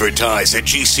website.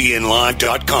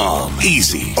 Advertise@gcnlive.com.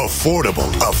 Easy,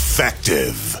 affordable,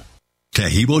 effective.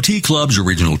 Tahibo Tea Club's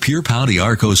original Pure Pau de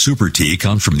Arco Super Tea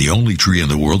comes from the only tree in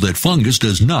the world that fungus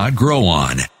does not grow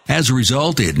on. As a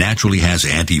result, it naturally has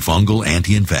antifungal,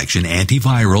 anti-infection,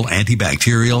 antiviral,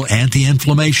 antibacterial,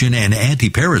 anti-inflammation, and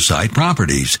anti-parasite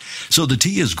properties. So the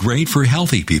tea is great for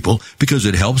healthy people because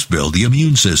it helps build the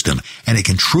immune system, and it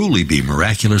can truly be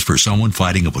miraculous for someone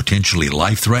fighting a potentially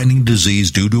life-threatening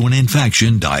disease due to an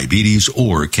infection, diabetes,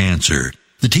 or cancer.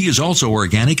 The tea is also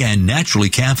organic and naturally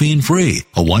caffeine-free.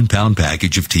 A 1-pound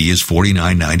package of tea is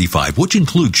 $49.95, which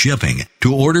includes shipping.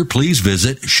 To order, please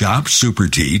visit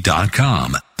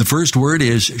shopsupertea.com. The first word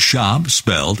is shop,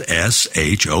 spelled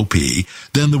S-H-O-P,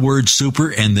 then the word super,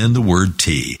 and then the word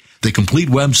tea. The complete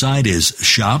website is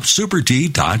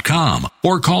shopsupertea.com,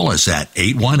 or call us at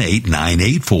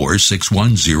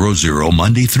 818-984-6100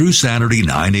 Monday through Saturday,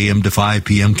 9 a.m. to 5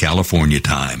 p.m. California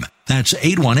time. That's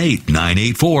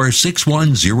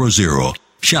 818-984-6100.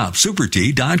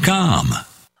 ShopSuperTea.com.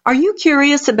 Are you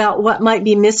curious about what might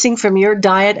be missing from your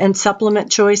diet and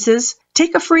supplement choices?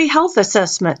 Take a free health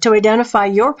assessment to identify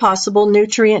your possible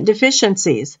nutrient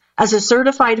deficiencies. As a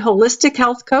certified holistic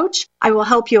health coach, I will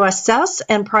help you assess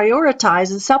and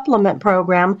prioritize a supplement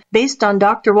program based on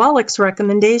Dr. Wallach's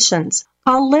recommendations.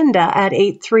 Call Linda at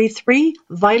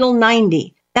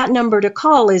 833-VITAL-90. That number to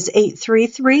call is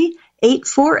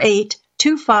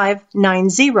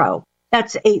 833-848-2590.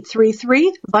 That's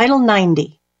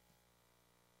 833-VITAL-90.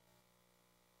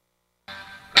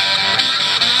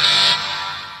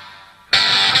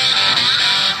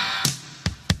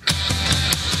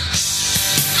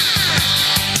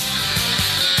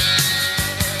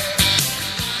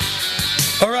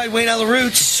 All right, Wayne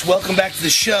Allyn, welcome back to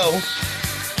the show.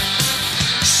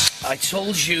 I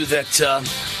told you that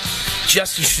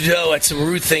Justin Trudeau had some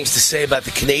rude things to say about the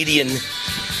Canadian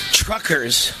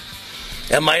truckers.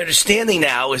 And my understanding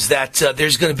now is that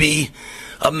there's going to be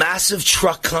a massive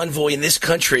truck convoy in this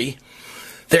country.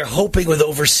 They're hoping with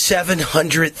over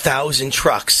 700,000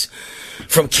 trucks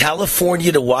from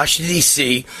California to Washington,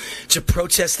 D.C. to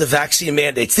protest the vaccine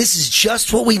mandates. This is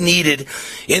just what we needed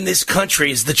in this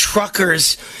country, is the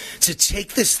truckers to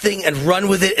take this thing and run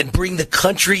with it and bring the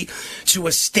country to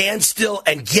a standstill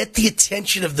and get the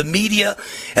attention of the media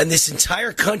and this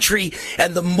entire country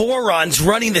and the morons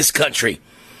running this country.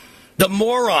 The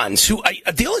morons who,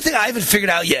 the only thing I haven't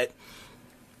figured out yet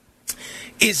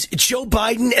is Joe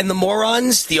Biden and the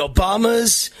morons, the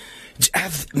Obamas,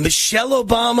 have Michelle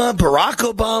Obama, Barack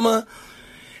Obama,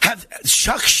 have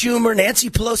Chuck Schumer, Nancy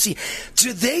Pelosi.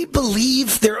 Do they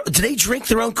do they drink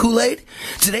their own Kool-Aid?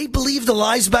 Do they believe the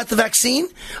lies about the vaccine?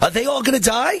 Are they all going to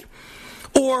die?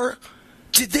 Or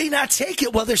did they not take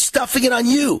it? Well, they're stuffing it on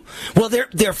you. Well,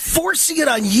 they're forcing it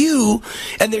on you,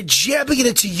 and they're jabbing it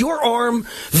into your arm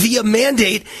via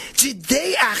mandate. Did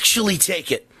they actually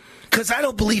take it? Because I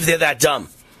don't believe they're that dumb.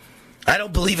 I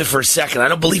don't believe it for a second. I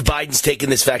don't believe Biden's taking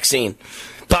this vaccine.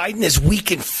 Biden, as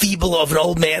weak and feeble of an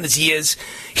old man as he is,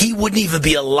 he wouldn't even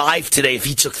be alive today if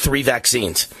he took 3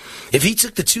 vaccines. If he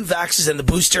took the 2 vaccines and the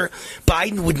booster,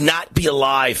 Biden would not be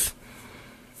alive.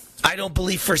 I don't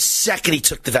believe for a second he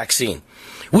took the vaccine,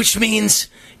 which means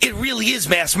it really is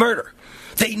mass murder.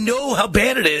 They know how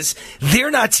bad it is.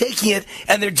 They're not taking it,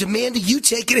 and they're demanding you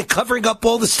take it and covering up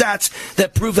all the stats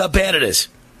that prove how bad it is.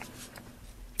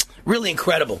 Really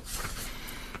incredible.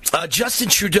 Justin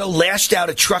Trudeau lashed out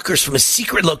at truckers from a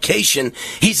secret location.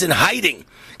 He's in hiding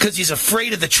because he's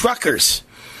afraid of the truckers.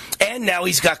 And now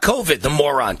he's got COVID, the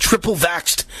moron. Triple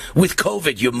vaxxed with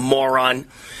COVID, you moron.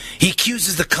 He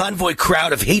accuses the convoy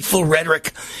crowd of hateful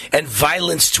rhetoric and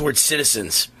violence towards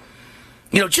citizens.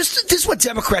 This is what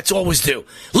Democrats always do.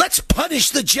 Let's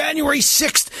punish the January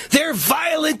 6th. They're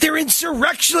violent. They're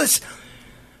insurrectionists.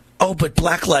 Oh, but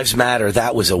Black Lives Matter,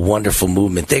 that was a wonderful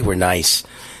movement. They were nice.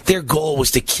 Their goal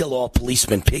was to kill all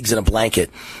policemen, pigs in a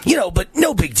blanket. But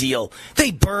no big deal.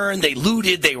 They burned, they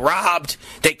looted, they robbed,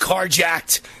 they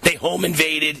carjacked, they home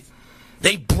invaded.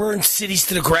 They burned cities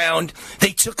to the ground.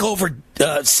 They took over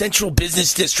central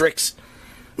business districts.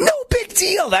 No big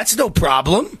deal. That's no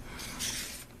problem.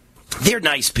 They're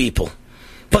nice people.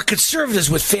 But conservatives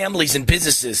with families and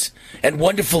businesses and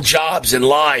wonderful jobs and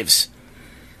lives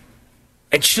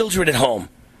and children at home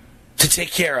to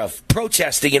take care of,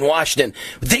 protesting in Washington,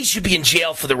 they should be in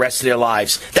jail for the rest of their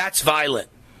lives. That's violent.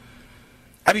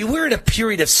 I mean, we're in a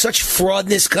period of such fraud in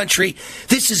this country.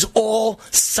 This is all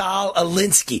Saul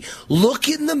Alinsky. Look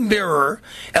in the mirror,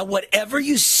 and whatever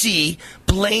you see,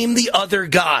 blame the other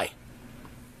guy.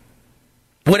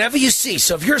 Whatever you see.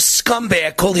 So if you're a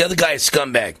scumbag, call the other guy a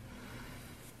scumbag.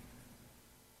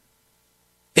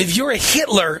 If you're a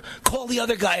Hitler, call the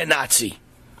other guy a Nazi.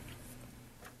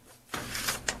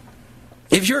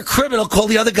 If you're a criminal, call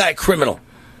the other guy a criminal.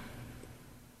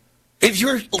 If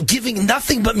you're giving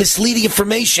nothing but misleading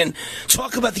information,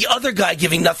 talk about the other guy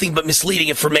giving nothing but misleading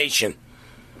information.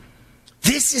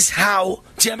 This is how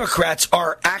Democrats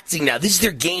are acting now. This is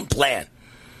their game plan.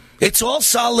 It's all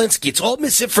Saul Alinsky. It's all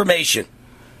misinformation.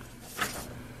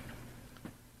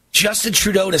 Justin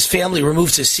Trudeau and his family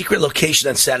removed to a secret location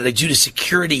on Saturday due to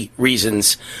security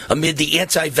reasons amid the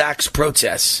anti-vax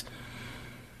protests.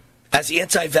 As the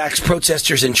anti-vax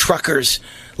protesters and truckers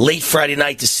late Friday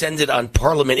night descended on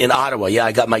Parliament in Ottawa. Yeah,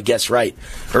 I got my guess right.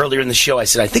 Earlier in the show, I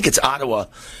said, I think it's Ottawa.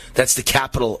 That's the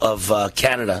capital of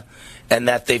Canada. And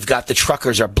that they've got the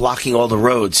truckers are blocking all the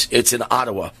roads. It's in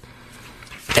Ottawa.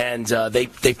 And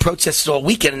they protested all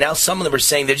weekend. And now some of them are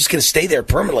saying they're just going to stay there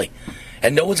permanently.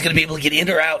 And no one's going to be able to get in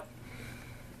or out.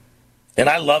 And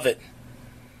I love it.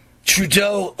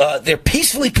 Trudeau, they're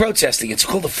peacefully protesting. It's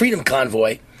called the Freedom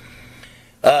Convoy.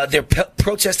 They're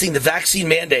protesting the vaccine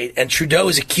mandate, and Trudeau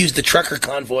has accused the trucker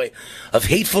convoy of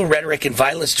hateful rhetoric and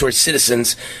violence towards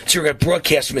citizens during a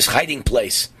broadcast from his hiding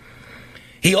place.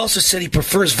 He also said he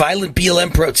prefers violent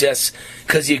BLM protests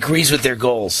because he agrees with their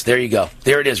goals. There you go.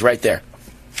 There it is right there.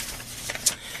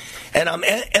 And on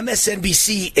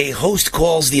MSNBC, a host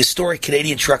calls the historic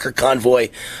Canadian trucker convoy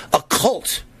a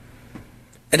cult.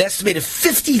 An estimated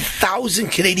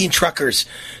 50,000 Canadian truckers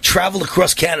traveled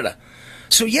across Canada.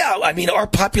 So, yeah, I mean, our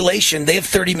population, they have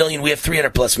 30 million. We have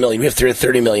 300 plus million. We have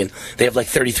 330 million. They have like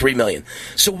 33 million.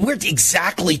 So we're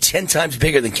exactly 10 times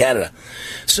bigger than Canada.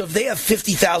 So if they have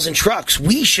 50,000 trucks,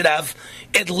 we should have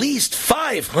at least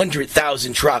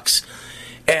 500,000 trucks.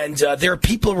 And there are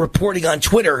people reporting on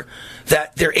Twitter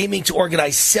that they're aiming to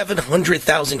organize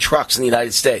 700,000 trucks in the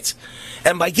United States.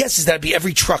 And my guess is that would be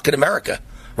every truck in America,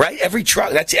 right? Every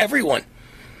truck. That's everyone.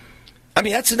 I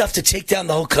mean, that's enough to take down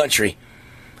the whole country.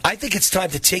 I think it's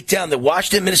time to take down the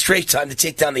Washington administration, time to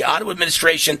take down the Ottawa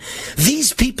administration.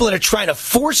 These people that are trying to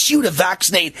force you to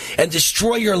vaccinate and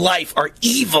destroy your life are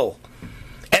evil.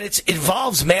 And it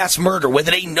involves mass murder, whether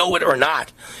they know it or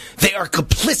not. They are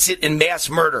complicit in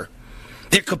mass murder.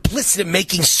 They're complicit in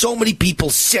making so many people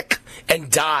sick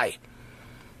and die.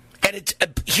 And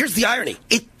here's the irony.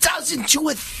 It doesn't do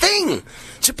a thing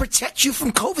to protect you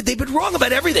from COVID. They've been wrong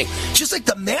about everything. Just like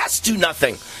the masks do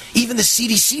nothing. Even the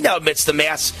CDC now admits the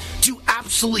masks do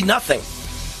absolutely nothing.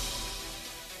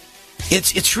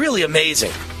 It's really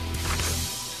amazing.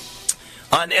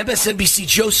 On MSNBC,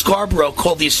 Joe Scarborough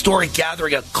called the historic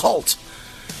gathering a cult.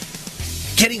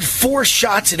 Getting 4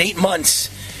 shots in 8 months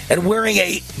and wearing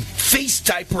a face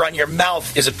diaper on your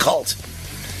mouth is a cult.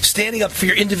 Standing up for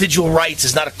your individual rights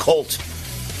is not a cult.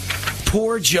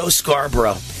 Poor Joe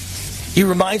Scarborough. He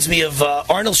reminds me of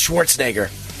Arnold Schwarzenegger.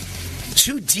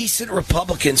 2 decent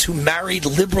Republicans who married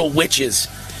liberal witches,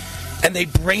 and they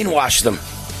brainwashed them.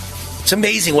 It's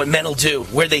amazing what men will do,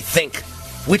 where they think,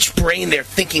 which brain they're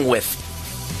thinking with.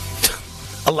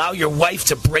 Allow your wife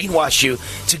to brainwash you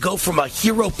to go from a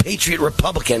hero patriot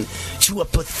Republican to a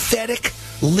pathetic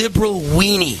liberal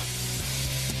weenie.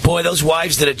 Boy, those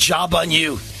wives did a job on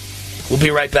you. We'll be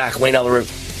right back. Wayne Allyn.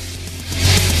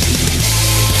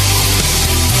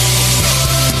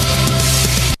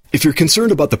 If you're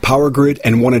concerned about the power grid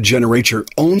and want to generate your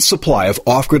own supply of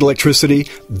off-grid electricity,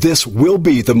 this will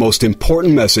be the most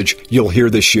important message you'll hear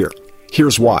this year.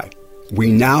 Here's why.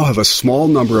 We now have a small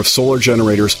number of solar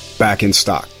generators back in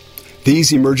stock.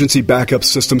 These emergency backup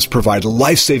systems provide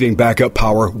life-saving backup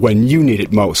power when you need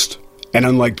it most. And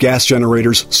unlike gas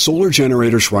generators, solar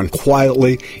generators run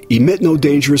quietly, emit no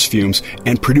dangerous fumes,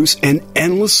 and produce an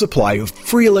endless supply of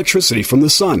free electricity from the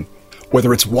sun.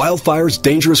 Whether it's wildfires,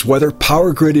 dangerous weather,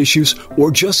 power grid issues,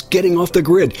 or just getting off the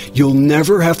grid, you'll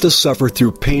never have to suffer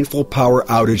through painful power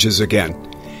outages again.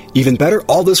 Even better,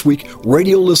 all this week,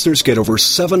 radio listeners get over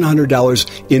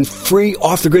 $700 in free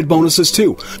off-the-grid bonuses,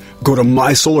 too. Go to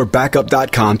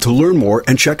mysolarbackup.com to learn more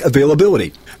and check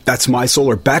availability. That's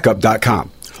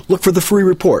mysolarbackup.com. Look for the free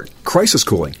report, Crisis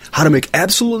Cooling, how to make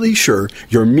absolutely sure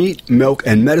your meat, milk,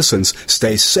 and medicines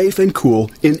stay safe and cool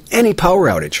in any power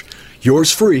outage.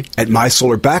 Yours free at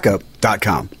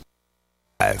mysolarbackup.com.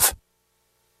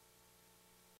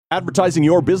 Advertising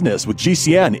your business with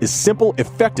GCN is simple,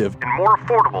 effective, and more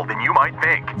affordable than you might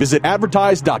think. Visit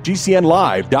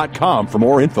advertise.gcnlive.com for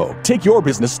more info. Take your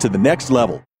business to the next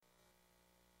level.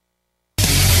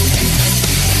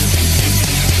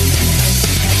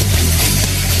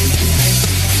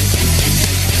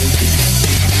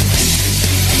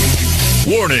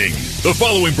 Warning! The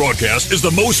following broadcast is the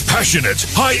most passionate,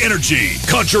 high-energy,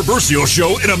 controversial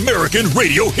show in American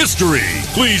radio history.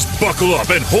 Please buckle up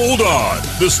and hold on.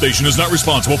 This station is not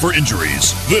responsible for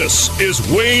injuries. This is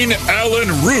Wayne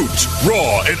Allyn Root,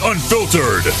 raw and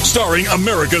unfiltered, starring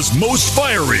America's most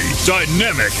fiery,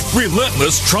 dynamic,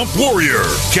 relentless Trump warrior,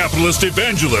 capitalist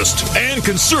evangelist, and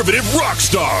conservative rock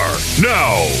star.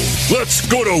 Now, let's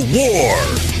go to war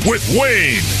with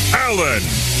Wayne Allyn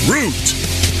Root.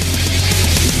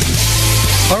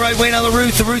 All right, Wayne Allyn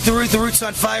Root, the Root's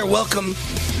on fire. Welcome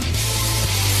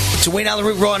to Wayne Allyn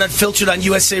Root, raw and unfiltered on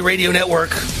USA Radio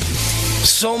Network.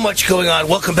 So much going on.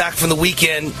 Welcome back from the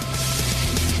weekend.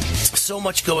 So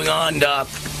much going on.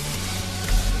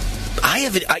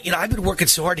 I've been working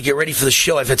so hard to get ready for the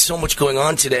show. I've had so much going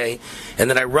on today, and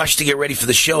then I rushed to get ready for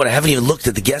the show, and I haven't even looked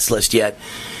at the guest list yet.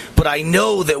 But I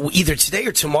know that either today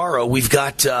or tomorrow we've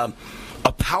got a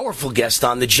powerful guest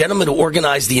on, the gentleman who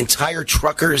organized the entire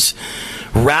truckers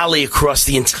rally across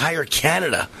the entire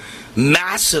Canada.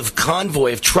 Massive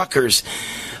convoy of truckers,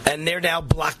 and they're now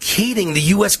blockading the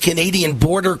U.S.-Canadian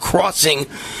border crossing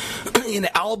in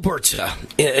Alberta.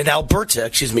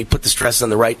 Excuse me, put the stress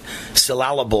on the right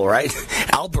syllable, right?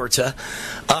 Alberta.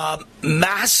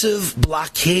 Massive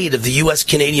blockade of the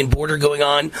U.S.-Canadian border going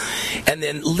on, and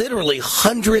then literally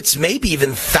hundreds, maybe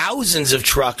even thousands of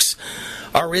trucks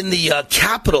are in the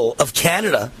capital of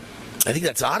Canada. I think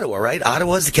that's Ottawa, right?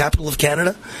 Ottawa is the capital of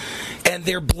Canada. And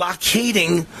they're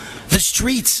blockading the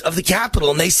streets of the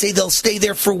capital, and they say they'll stay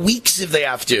there for weeks if they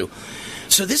have to.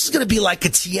 So this is going to be like a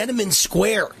Tiananmen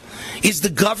Square. Is the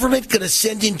government going to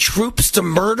send in troops to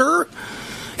murder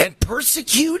and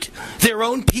persecute their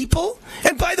own people?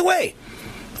 And by the way,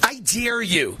 I dare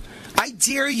you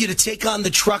to take on the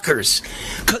truckers,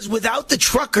 because without the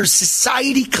truckers,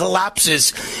 society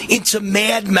collapses into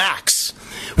Mad Max.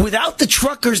 Without the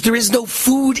truckers, there is no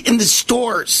food in the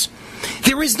stores.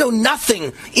 There is no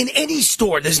nothing in any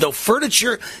store. There's no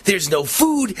furniture. There's no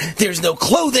food. There's no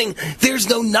clothing. There's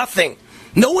no nothing.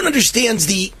 No one understands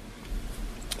the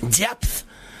depth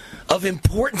of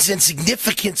importance and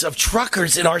significance of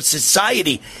truckers in our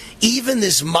society. Even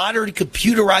this modern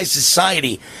computerized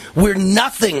society, we're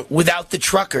nothing without the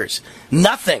truckers.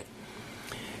 Nothing.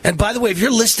 And by the way, if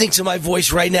you're listening to my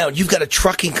voice right now and you've got a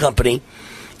trucking company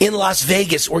in Las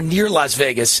Vegas or near Las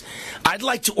Vegas, I'd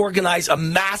like to organize a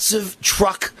massive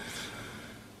truck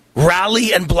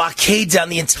rally and blockade down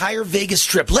the entire Vegas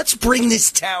Strip. Let's bring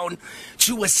this town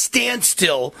to a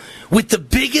standstill with the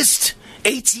biggest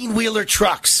 18-wheeler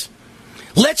trucks.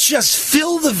 Let's just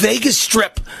fill the Vegas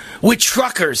Strip with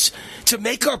truckers to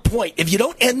make our point. If you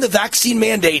don't end the vaccine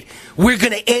mandate, we're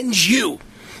going to end you.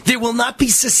 There will not be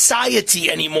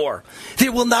society anymore.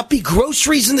 There will not be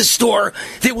groceries in the store.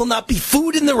 There will not be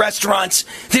food in the restaurants.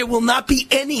 There will not be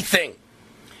anything.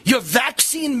 Your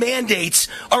vaccine mandates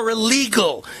are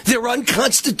illegal. They're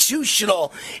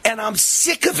unconstitutional. And I'm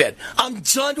sick of it. I'm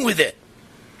done with it.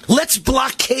 Let's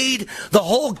blockade the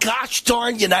whole gosh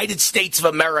darn United States of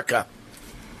America.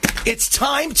 It's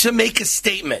time to make a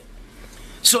statement.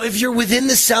 So if you're within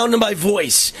the sound of my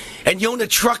voice and you own a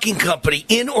trucking company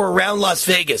in or around Las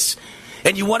Vegas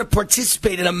and you want to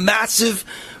participate in a massive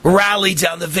rally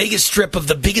down the Vegas Strip of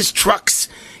the biggest trucks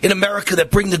in America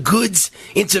that bring the goods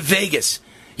into Vegas.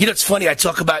 You know, it's funny, I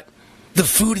talk about the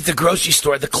food at the grocery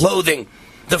store, the clothing,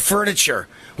 the furniture,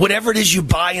 whatever it is you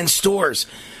buy in stores.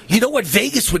 You know what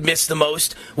Vegas would miss the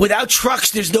most? Without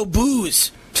trucks, there's no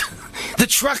booze. The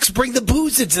trucks bring the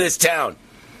booze into this town.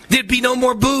 There'd be no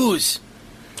more booze.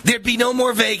 There'd be no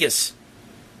more Vegas.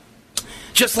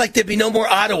 Just like there'd be no more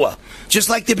Ottawa. Just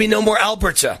like there'd be no more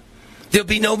Alberta. There'd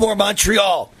be no more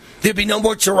Montreal. There'd be no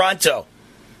more Toronto.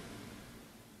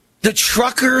 The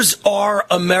truckers are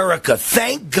America.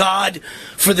 Thank God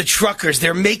for the truckers.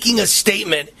 They're making a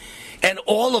statement. And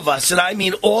all of us, and I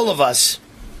mean all of us,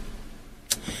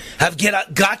 have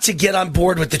got to get on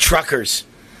board with the truckers.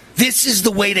 This is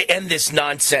the way to end this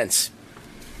nonsense.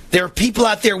 There are people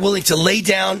out there willing to lay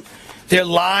down their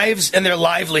lives and their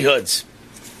livelihoods.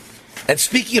 And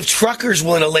speaking of truckers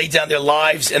willing to lay down their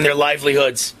lives and their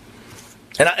livelihoods,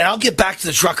 and I'll get back to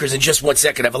the truckers in just 1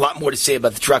 second. I have a lot more to say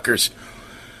about the truckers.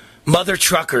 Mother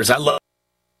truckers, I love.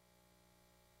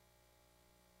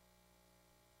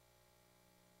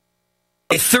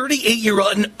 A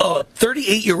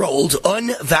 38-year-old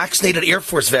unvaccinated Air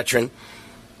Force veteran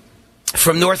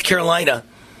from North Carolina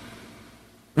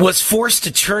was forced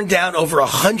to turn down over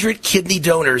 100 kidney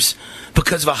donors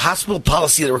because of a hospital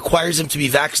policy that requires him to be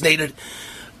vaccinated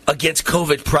against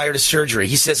COVID prior to surgery.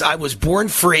 He says, I was born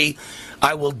free.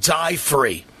 I will die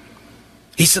free.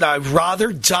 He said, I'd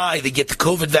rather die than get the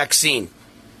COVID vaccine.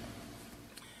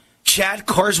 Chad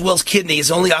Carswell's kidney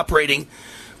is only operating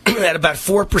at about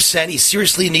 4%. He's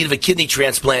seriously in need of a kidney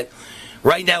transplant.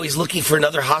 Right now, he's looking for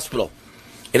another hospital.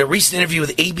 In a recent interview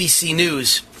with ABC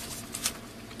News,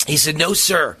 he said, no,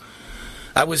 sir.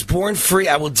 I was born free.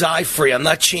 I will die free. I'm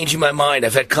not changing my mind.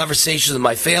 I've had conversations with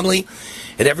my family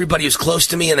and everybody who's close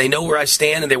to me, and they know where I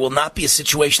stand, and there will not be a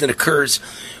situation that occurs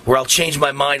where I'll change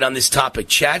my mind on this topic.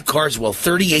 Chad Carswell,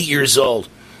 38 years old,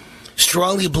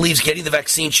 strongly believes getting the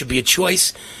vaccine should be a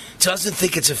choice, doesn't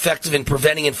think it's effective in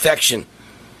preventing infection.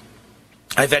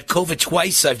 I've had COVID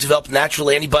twice. I've developed natural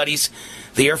antibodies,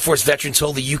 the Air Force veteran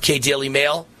told the UK Daily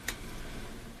Mail.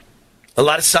 A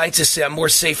lot of scientists say I'm more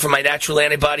safe from my natural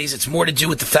antibodies. It's more to do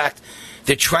with the fact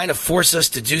they're trying to force us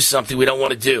to do something we don't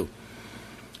want to do.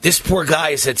 This poor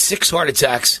guy has had 6 heart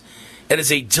attacks and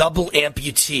is a double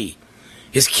amputee.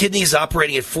 His kidney is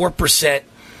operating at 4%,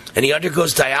 and he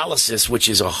undergoes dialysis, which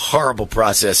is a horrible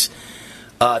process,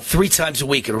 3 times a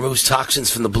week. It removes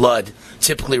toxins from the blood,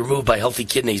 typically removed by healthy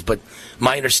kidneys. But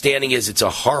my understanding is it's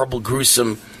a horrible,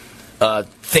 gruesome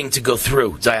thing to go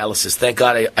through, dialysis. Thank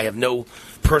God I have no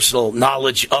personal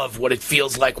knowledge of what it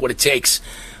feels like, what it takes,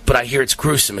 but I hear it's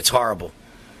gruesome. It's horrible.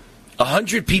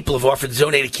 100 people have offered to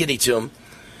donate a kidney to him,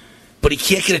 but he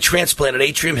can't get a transplant at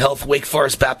Atrium Health Wake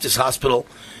Forest Baptist Hospital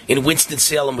in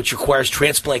Winston-Salem, which requires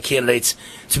transplant candidates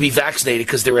to be vaccinated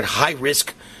because they're at high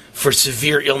risk for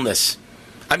severe illness.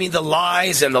 I mean, the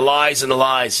lies and the lies and the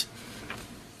lies.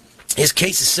 His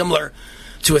case is similar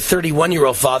to a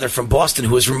 31-year-old father from Boston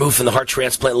who was removed from the heart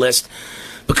transplant list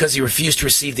because he refused to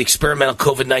receive the experimental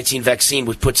COVID-19 vaccine,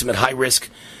 which puts him at high risk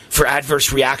for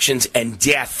adverse reactions and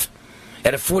death.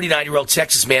 And a 49-year-old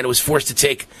Texas man who was forced to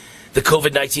take the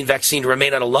COVID-19 vaccine to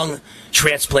remain on a lung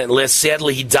transplant list.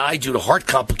 Sadly, he died due to heart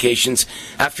complications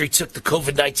after he took the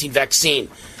COVID-19 vaccine.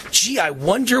 Gee, I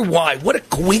wonder why. What a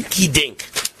coinky-dink.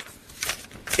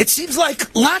 It seems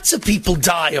like lots of people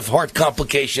die of heart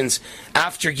complications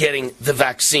after getting the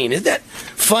vaccine. Isn't that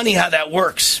funny how that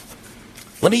works?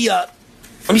 Let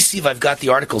me see if I've got the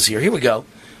articles here. Here we go.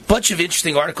 Bunch of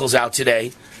interesting articles out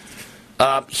today.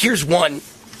 Here's one.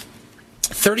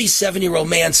 37-year-old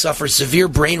man suffers severe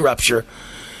brain rupture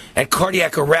and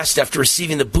cardiac arrest after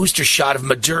receiving the booster shot of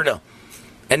Moderna.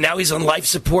 And now he's on life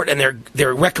support, and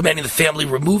they're recommending the family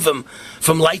remove him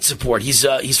from life support.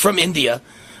 He's from India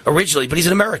originally, but he's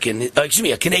an American.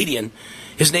 A Canadian.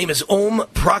 His name is Om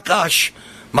Prakash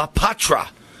Mahapatra.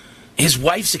 His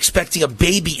wife's expecting a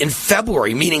baby in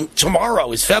February, meaning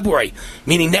tomorrow is February,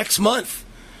 meaning next month.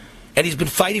 And he's been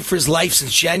fighting for his life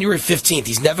since January 15th.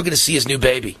 He's never going to see his new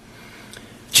baby.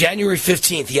 January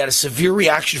 15th, he had a severe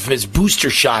reaction from his booster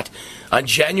shot on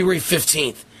January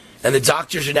 15th. And the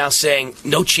doctors are now saying,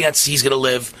 no chance he's going to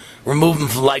live. Remove him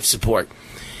from life support.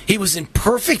 He was in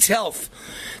perfect health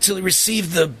till he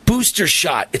received the booster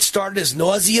shot. It started as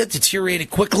nausea,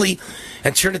 deteriorated quickly,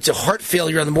 and turned into heart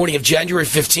failure on the morning of January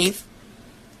 15th.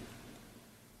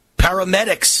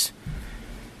 Paramedics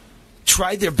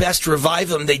tried their best to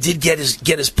revive him. They did get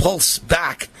his pulse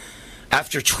back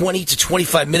after 20 to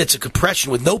 25 minutes of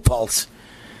compression with no pulse.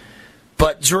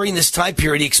 But during this time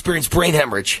period, he experienced brain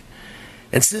hemorrhage.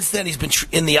 And since then, he's been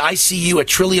in the ICU at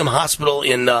Trillium Hospital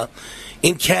in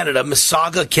Canada,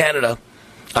 Mississauga, Canada,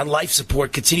 on life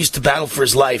support, continues to battle for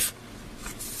his life.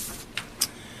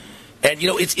 And,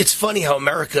 it's funny how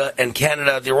America and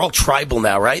Canada, they're all tribal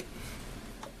now, right?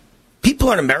 People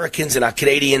aren't Americans and not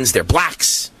Canadians. They're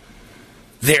blacks.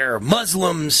 They're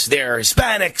Muslims. They're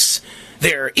Hispanics.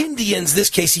 They're Indians. In this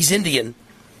case, he's Indian.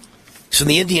 So in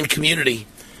the Indian community.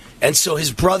 And so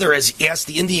his brother has asked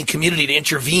the Indian community to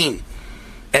intervene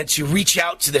and to reach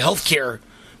out to the healthcare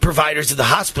providers of the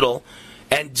hospital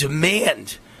and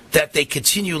demand that they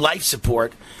continue life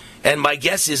support. And my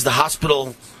guess is the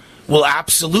hospital will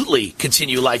absolutely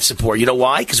continue life support. You know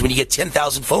why? Because when you get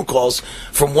 10,000 phone calls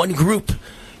from one group,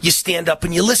 you stand up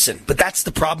and you listen. But that's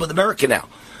the problem with America now.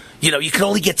 You can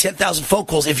only get 10,000 phone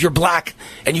calls if you're black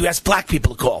and you ask black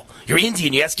people to call. You're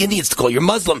Indian, you ask Indians to call. You're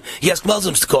Muslim, you ask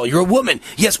Muslims to call. You're a woman,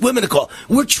 you ask women to call.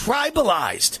 We're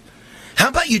tribalized. How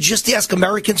about you just ask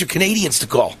Americans or Canadians to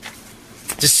call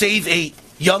to save a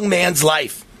young man's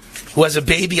life who has a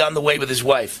baby on the way with his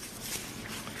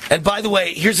wife? And by the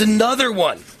way, here's another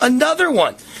one.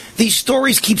 These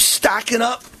stories keep stacking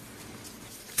up.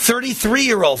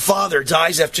 33-year-old father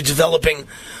dies after developing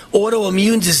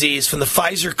autoimmune disease from the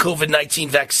Pfizer COVID-19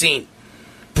 vaccine.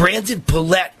 Brandon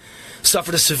Paulette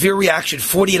suffered a severe reaction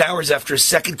 48 hours after a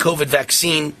second COVID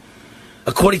vaccine.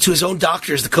 According to his own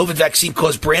doctors, the COVID vaccine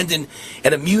caused Brandon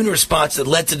an immune response that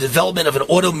led to the development of an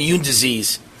autoimmune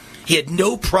disease. He had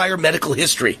no prior medical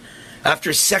history. After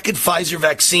a second Pfizer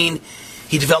vaccine,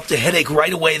 he developed a headache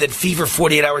right away, then fever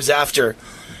 48 hours after.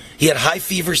 He had high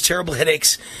fevers, terrible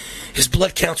headaches. His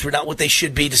blood counts were not what they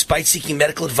should be. Despite seeking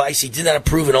medical advice, he did not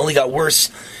improve and only got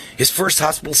worse. His first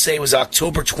hospital stay was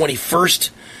October 21st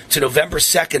to November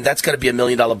 2nd. That's going to be $1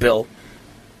 million bill.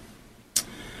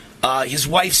 His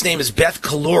wife's name is Beth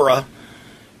Kalora,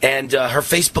 and her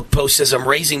Facebook post says, I'm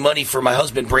raising money for my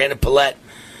husband, Brandon Paulette,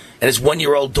 and his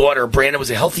 1-year-old daughter. Brandon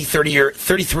was a healthy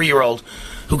 33-year-old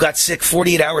who got sick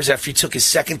 48 hours after he took his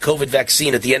second COVID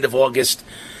vaccine at the end of August.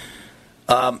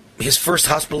 His first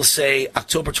hospital stay,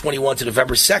 October 21 to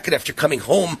November 2nd. After coming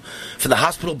home from the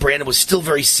hospital, Brandon was still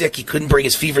very sick. He couldn't bring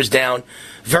his fevers down.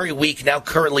 Very weak. Now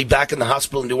currently back in the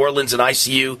hospital in New Orleans in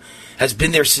ICU. Has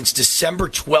been there since December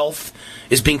 12th.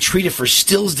 Is being treated for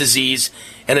Still's disease,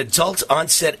 an adult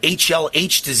onset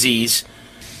HLH disease.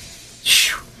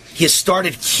 He has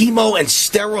started chemo and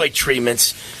steroid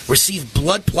treatments, received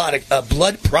blood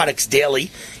products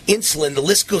daily, insulin. The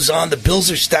list goes on. The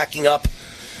bills are stacking up.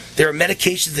 There are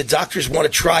medications the doctors want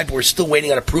to try, but we're still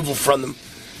waiting on approval from them.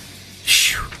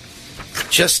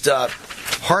 Just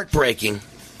heartbreaking.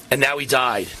 And now he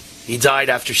died. He died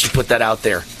after she put that out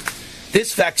there.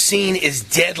 This vaccine is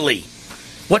deadly.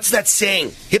 What's that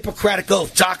saying? Hippocratic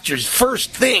oath, doctors,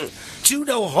 first thing, do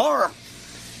no harm.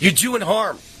 You're doing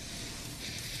harm.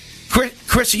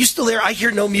 Chris, are you still there? I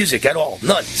hear no music at all.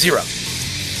 None. Zero.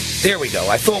 There we go.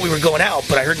 I thought we were going out,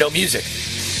 but I heard no music.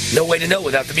 No way to know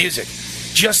without the music.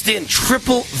 Just in,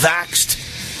 triple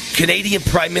vaxxed Canadian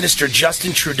Prime Minister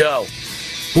Justin Trudeau,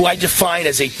 who I define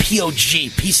as a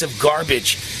POG, piece of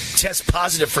garbage, tests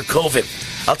positive for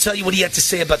COVID. I'll tell you what he had to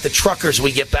say about the truckers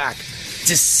when we get back.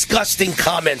 Disgusting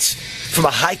comments from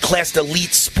a high-class,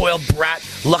 elite, spoiled brat,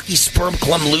 lucky sperm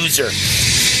clump loser.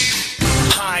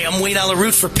 Hi, I'm Wayne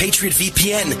Alaroot for Patriot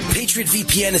VPN. Patriot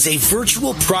VPN is a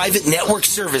virtual private network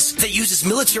service that uses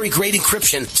military-grade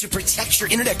encryption to protect your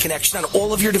internet connection on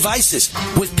all of your devices.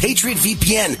 With Patriot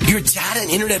VPN, your data and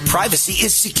internet privacy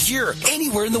is secure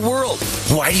anywhere in the world.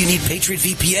 Why do you need Patriot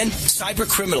VPN? Cyber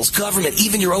criminals, government,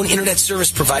 even your own internet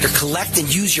service provider collect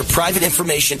and use your private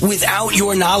information without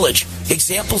your knowledge.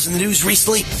 Examples in the news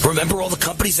recently, remember all the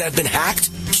companies that have been hacked?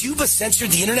 Cuba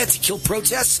censored the internet to kill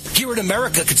protests? Here in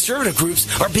America, conservative groups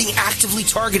are being actively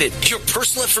targeted. Your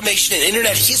personal information and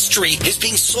internet history is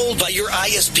being sold by your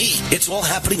ISP. It's all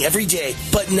happening every day,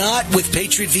 but not with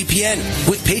Patriot VPN.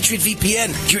 With Patriot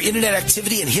VPN, your internet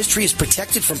activity and history is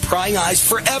protected from prying eyes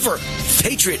forever.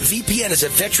 Patriot VPN is a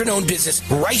veteran-owned business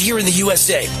right here in the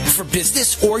USA. For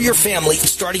business or your family,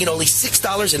 starting at only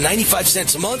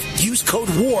 $6.95 a month, use code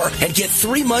WAR and get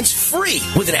 3 months free.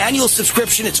 With an annual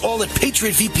subscription, it's all at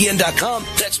PatriotVPN.com.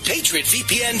 That's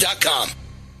PatriotVPN.com.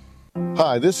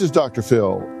 Hi, this is Dr.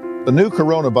 Phil. The new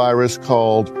coronavirus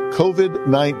called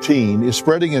COVID-19 is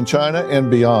spreading in China and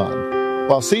beyond.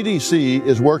 While CDC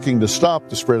is working to stop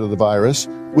the spread of the virus,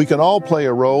 we can all play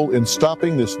a role in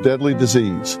stopping this deadly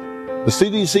disease. The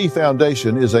CDC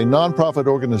Foundation is a nonprofit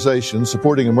organization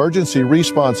supporting emergency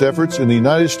response efforts in the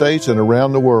United States and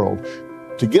around the world.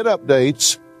 To get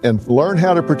updates and learn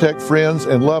how to protect friends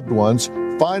and loved ones,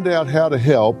 find out how to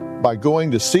help by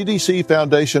going to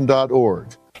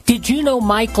cdcfoundation.org. Did you know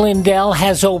Mike Lindell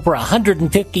has over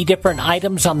 150 different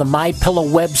items on the MyPillow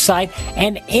website,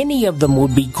 and any of them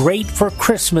would be great for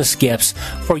Christmas gifts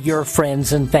for your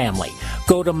friends and family?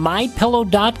 Go to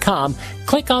MyPillow.com,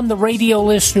 click on the radio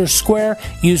listener square,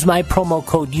 use my promo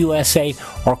code USA,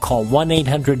 or call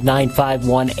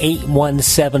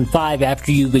 1-800-951-8175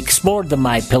 after you've explored the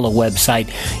MyPillow website.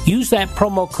 Use that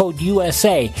promo code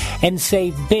USA and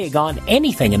save big on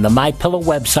anything in the MyPillow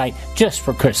website just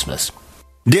for Christmas.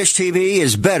 Dish TV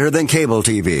is better than cable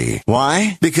TV.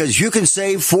 Why? Because you can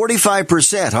save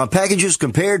 45% on packages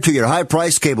compared to your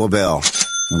high-priced cable bill.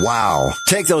 Wow.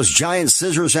 Take those giant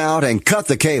scissors out and cut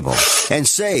the cable and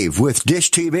save with Dish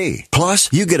TV.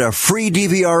 Plus, you get a free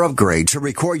DVR upgrade to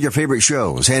record your favorite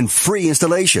shows and free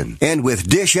installation. And with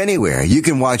Dish Anywhere, you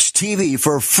can watch TV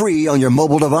for free on your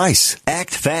mobile device.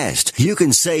 Act fast. You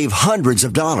can save hundreds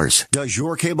of dollars. Does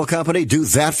your cable company do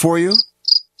that for you?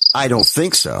 I don't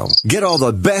think so. Get all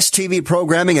the best TV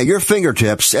programming at your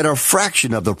fingertips at a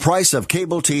fraction of the price of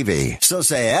cable TV. So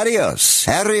say adios,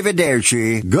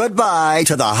 arrivederci, goodbye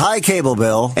to the high cable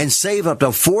bill and save up to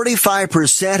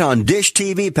 45% on Dish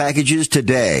TV packages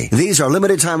today. These are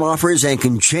limited time offers and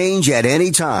can change at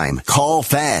any time. Call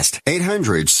fast.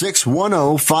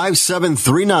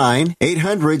 800-610-5739.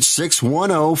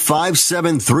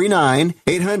 800-610-5739.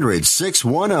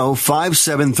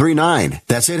 800-610-5739.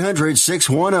 That's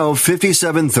 800-610-5739.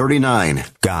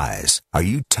 Guys, are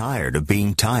you tired of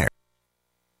being tired?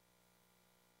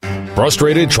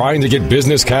 Frustrated trying to get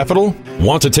business capital?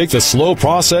 Want to take the slow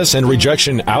process and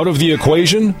rejection out of the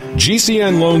equation?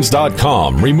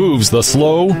 GCNloans.com removes the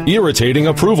slow, irritating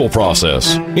approval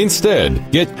process.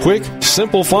 Instead, get quick,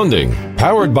 simple funding.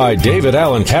 Powered by David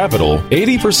Allen Capital,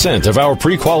 80% of our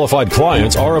pre-qualified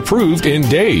clients are approved in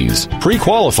days.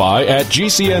 Pre-qualify at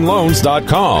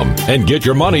GCNloans.com and get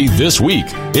your money this week.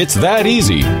 It's that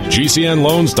easy.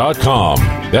 GCNloans.com.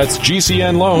 That's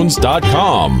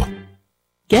GCNloans.com.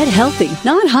 Get healthy,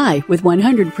 not high, with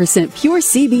 100% pure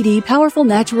CBD powerful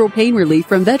natural pain relief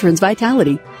from Veterans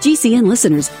Vitality. GCN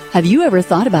listeners, have you ever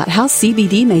thought about how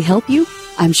CBD may help you?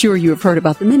 I'm sure you have heard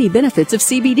about the many benefits of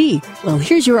CBD. Well,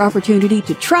 here's your opportunity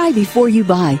to try before you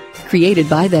buy. Created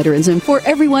by veterans and for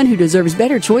everyone who deserves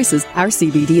better choices, our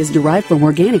CBD is derived from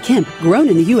organic hemp, grown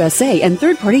in the USA and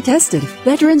third-party tested.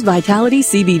 Veterans Vitality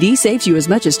CBD saves you as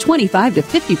much as 25 to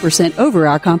 50% over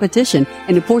our competition,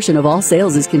 and a portion of all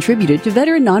sales is contributed to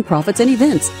veteran nonprofits and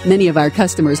events. Many of our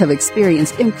customers have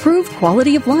experienced improved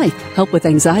quality of life, help with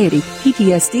anxiety,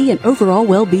 PTSD, and overall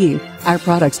well-being. Our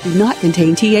products do not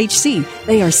contain THC.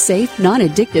 They are safe,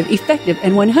 non-addictive, effective,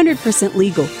 and 100%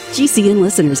 legal. GCN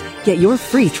listeners, get your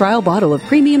free trial bottle of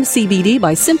premium CBD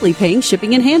by simply paying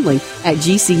shipping and handling at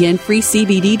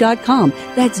GCNFreeCBD.com.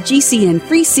 That's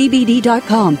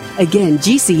GCNFreeCBD.com. Again,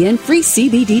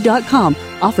 GCNFreeCBD.com.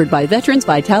 Offered by Veterans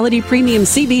Vitality Premium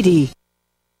CBD.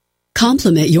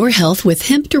 Complement your health with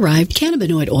hemp-derived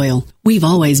cannabinoid oil. We've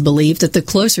always believed that the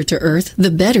closer to Earth, the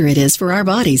better it is for our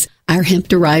bodies. Our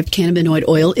hemp-derived cannabinoid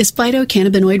oil is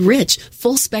phytocannabinoid-rich,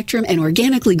 full-spectrum, and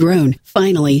organically grown.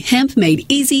 Finally, hemp made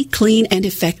easy, clean, and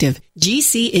effective.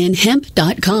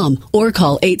 GCNhemp.com or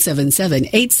call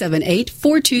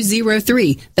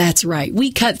 877-878-4203. That's right,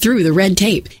 we cut through the red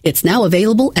tape. It's now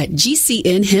available at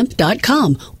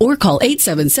GCNhemp.com or call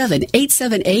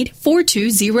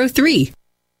 877-878-4203.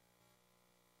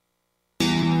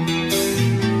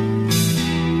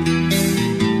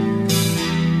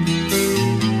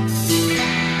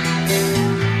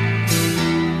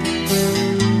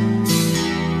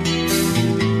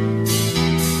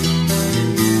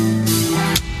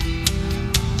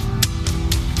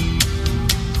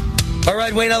 All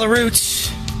right, Wayne on the Roots.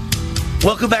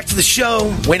 Welcome back to the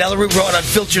show. Wayne Allyn, Raw and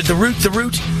Unfiltered. The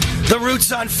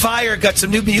Root's on fire. Got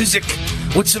some new music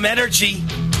with some energy.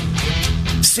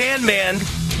 Sandman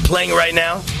playing right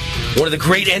now. One of the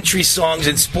great entry songs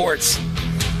in sports.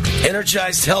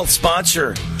 Energized Health,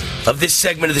 sponsor of this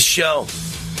segment of the show.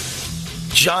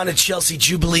 John and Chelsea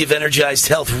Jubilee of Energized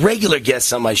Health, regular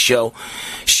guests on my show,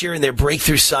 sharing their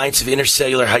breakthrough science of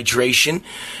intercellular hydration.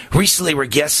 Recently were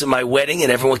guests at my wedding,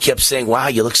 and everyone kept saying, wow,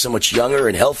 you look so much younger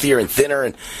and healthier and thinner,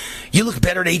 and you look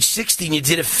better at age 60 than you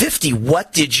did at 50.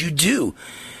 What did you do?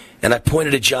 And I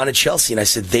pointed at John and Chelsea, and I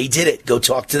said, they did it. Go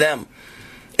talk to them.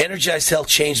 Energized Health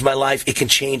changed my life. It can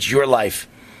change your life.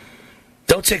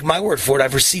 Don't take my word for it.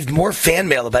 I've received more fan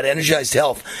mail about Energized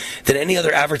Health than any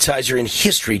other advertiser in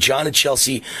history. John and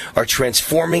Chelsea are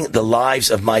transforming the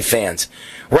lives of my fans.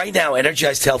 Right now,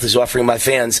 Energized Health is offering my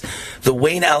fans the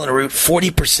Wayne Allyn Root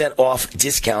 40% off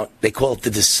discount. They call it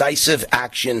the Decisive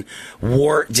Action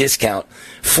War Discount.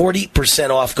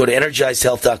 40% off. Go to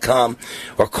EnergizedHealth.com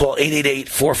or call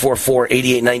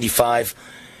 888-444-8895.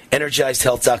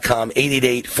 EnergizedHealth.com,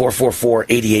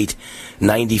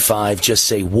 888-444-8895. Just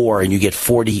say war and you get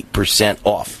 40%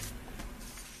 off.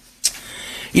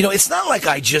 You know, it's not like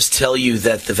I just tell you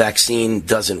that the vaccine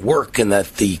doesn't work and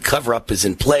that the cover-up is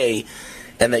in play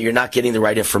and that you're not getting the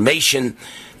right information.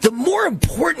 The more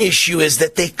important issue is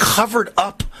that they covered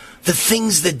up the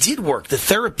things that did work, the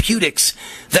therapeutics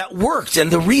that worked.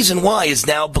 And the reason why has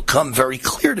now become very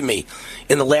clear to me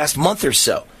in the last month or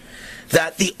so.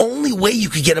 That the only way you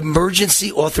could get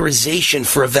emergency authorization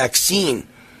for a vaccine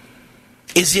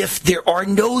is if there are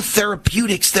no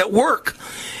therapeutics that work.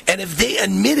 And if they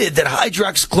admitted that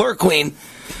hydroxychloroquine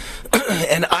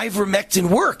and ivermectin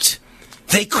worked,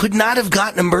 they could not have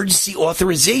gotten emergency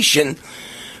authorization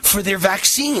for their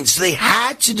vaccines. They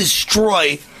had to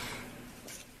destroy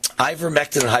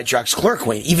ivermectin and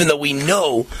hydroxychloroquine, even though we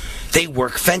know they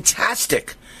work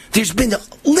fantastic. There's been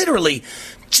literally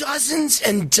dozens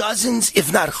and dozens,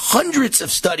 if not hundreds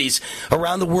of studies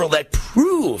around the world that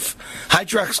prove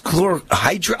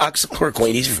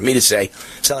hydroxychloroquine, easy for me to say,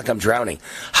 sound like I'm drowning,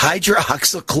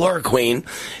 hydroxychloroquine,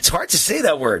 it's hard to say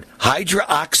that word,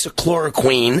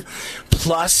 hydroxychloroquine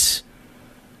plus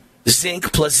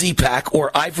zinc plus Z-Pak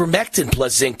or ivermectin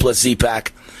plus zinc plus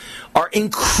Z-Pak are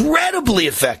incredibly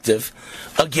effective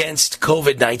against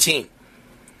COVID-19.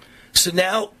 So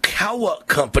now Kowa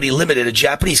Company Limited, a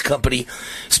Japanese company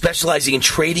specializing in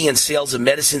trading and sales of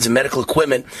medicines and medical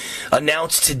equipment,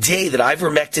 announced today that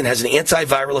ivermectin has an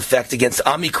antiviral effect against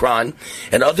Omicron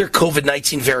and other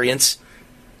COVID-19 variants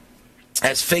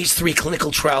as phase 3 clinical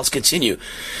trials continue.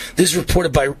 This is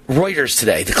reported by Reuters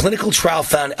today. The clinical trial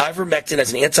found ivermectin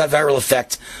has an antiviral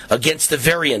effect against the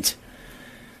variant.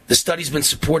 The study's been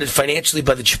supported financially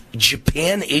by the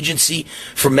Japan Agency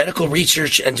for Medical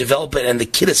Research and Development and the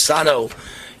Kitasato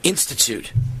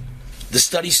Institute. The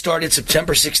study started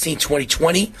September 16,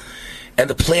 2020, and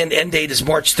the planned end date is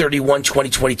March 31,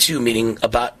 2022, meaning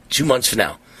about 2 months from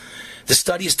now. The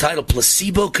study is titled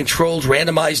Placebo-Controlled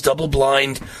Randomized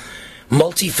Double-Blind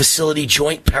Multi-Facility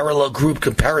Joint Parallel Group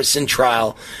Comparison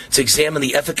Trial to examine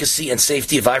the efficacy and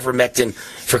safety of ivermectin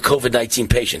for COVID-19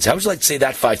 patients. How would you like to say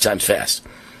that 5 times fast?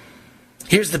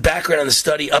 Here's the background on the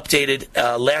study updated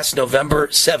last November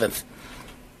 7th.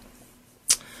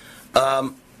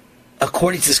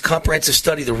 According to this comprehensive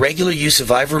study, the regular use of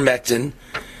ivermectin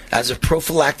as a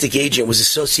prophylactic agent was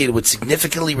associated with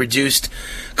significantly reduced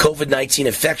COVID-19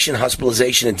 infection,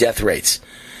 hospitalization, and death rates.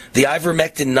 The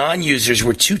ivermectin non-users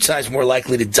were 2 times more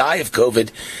likely to die of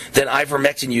COVID than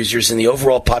ivermectin users in the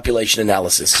overall population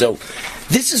analysis. So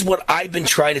this is what I've been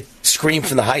trying to scream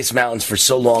from the highest mountains for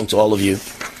so long to all of you.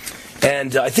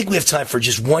 And I think we have time for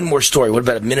just one more story. What,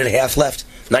 about a minute and a half left?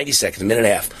 90 seconds, a minute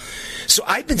and a half. So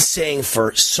I've been saying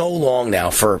for so long now,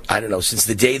 for, I don't know, since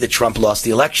the day that Trump lost the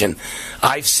election,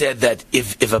 I've said that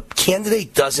if a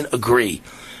candidate doesn't agree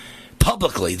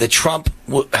publicly that Trump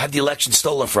had the election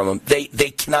stolen from him, they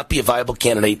cannot be a viable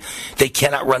candidate. They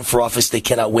cannot run for office. They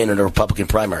cannot win in a Republican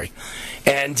primary.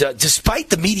 And despite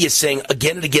the media saying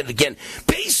again and again and again,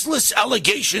 baseless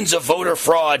allegations of voter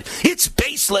fraud, it's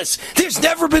baseless. There's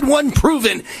never been one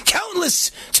proven.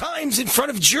 Countless times in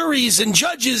front of juries and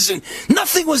judges, and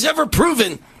nothing was ever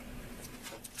proven.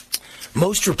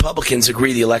 Most Republicans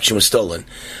agree the election was stolen.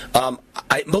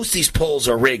 Most of these polls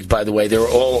are rigged, by the way. They're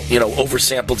all,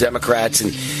 oversampled Democrats,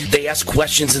 and they ask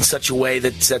questions in such a way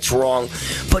that's wrong.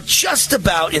 But just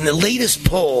about in the latest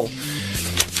poll,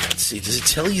 let's see, does it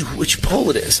tell you which poll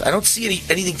it is? I don't see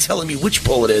anything telling me which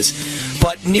poll it is.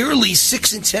 But nearly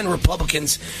 6 in 10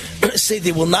 Republicans say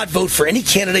they will not vote for any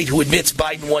candidate who admits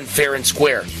Biden won fair and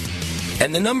square.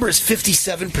 And the number is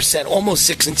 57%, almost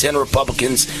 6 in 10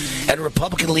 Republicans, and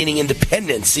Republican-leaning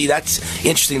independents. See, that's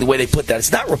interesting the way they put that.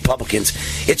 It's not Republicans.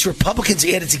 It's Republicans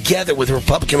added together with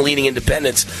Republican-leaning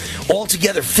independents.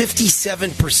 Altogether,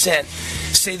 57%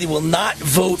 say they will not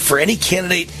vote for any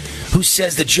candidate who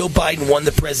says that Joe Biden won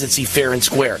the presidency fair and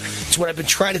square. It's what I've been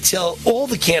trying to tell all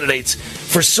the candidates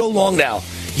for so long now.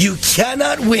 You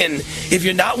cannot win if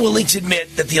you're not willing to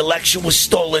admit that the election was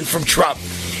stolen from Trump.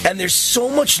 And there's so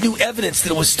much new evidence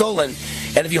that it was stolen.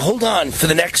 And if you hold on for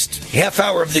the next half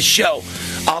hour of this show,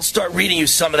 I'll start reading you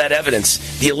some of that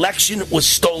evidence. The election was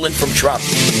stolen from Trump.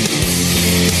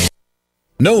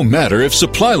 No matter if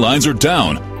supply lines are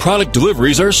down, product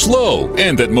deliveries are slow,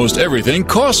 and that most everything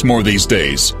costs more these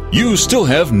days, you still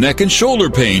have neck and shoulder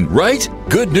pain, right?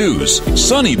 Good news.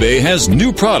 Sunny Bay has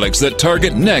new products that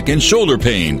target neck and shoulder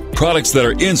pain. Products that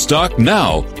are in stock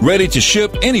now, ready to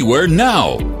ship anywhere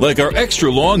now. Like our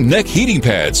extra long neck heating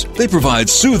pads. They provide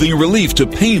soothing relief to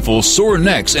painful sore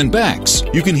necks and backs.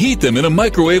 You can heat them in a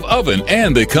microwave oven,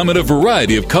 and they come in a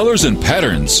variety of colors and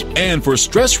patterns. And for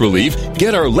stress relief,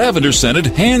 get our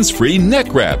lavender-scented hands-free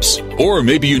neck wraps. Or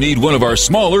maybe you need one of our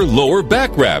smaller lower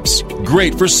back wraps.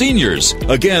 Great for seniors.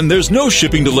 Again, there's no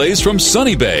shipping delays from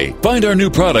Sunny Bay. Find our new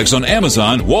products on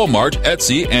Amazon, Walmart,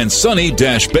 Etsy, and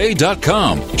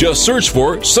sunny-bay.com. Just search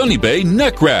for Sunny Bay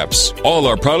neck wraps. All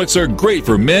our products are great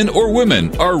for men or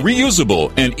women, are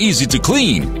reusable, and easy to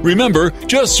clean. Remember,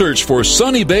 just search for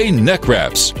Sunny Bay neck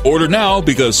wraps. Order now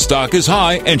because stock is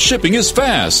high and shipping is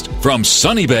fast. From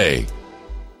Sunny Bay.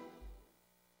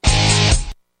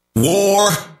 War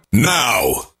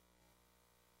now.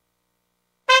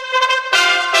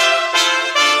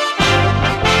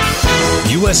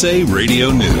 USA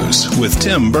Radio News with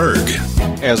Tim Berg.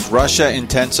 As Russia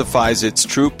intensifies its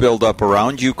troop buildup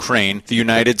around Ukraine, the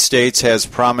United States has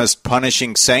promised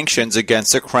punishing sanctions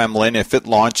against the Kremlin if it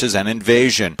launches an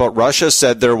invasion. But Russia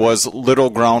said there was little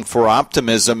ground for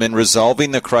optimism in resolving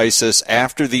the crisis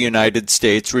after the United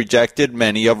States rejected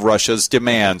many of Russia's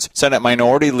demands. Senate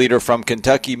Minority Leader from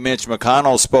Kentucky, Mitch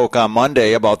McConnell, spoke on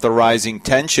Monday about the rising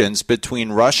tensions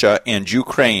between Russia and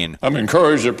Ukraine. I'm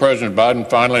encouraged that President Biden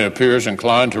finally appears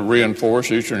inclined to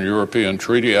reinforce Eastern European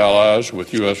treaty allies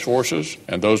with U.S. forces,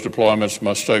 and those deployments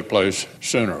must take place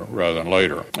sooner rather than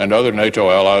later. And other NATO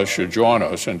allies should join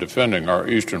us in defending our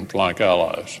eastern flank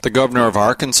allies. The governor of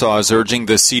Arkansas is urging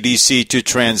the CDC to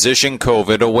transition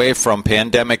COVID away from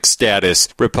pandemic status.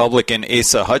 Republican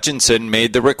Asa Hutchinson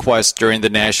made the request during the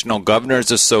National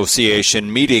Governors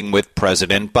Association meeting with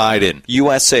President Biden.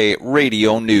 USA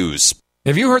Radio News.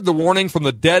 Have you heard the warning from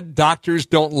the dead doctors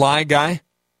don't lie guy?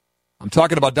 I'm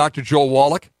talking about Dr. Joel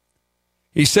Wallach.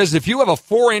 He says if you have a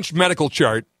 4-inch medical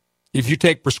chart, if you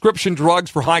take prescription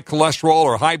drugs for high cholesterol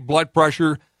or high blood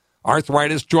pressure,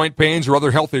 arthritis, joint pains, or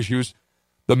other health issues,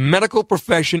 the medical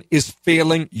profession is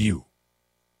failing you.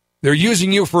 They're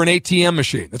using you for an ATM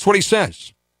machine. That's what he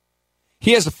says.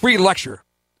 He has a free lecture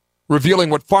revealing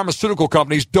what pharmaceutical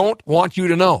companies don't want you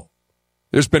to know.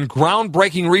 There's been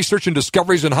groundbreaking research and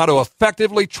discoveries on how to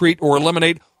effectively treat or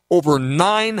eliminate over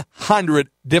 900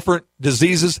 different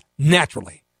diseases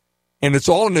naturally. And it's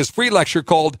all in his free lecture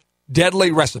called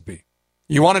Deadly Recipe.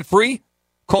 You want it free?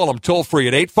 Call him toll free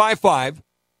at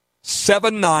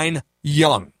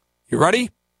 855-79-YOUNG. You ready?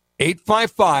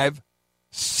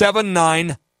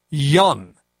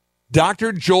 855-79-YOUNG.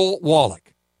 Dr. Joel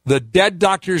Wallach, the dead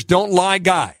doctors don't lie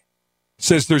guy,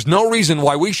 says there's no reason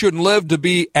why we shouldn't live to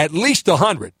be at least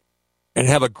 100 and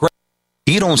have a great...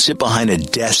 You don't sit behind a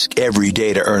desk every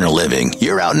day to earn a living.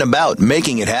 You're out and about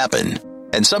making it happen.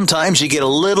 And sometimes you get a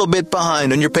little bit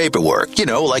behind on your paperwork,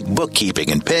 like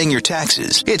bookkeeping and paying your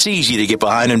taxes. It's easy to get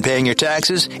behind on paying your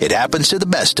taxes. It happens to the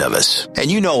best of us. And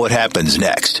you know what happens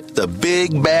next. The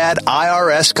big, bad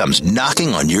IRS comes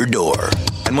knocking on your door.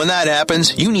 And when that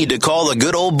happens, you need to call the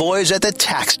good old boys at the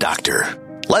Tax Doctor.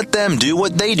 Let them do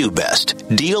what they do best.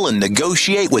 Deal and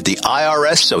negotiate with the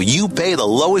IRS so you pay the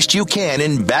lowest you can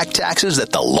in back taxes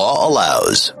that the law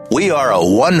allows. We are a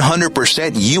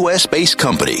 100% U.S.-based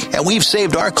company, and we've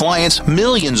saved our clients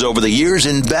millions over the years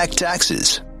in back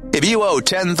taxes. If you owe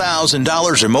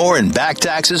 $10,000 or more in back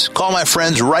taxes, call my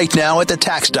friends right now at the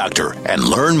Tax Doctor and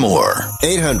learn more.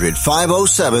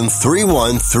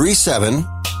 800-507-3137.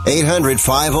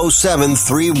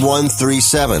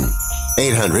 800-507-3137.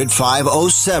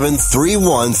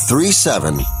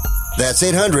 800-507-3137. That's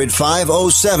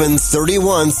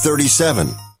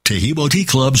 800-507-3137. Tahibo Tea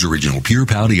Club's original Pure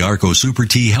Pouty Arco Super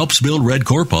Tea helps build red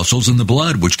corpuscles in the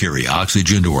blood, which carry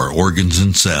oxygen to our organs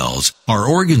and cells. Our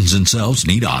organs and cells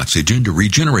need oxygen to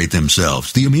regenerate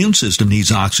themselves. The immune system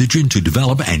needs oxygen to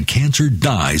develop, and cancer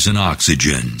dies in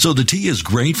oxygen. So the tea is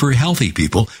great for healthy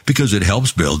people because it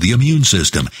helps build the immune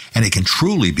system, and it can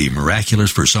truly be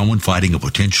miraculous for someone fighting a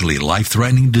potentially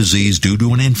life-threatening disease due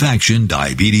to an infection,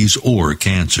 diabetes, or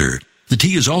cancer. The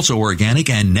tea is also organic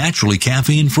and naturally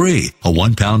caffeine-free. A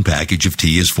 1-pound package of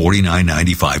tea is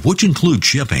 $49.95, which includes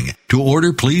shipping. To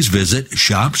order, please visit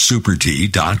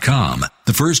shopsupertea.com.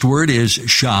 The first word is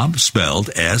shop, spelled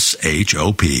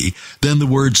S-H-O-P, then the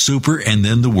word super, and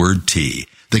then the word tea.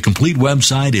 The complete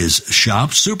website is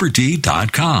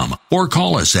shopsupertea.com, or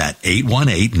call us at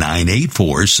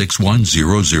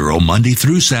 818-984-6100 Monday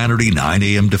through Saturday, 9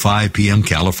 a.m. to 5 p.m.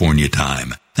 California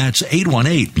time. That's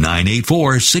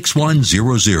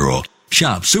 818-984-6100.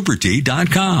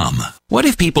 ShopSuperTea.com. What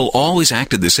if people always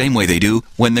acted the same way they do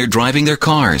when they're driving their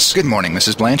cars? Good morning,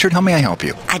 Mrs. Blanchard. How may I help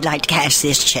you? I'd like to cash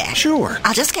this check. Sure.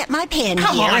 I'll just get my pen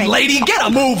Come here. on, lady, get a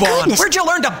move on. Goodness. Where'd you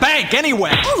learn to bank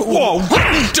anyway? Oh.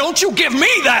 Whoa, don't you give me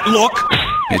that look.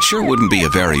 It sure wouldn't be a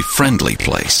very friendly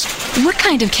place. What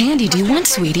kind of candy do you want,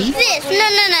 sweetie? This. No,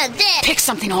 this. Pick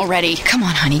something already. Come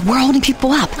on, honey. We're holding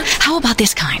people up. How about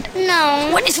this kind? No.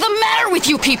 What is the matter with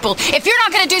you people? If you're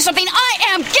not going to do something, I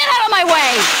am. Get out of my way.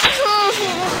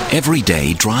 Every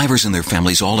day, drivers and their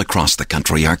families all across the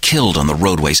country are killed on the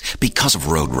roadways because of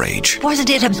road rage. Wasn't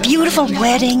it a beautiful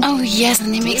wedding? Oh, yes,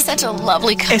 and they make such a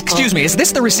lovely couple. Excuse me, is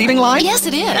this the receiving line? Yes,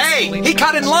 it is. Hey, he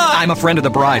cut in line. I'm a friend of the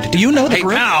bride. Do you know the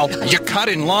group? Now, you cut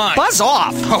in line. Buzz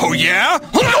off. Oh, yeah?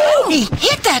 He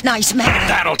hit that nice man.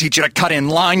 That'll teach you to cut in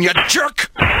line, you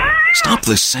jerk. Stop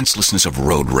the senselessness of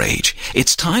road rage.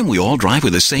 It's time we all drive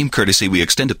with the same courtesy we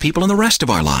extend to people in the rest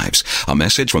of our lives. A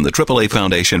message from the AAA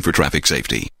Foundation for Traffic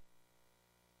Safety.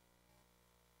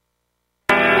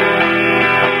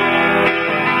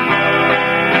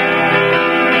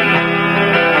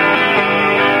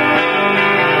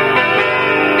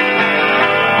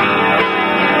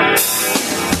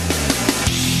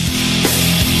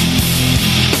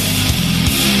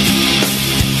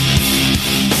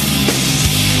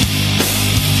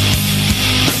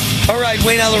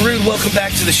 Wayne Allyn, welcome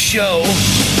back to the show.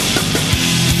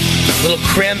 Little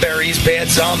Cranberries, bad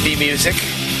zombie music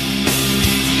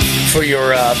for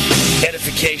your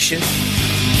edification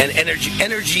and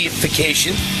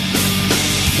energy-ification.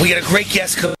 We got a great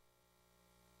guest coming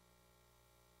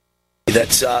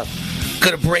that's going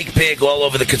to break big all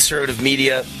over the conservative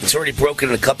media. It's already broken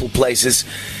in a couple places,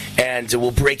 and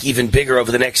will break even bigger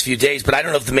over the next few days. But I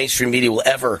don't know if the mainstream media will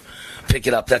ever pick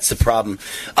it up. That's the problem.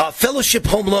 Fellowship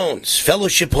Home Loans.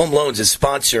 Fellowship Home Loans is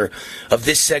sponsor of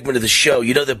this segment of the show.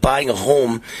 You know that buying a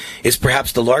home is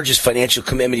perhaps the largest financial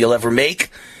commitment you'll ever make.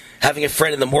 Having a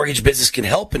friend in the mortgage business can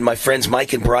help, and my friends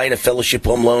Mike and Brian at Fellowship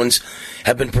Home Loans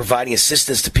have been providing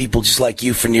assistance to people just like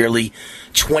you for nearly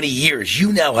 20 years.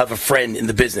 You now have a friend in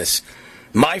the business.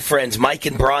 My friends Mike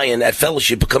and Brian at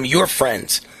Fellowship become your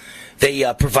friends. They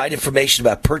provide information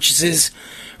about purchases,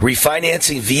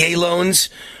 refinancing, VA loans,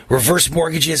 reverse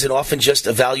mortgages, and often just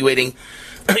evaluating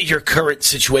your current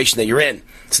situation that you're in.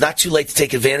 It's not too late to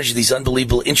take advantage of these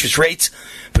unbelievable interest rates,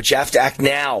 but you have to act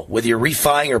now. Whether you're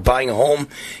refining or buying a home,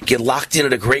 get locked in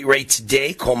at a great rate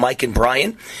today. Call Mike and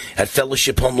Brian at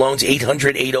Fellowship Home Loans,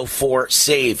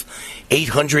 800-804-SAVE,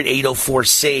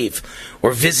 800-804-SAVE,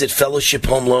 or visit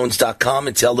fellowshiphomeloans.com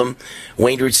and tell them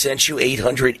Wayne Root sent you,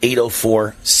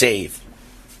 800-804-SAVE.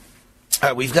 All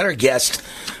right, we've got our guest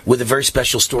with a very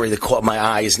special story that caught my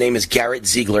eye. His name is Garrett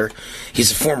Ziegler.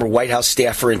 He's a former White House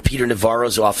staffer in Peter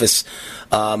Navarro's office.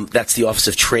 That's the Office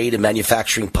of Trade and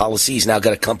Manufacturing Policy. He's now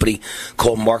got a company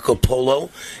called Marco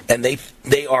Polo, and they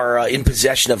are in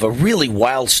possession of a really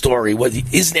wild story. Well,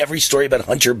 isn't every story about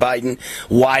Hunter Biden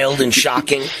wild and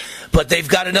shocking? But they've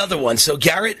got another one. So,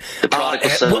 Garrett,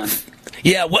 first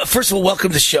of all, welcome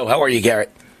to the show. How are you,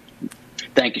 Garrett?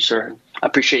 Thank you, sir. I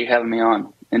appreciate you having me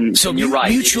on. And so you're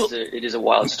right. It is a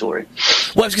wild story.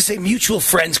 Well, I was going to say, mutual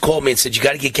friends called me and said, you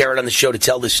got to get Garrett on the show to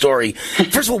tell this story.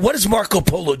 First of all, what does Marco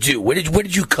Polo do? Where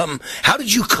did you come? How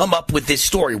did you come up with this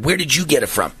story? Where did you get it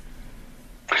from?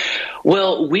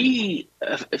 Well, we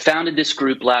founded this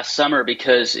group last summer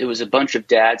because it was a bunch of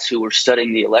dads who were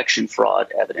studying the election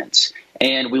fraud evidence.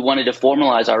 And we wanted to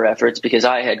formalize our efforts because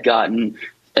I had gotten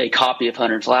a copy of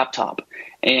Hunter's laptop.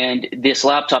 And this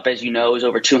laptop, as you know, is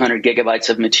over 200 gigabytes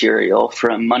of material,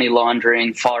 from money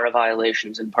laundering, FARA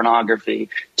violations, and pornography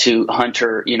to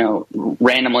Hunter,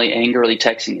 randomly, angrily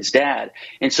texting his dad.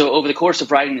 And so over the course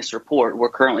of writing this report, we're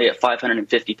currently at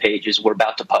 550 pages. We're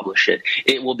about to publish it.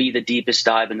 It will be the deepest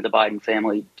dive into the Biden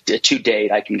family to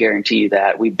date. I can guarantee you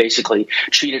that. We basically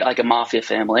treat it like a mafia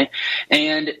family.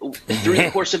 And through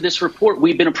the course of this report,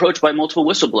 we've been approached by multiple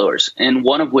whistleblowers, and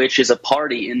one of which is a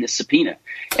party in this subpoena.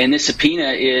 And this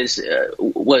subpoena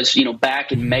was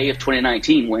back in May of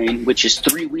 2019, Wayne, which is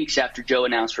 3 weeks after Joe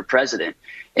announced for president.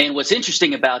 And what's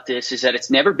interesting about this is that it's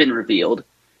never been revealed.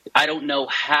 I don't know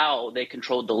how they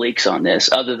controlled the leaks on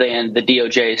this, other than the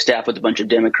DOJ staff with a bunch of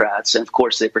Democrats, and of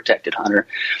course they protected Hunter.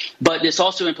 But this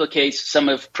also implicates some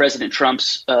of President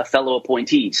Trump's fellow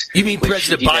appointees. You mean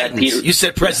President Biden's? You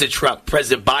said President Trump,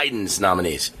 President Biden's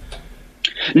nominees.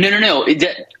 No.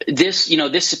 This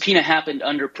subpoena happened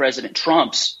under President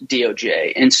Trump's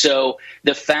DOJ. And so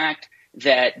the fact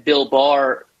that Bill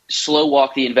Barr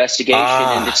slow-walked the investigation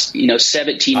and it's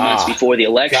 17 months before the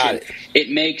election, it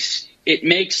makes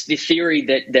the theory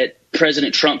that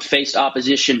President Trump faced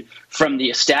opposition from the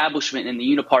establishment and the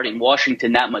Uniparty in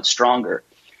Washington that much stronger.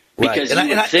 Because right.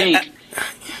 you would think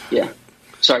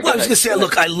Sorry, I was going to say,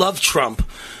 look, I love Trump,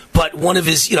 but one of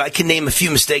his, I can name a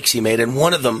few mistakes he made, and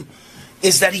one of them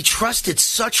is that he trusted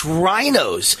such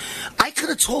rhinos. I could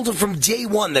have told him from day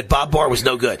one that Bob Barr was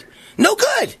no good. No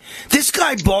good. This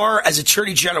guy Barr as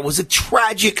Attorney General was a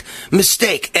tragic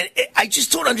mistake. And I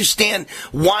just don't understand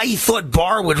why he thought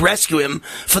Barr would rescue him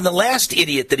from the last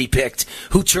idiot that he picked,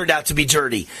 who turned out to be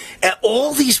dirty. And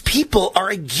all these people are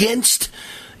against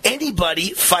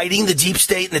anybody fighting the deep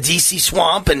state and the D.C.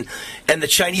 swamp and the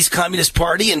Chinese Communist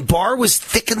Party, and Barr was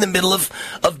thick in the middle of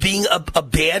being a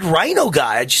bad rhino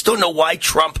guy. I just don't know why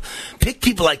Trump picked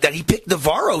people like that. He picked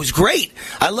Navarro, who's great.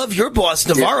 I love your boss,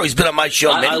 Navarro. He's been on my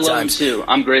show many times. I love him, too.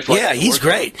 I'm grateful. Yeah, he's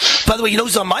great. By the way,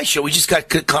 who's on my show? We just got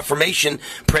confirmation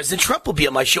President Trump will be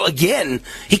on my show again.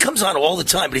 He comes on all the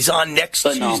time, but he's on next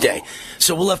Tuesday.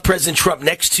 So we'll have President Trump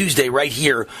next Tuesday right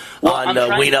here on I'm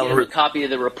trying to get him a copy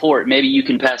of the report. Maybe you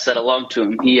can pass that along to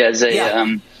him. He has a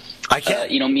I can.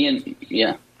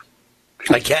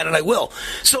 I can and I will.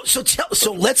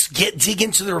 So let's dig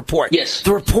into the report. Yes.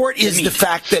 The report is the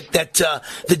fact that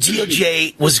the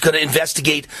DOJ was going to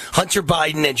investigate Hunter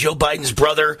Biden and Joe Biden's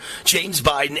brother, James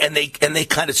Biden, and they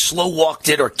kind of slow walked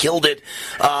it or killed it,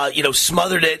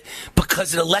 smothered it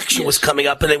because an election was coming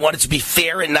up and they wanted to be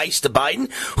fair and nice to Biden.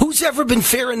 Who's ever been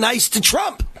fair and nice to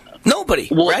Trump? Nobody,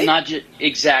 right? Not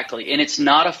exactly. And it's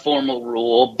not a formal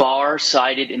rule. Barr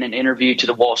cited in an interview to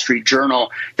the Wall Street Journal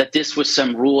that this was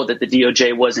some rule that the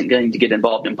DOJ wasn't going to get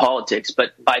involved in politics.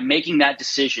 But by making that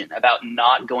decision about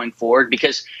not going forward,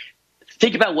 because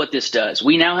think about what this does.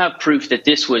 We now have proof that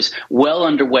this was well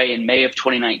underway in May of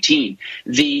 2019.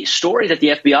 The story that the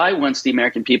FBI wants the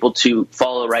American people to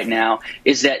follow right now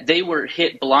is that they were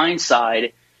hit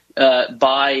blindside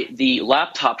by the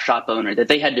laptop shop owner, that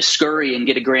they had to scurry and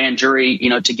get a grand jury,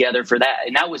 together for that.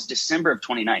 And that was December of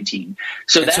 2019.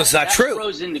 So that's not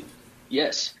true.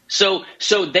 Yes. So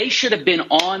they should have been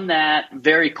on that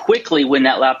very quickly when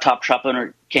that laptop shop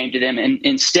owner came to them. And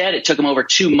instead, it took them over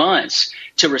 2 months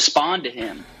to respond to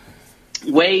him.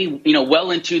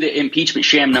 Well into the impeachment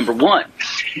sham number one.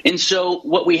 And so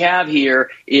what we have here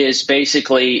is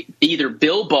basically either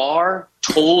Bill Barr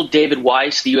told David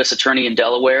Weiss, the U.S. attorney in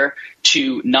Delaware,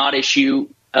 to not issue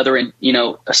other,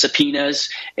 subpoenas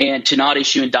and to not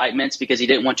issue indictments because he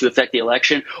didn't want to affect the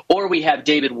election. Or we have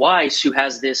David Weiss, who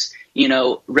has this,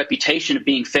 reputation of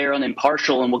being fair and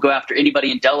impartial and will go after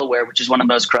anybody in Delaware, which is one of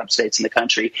the most corrupt states in the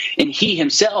country. And he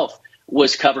himself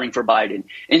was covering for Biden.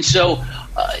 And so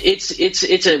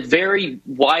it's a very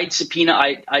wide subpoena.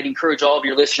 I'd encourage all of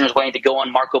your listeners, Wayne, to go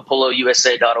on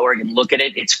MarcoPoloUSA.org and look at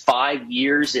it. It's 5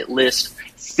 years. It lists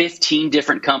 15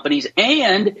 different companies,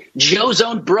 and Joe's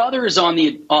own brother is on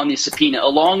the subpoena,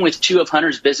 along with two of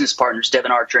Hunter's business partners,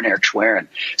 Devin Archer and Eric Schwerin.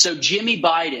 So Jimmy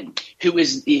Biden, who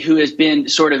has been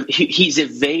he's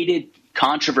evaded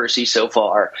controversy so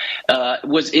far,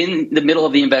 was in the middle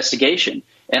of the investigation.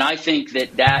 And I think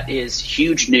that is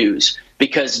huge news,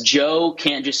 because Joe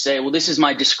can't just say, well, this is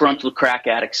my disgruntled crack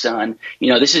addict son.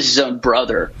 This is his own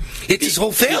brother. It's his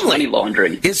whole family. Money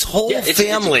laundering. His whole family. It's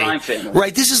a crime family.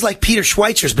 Right. This is like Peter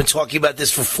Schweizer's been talking about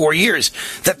this for 4 years,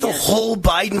 that the whole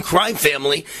Biden crime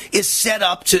family is set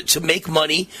up to make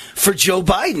money for Joe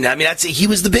Biden. I mean, he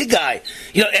was the big guy.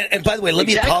 And by the way, let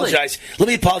me apologize.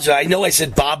 I know I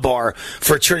said Bob Barr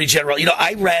for Attorney General.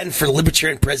 I ran for the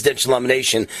Libertarian presidential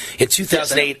nomination in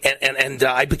 2008, and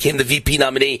I became the VP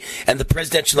nominee, and the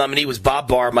presidential nominee was Bob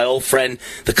Barr, my old friend,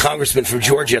 the congressman from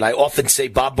Georgia, and I often say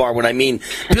Bob Barr when I mean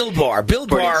Bill Barr. Bill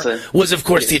Barr was, of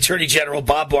course, the attorney general.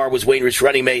 Bob Barr was Wayne Rich's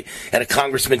running mate and a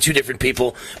congressman, two different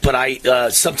people, but I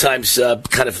sometimes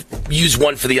kind of use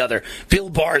one for the other. Bill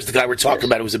Barr is the guy we're talking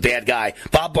about who was a bad guy.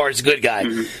 Bob Barr is a good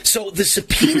guy. So the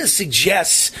subpoena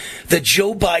suggests that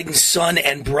Joe Biden's son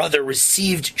and brother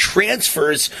received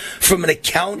transfers from an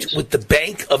account with the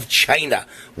Bank of China.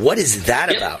 What is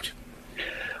that about?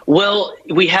 Well,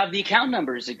 we have the account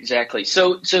numbers exactly.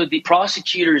 So the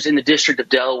prosecutors in the District of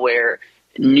Delaware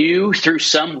knew through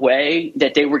some way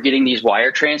that they were getting these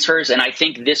wire transfers, and I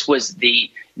think this was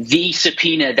the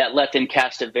subpoena that let them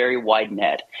cast a very wide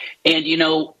net. And, you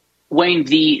know, Wayne,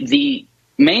 the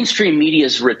mainstream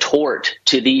media's retort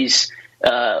to these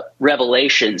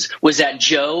revelations was that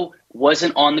Joe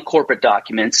wasn't on the corporate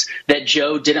documents, that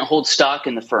Joe didn't hold stock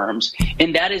in the firms,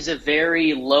 and that is a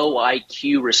very low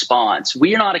IQ response.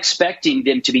 We are not expecting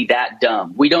them to be that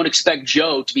dumb. We don't expect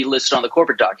Joe to be listed on the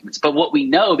corporate documents. But what we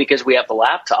know, because we have the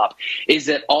laptop, is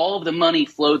that all of the money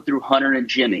flowed through Hunter and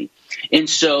Jimmy. And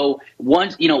so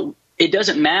once, you know, it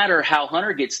doesn't matter how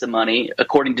Hunter gets the money,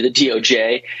 according to the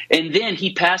DOJ, and then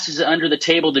he passes it under the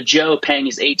table to Joe, paying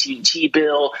his AT&T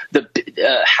bill, the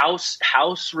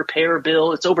house repair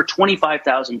bill. It's over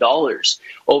 $25,000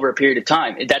 over a period of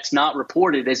time. That's not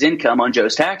reported as income on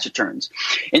Joe's tax returns.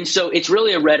 And so it's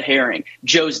really a red herring.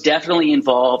 Joe's definitely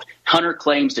involved. Hunter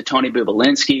claims to Tony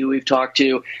Bubalinsky, who we've talked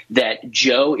to, that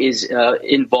Joe is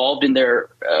involved in their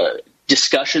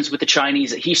discussions with the Chinese,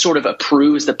 that he sort of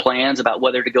approves the plans about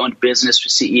whether to go into business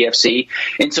with CEFC.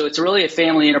 And so it's really a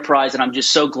family enterprise. And I'm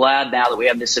just so glad now that we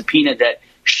have this subpoena that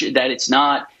it's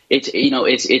not,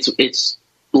 it's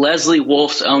Leslie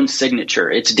Wolf's own signature.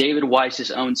 It's David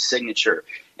Weiss's own signature.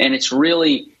 And it's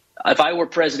really, if I were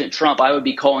President Trump, I would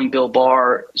be calling Bill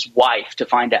Barr's wife to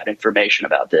find out information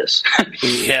about this.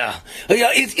 Yeah.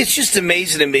 It's just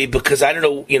amazing to me because I don't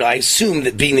know, you know, I assume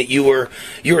that being that you're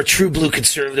a true blue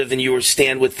conservative and you were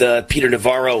stand with Peter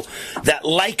Navarro, that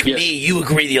like me, you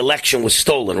agree the election was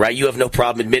stolen, right? You have no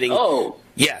problem admitting. Oh,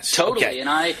 yes. Totally.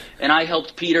 Okay. And I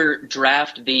helped Peter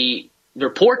draft the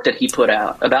report that he put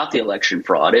out about the election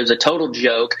fraud. It was a total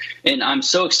joke. And I'm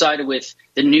so excited with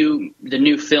the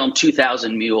new film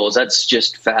 2000 Mules. That's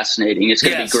just fascinating. It's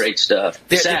going to be great stuff.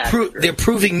 They're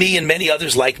proving me and many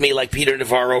others like me, like Peter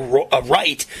Navarro,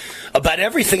 right about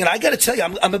everything. And I got to tell you,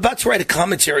 I'm about to write a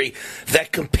commentary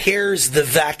that compares the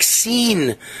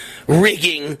vaccine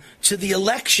rigging to the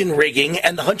election rigging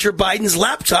and the Hunter Biden's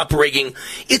laptop rigging.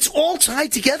 It's all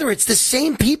tied together. It's the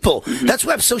same people. Mm-hmm. That's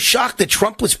why I'm so shocked that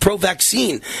Trump was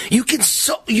pro-vaccine. You can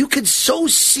so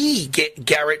see,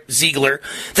 Garrett Ziegler,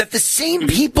 that the same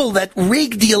people that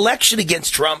rigged the election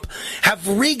against Trump have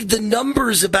rigged the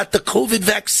numbers about the COVID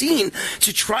vaccine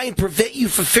to try and prevent you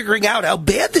from figuring out how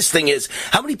bad this thing is,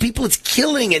 how many people it's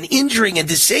killing and injuring and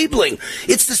disabling.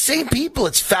 It's the same people.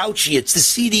 It's Fauci. It's the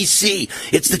CDC.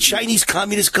 It's the Chinese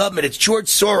Communist government. It's George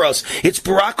Soros. It's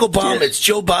Barack Obama. Yes. It's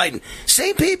Joe Biden.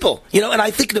 Same people. You know, and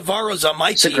I think Navarro's on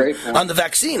my team on the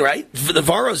vaccine, right?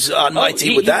 Navarro's on my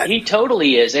team with that. He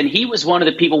totally is. And he was one of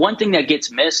the people. One thing that gets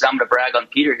missed, I'm going to brag on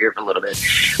Peter here for a little bit.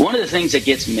 One of the things that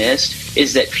gets missed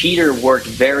is that Peter worked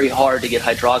very hard to get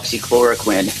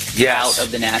hydroxychloroquine out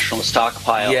of the national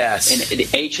stockpile. Yes. And the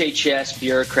HHS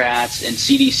bureaucrats and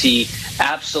CDC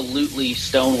absolutely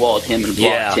stonewalled him and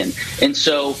blocked him. And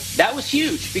so that was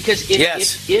huge because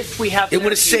if we have, it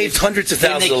would have saved hundreds of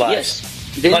thousands of lives.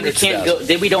 Then we can't go.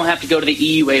 Then we don't have to go to the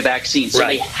EUA vaccine. So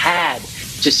they had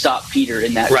to stop Peter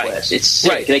in that quest. It's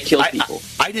sick. They killed people.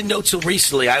 I didn't know till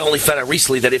recently. I only found out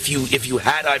recently that if you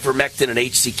had ivermectin and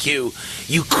HCQ,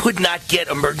 you could not get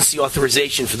emergency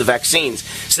authorization for the vaccines.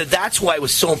 So that's why it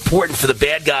was so important for the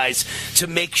bad guys to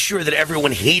make sure that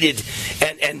everyone hated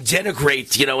and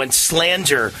denigrate, you know, and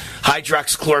slander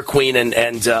hydroxychloroquine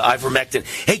and ivermectin.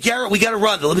 Hey, Garrett, we got to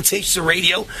run. The limitations of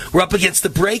radio. We're up against the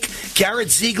break. Garrett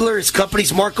Ziegler, his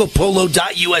company's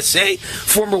MarcoPolo.USA,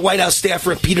 former White House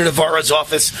staffer in Peter Navarro's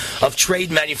office of Trade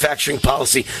and Manufacturing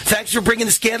Policy. Thanks for bringing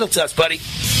the scandal to us, buddy.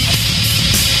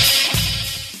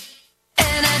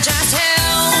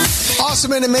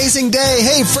 Awesome and amazing day.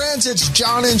 Hey, friends, it's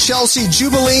John and Chelsea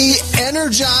Jubilee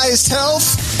Energized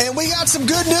Health, and we got some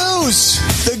good news.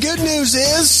 The good news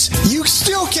is you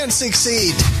still can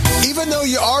succeed, even though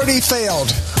you already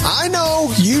failed. I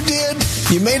know you did.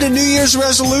 You made a New Year's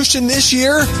resolution this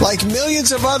year, like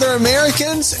millions of other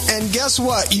Americans, and guess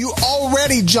what? You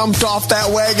already jumped off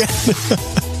that wagon.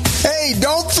 Hey,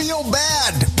 don't feel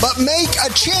bad. but make a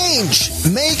change.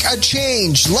 Make a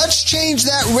change. Let's change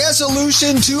that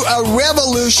resolution to a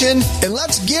revolution, and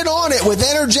let's get on it with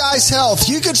Energize Health.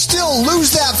 You could still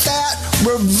lose that fat,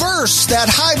 reverse that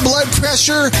high blood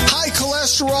pressure, high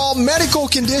cholesterol, medical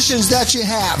conditions that you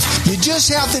have. You just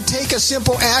have to take a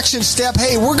simple action step.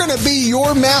 Hey, we're going to be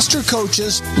your master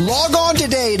coaches. Log on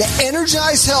today to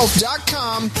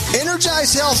EnergizeHealth.com.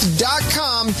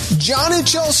 EnergizeHealth.com. John and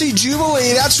Chelsea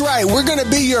Jubilee. That's right. We're going to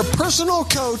be your personal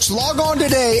coach. Log on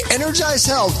today.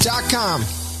 EnergizeHealth.com.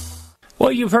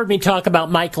 Well, you've heard me talk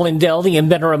about Mike Lindell, the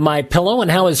inventor of MyPillow,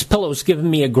 and how his pillow's given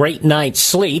me a great night's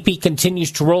sleep. He continues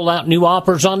to roll out new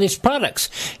offers on his products.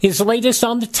 His latest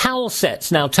on the towel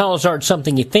sets. Now, towels aren't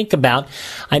something you think about.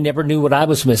 I never knew what I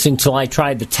was missing till I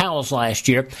tried the towels last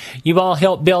year. You've all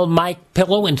helped build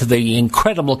MyPillow into the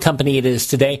incredible company it is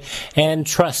today, and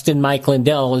trust in Mike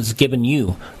Lindell has given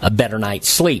you a better night's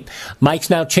sleep. Mike's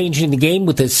now changing the game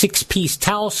with his 6-piece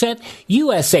towel set,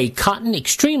 USA cotton,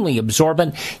 extremely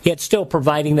absorbent, yet still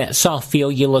providing that soft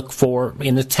feel you look for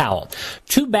in a towel.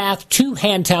 2 bath, 2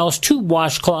 hand towels, 2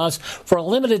 washcloths for a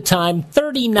limited time,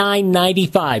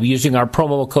 $39.95 using our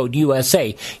promo code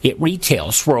USA. It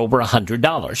retails for over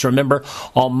 $100. Remember,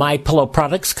 all MyPillow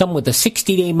products come with a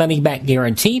 60-day money-back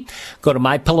guarantee. Go to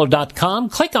MyPillow.com,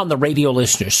 click on the radio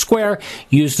listener square,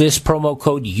 use this promo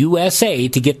code USA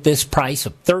to get this price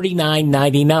of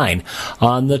 $39.99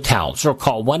 on the towels, or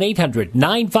call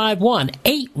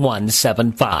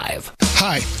 1-800-951-8175.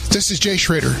 Hi, this is Jay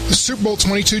Schrader, the Super Bowl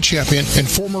 22 champion and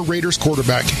former Raiders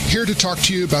quarterback, here to talk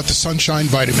to you about the Sunshine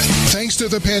Vitamin. Thanks to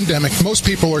the pandemic, most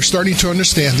people are starting to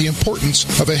understand the importance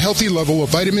of a healthy level of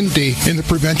vitamin D in the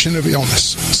prevention of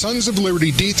illness. Sons of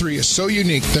Liberty D3 is so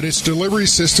unique that its delivery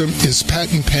system is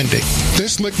patent pending.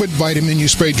 This liquid vitamin you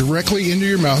spray directly into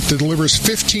your mouth delivers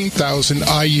 15,000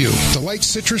 IU. The light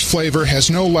citrus flavor has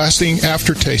no lasting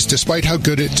aftertaste despite how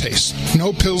good it tastes.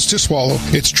 No pills to swallow.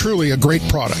 It's truly a great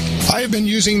product. I have been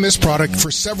using this product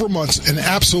for several months and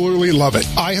absolutely love it.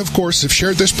 I, of course, have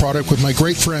shared this product with my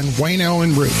great friend Wayne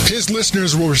Allen Root. His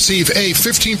listeners will receive a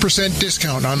 15%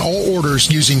 discount on all orders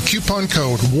using coupon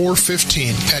code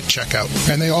WAR15 at checkout.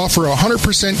 And they offer a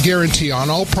 100% guarantee on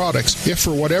all products if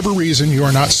for whatever reason you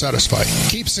are not satisfied.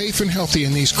 Keep safe and healthy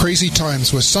in these crazy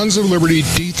times with Sons of Liberty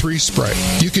D3 Spray.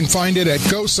 You can find it at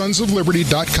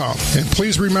GoSonsOfLiberty.com. And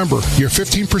please remember, you're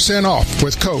 15% off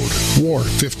with code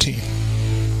WAR15.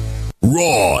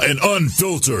 Raw and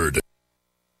unfiltered.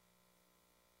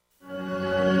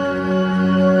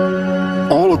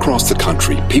 All across the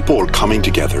country, people are coming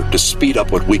together to speed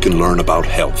up what we can learn about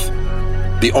health.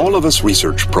 The All of Us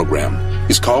Research Program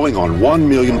is calling on 1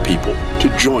 million people to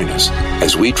join us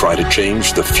as we try to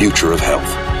change the future of health.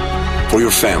 For your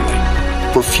family,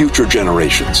 for future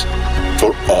generations,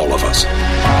 for all of us.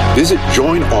 Visit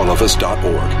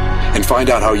joinallofus.org and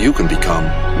find out how you can become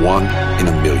 1 in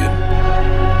a million.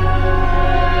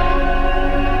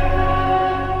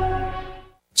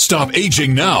 Stop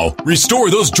aging now. Restore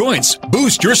those joints.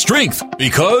 Boost your strength.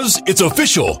 Because it's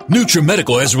official.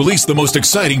 NutriMedical has released the most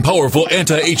exciting, powerful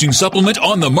anti-aging supplement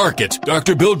on the market.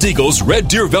 Dr. Bill Deagle's Red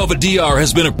Deer Velvet DR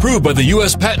has been approved by the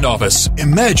U.S. Patent Office.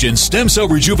 Imagine stem cell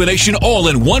rejuvenation all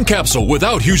in one capsule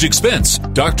without huge expense.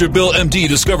 Dr. Bill MD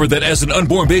discovered that as an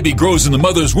unborn baby grows in the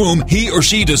mother's womb, he or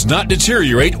she does not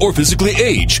deteriorate or physically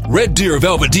age. Red Deer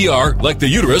Velvet DR, like the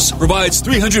uterus, provides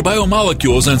 300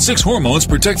 biomolecules and 6 hormones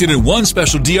protected in one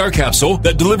special DR capsule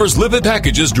that delivers lipid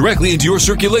packages directly into your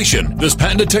circulation. This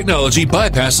patented technology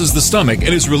bypasses the stomach and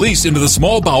is released into the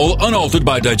small bowel unaltered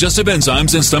by digestive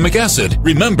enzymes and stomach acid.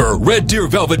 Remember, Red Deer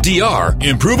Velvet DR.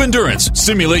 Improve endurance,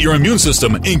 stimulate your immune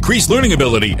system, increase learning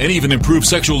ability, and even improve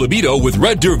sexual libido with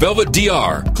Red Deer Velvet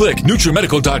DR. Click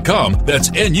NutriMedical.com, that's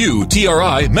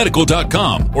NUTRI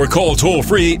Medical.com, or call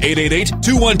toll-free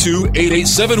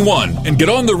 888-212-8871 and get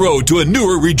on the road to a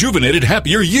newer, rejuvenated,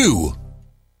 happier you.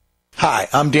 Hi,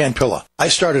 I'm Dan Pilla. I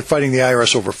started fighting the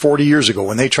IRS over 40 years ago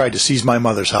when they tried to seize my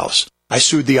mother's house. I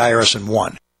sued the IRS and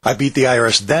won. I beat the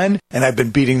IRS then, and I've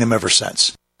been beating them ever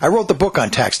since. I wrote the book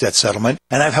on tax debt settlement,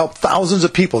 and I've helped thousands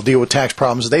of people deal with tax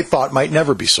problems they thought might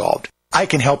never be solved. I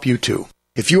can help you too.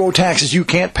 If you owe taxes you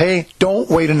can't pay, don't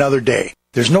wait another day.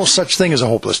 There's no such thing as a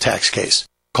hopeless tax case.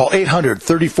 Call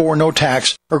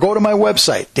 800-34-NO-TAX or go to my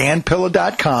website,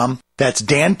 danpilla.com. That's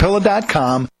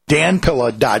danpilla.com,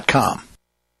 danpilla.com.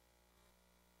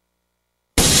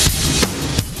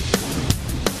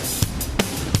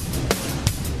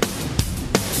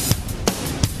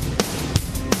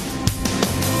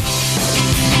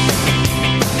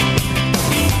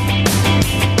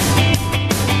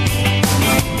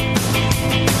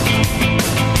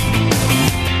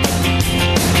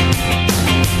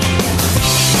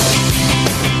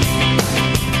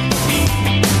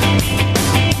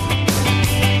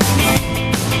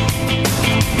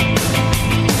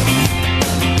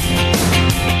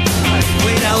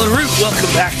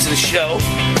 welcome back to the show.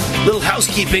 Little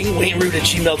housekeeping,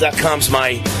 WayneRoot@gmail.com is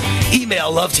my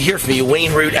email. Love to hear from you,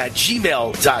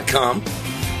 WayneRoot@gmail.com.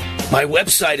 My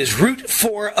website is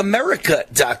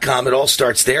rootforamerica.com. It all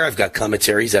starts there. I've got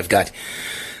commentaries. I've got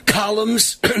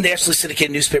columns, nationally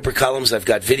syndicated newspaper columns. I've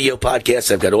got video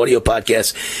podcasts. I've got audio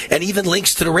podcasts, and even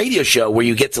links to the radio show where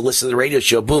you get to listen to the radio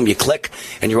show. Boom, you click,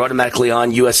 and you're automatically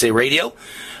on USA Radio.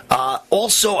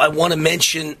 Also, I want to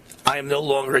mention I am no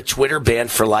longer at Twitter,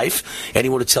 banned for life.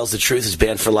 Anyone who tells the truth is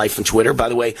banned for life on Twitter. By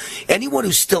the way, anyone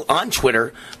who's still on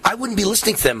Twitter, I wouldn't be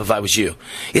listening to them if I was you.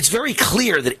 It's very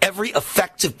clear that every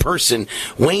effective person,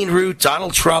 Wayne Root,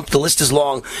 Donald Trump, the list is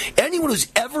long, anyone who's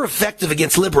ever effective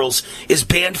against liberals is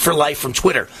banned for life from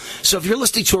Twitter. So if you're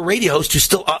listening to a radio host who's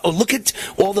still, look at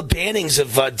all the bannings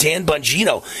of Dan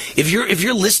Bongino. If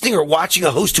you're listening or watching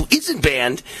a host who isn't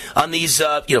banned on these,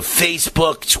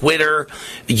 Facebook, Twitter,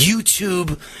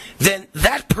 YouTube, then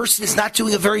that person is not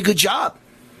doing a very good job.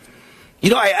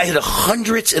 I had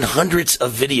hundreds and hundreds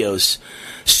of videos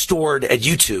stored at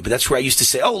YouTube. That's where I used to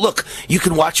say, oh, look, you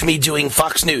can watch me doing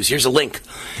Fox News. Here's a link.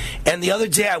 And the other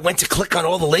day I went to click on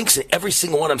all the links, and every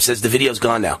single one of them says the video's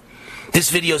gone now. This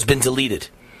video's been deleted.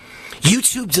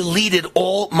 YouTube deleted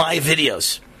all my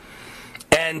videos.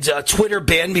 And Twitter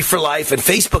banned me for life, and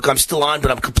Facebook I'm still on,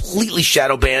 but I'm completely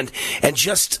shadow banned. And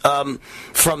just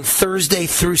from Thursday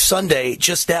through Sunday,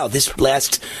 just now, this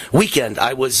last weekend,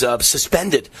 I was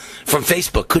suspended from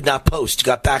Facebook, could not post,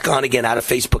 got back on again out of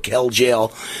Facebook hell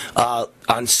jail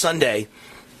on Sunday.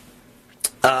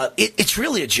 It's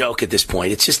really a joke at this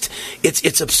point. It's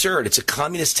absurd. It's a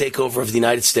communist takeover of the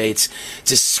United States.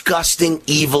 Disgusting,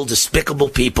 evil, despicable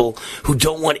people who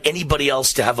don't want anybody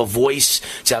else to have a voice,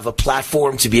 to have a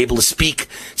platform, to be able to speak,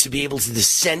 to be able to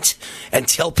dissent and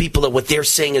tell people that what they're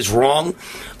saying is wrong.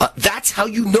 That's how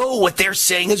you know what they're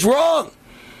saying is wrong.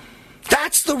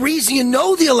 That's the reason you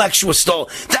know the election was stolen.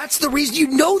 That's the reason you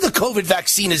know the COVID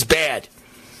vaccine is bad.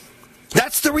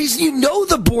 That's the reason you know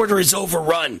the border is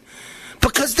overrun.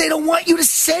 Because they don't want you to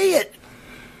say it.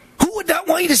 Who would not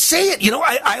want you to say it?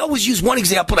 I always use one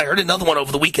example, and I heard another one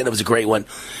over the weekend. It was a great one.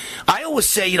 I always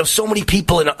say, so many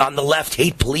people on the left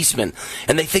hate policemen,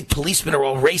 and they think policemen are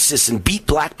all racist and beat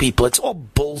black people. It's all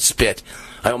bullspit.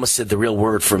 I almost said the real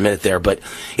word for a minute there, but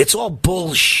it's all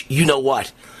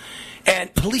you-know-what.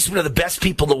 And policemen are the best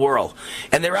people in the world,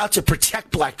 and they're out to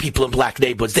protect black people in black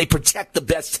neighborhoods. They protect the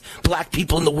best black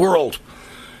people in the world.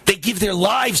 They give their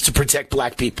lives to protect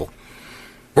black people.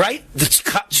 Right? The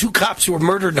two cops who were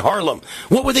murdered in Harlem.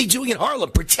 What were they doing in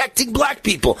Harlem? Protecting black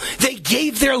people. They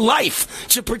gave their life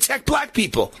to protect black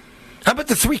people. How about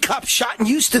the 3 cops shot in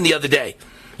Houston the other day?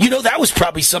 That was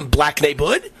probably some black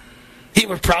neighborhood. They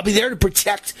were probably there to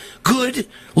protect good,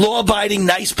 law-abiding,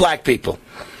 nice black people.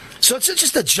 So it's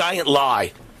just a giant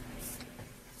lie.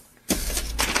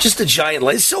 Just a giant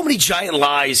lie. There's so many giant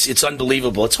lies, it's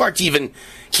unbelievable. It's hard to even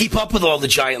keep up with all the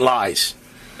giant lies.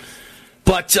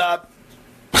 But,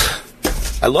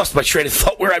 I lost my train of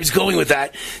thought where I was going with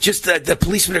that. Just the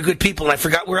policemen are good people, and I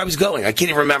forgot where I was going. I can't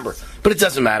even remember. But it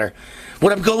doesn't matter.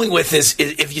 What I'm going with is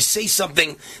if you say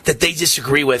something that they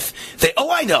disagree with,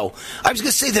 I know. I was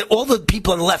going to say that all the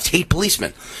people on the left hate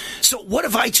policemen. So what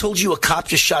if I told you a cop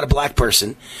just shot a black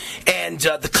person, and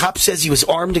the cop says he was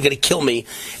armed and going to kill me,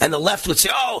 and the left would say,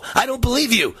 oh, I don't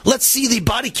believe you. Let's see the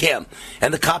body cam.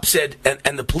 And the cop said,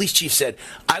 and the police chief said,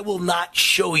 I will not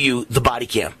show you the body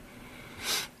cam.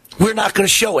 We're not going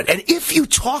to show it. And if you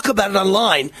talk about it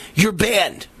online, you're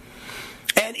banned.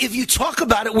 And if you talk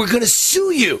about it, we're going to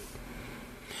sue you.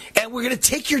 And we're going to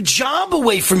take your job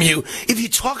away from you if you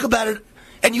talk about it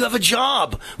and you have a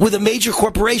job with a major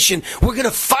corporation. We're going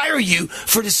to fire you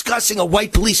for discussing a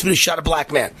white policeman who shot a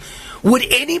black man. Would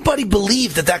anybody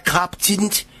believe that cop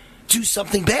didn't do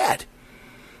something bad?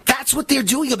 That's what they're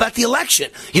doing about the election.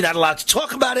 You're not allowed to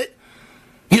talk about it.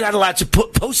 You're not allowed to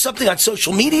post something on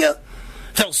social media.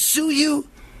 They'll sue you.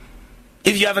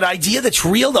 If you have an idea that's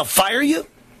real, they'll fire you.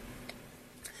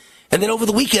 And then over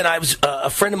the weekend, a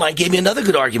friend of mine gave me another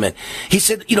good argument. He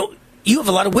said, you have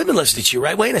a lot of women listening to you,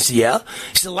 right, Wayne? I said, yeah.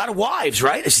 He said, a lot of wives,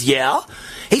 right? I said, yeah.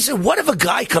 He said, what if a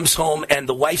guy comes home and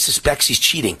the wife suspects he's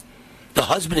cheating? The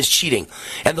husband is cheating.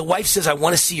 And the wife says, I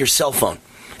want to see your cell phone.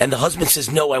 And the husband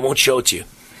says, no, I won't show it to you.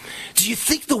 Do you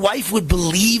think the wife would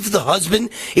believe the husband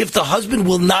if the husband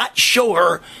will not show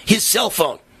her his cell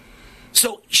phone?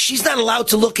 So she's not allowed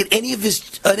to look at any of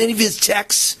his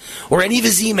texts or any of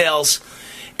his emails,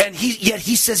 and yet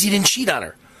he says he didn't cheat on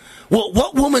her. Well,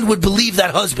 what woman would believe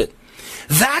that husband?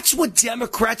 That's what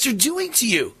Democrats are doing to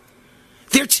you.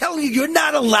 They're telling you you're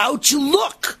not allowed to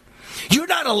look. You're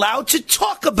not allowed to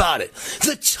talk about it.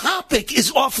 The topic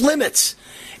is off limits.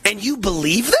 And you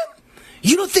believe them?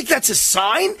 You don't think that's a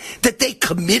sign that they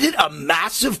committed a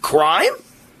massive crime?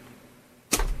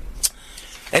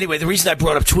 Anyway, the reason I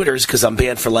brought up Twitter is because I'm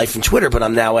banned for life from Twitter, but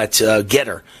I'm now at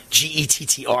Getter,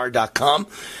 GETTR.com.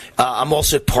 I'm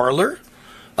also at Parler,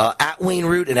 at Wayne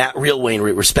Root and at Real Wayne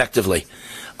Root, respectively.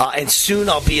 And soon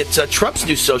I'll be at Trump's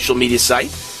new social media site.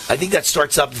 I think that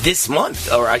starts up this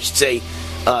month, or I should say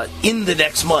in the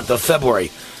next month of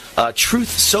February. Truth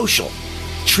Social.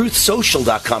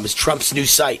 TruthSocial.com is Trump's new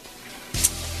site.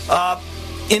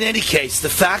 In any case, the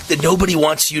fact that nobody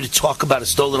wants you to talk about a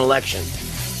stolen election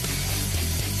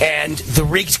and the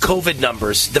rigged COVID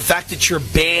numbers, the fact that you're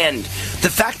banned, the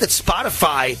fact that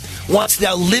Spotify wants to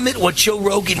now limit what Joe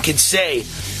Rogan can say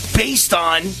based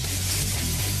on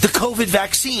the COVID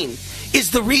vaccine is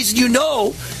the reason you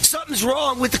know something's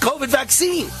wrong with the COVID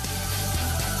vaccine.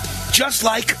 Just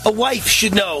like a wife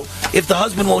should know if the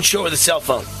husband won't show her the cell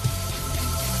phone.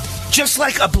 Just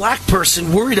like a black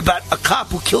person worried about a cop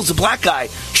who kills a black guy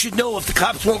should know if the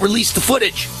cops won't release the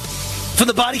footage from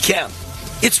the body cam.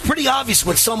 It's pretty obvious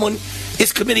when someone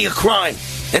is committing a crime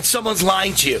and someone's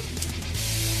lying to you.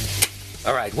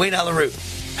 All right, Wayne Allyn Root.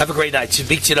 Have a great night.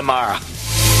 Speak to you tomorrow.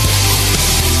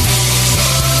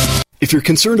 If you're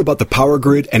concerned about the power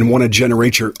grid and want to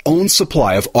generate your own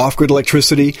supply of off-grid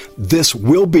electricity, this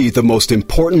will be the most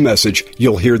important message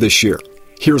you'll hear this year.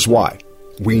 Here's why.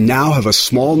 We now have a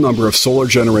small number of solar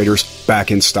generators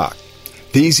back in stock.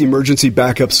 These emergency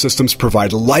backup systems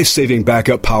provide life-saving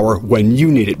backup power when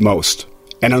you need it most.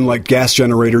 And unlike gas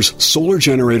generators, solar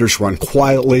generators run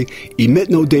quietly,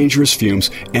 emit no dangerous fumes,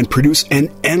 and produce an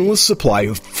endless supply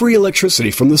of free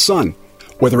electricity from the sun.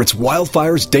 Whether it's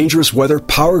wildfires, dangerous weather,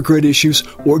 power grid issues,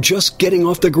 or just getting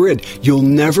off the grid, you'll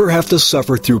never have to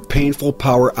suffer through painful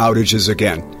power outages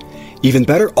again. Even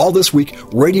better, all this week,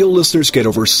 radio listeners get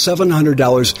over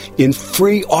 $700 in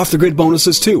free off-the-grid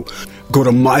bonuses, too. Go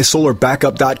to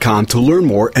mysolarbackup.com to learn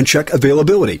more and check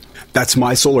availability. That's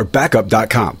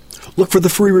mysolarbackup.com. Look for the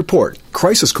free report,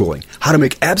 Crisis Cooling, how to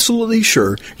make absolutely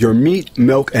sure your meat,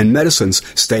 milk, and medicines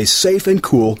stay safe and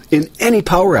cool in any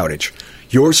power outage.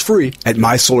 Yours free at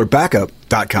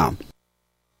mysolarbackup.com.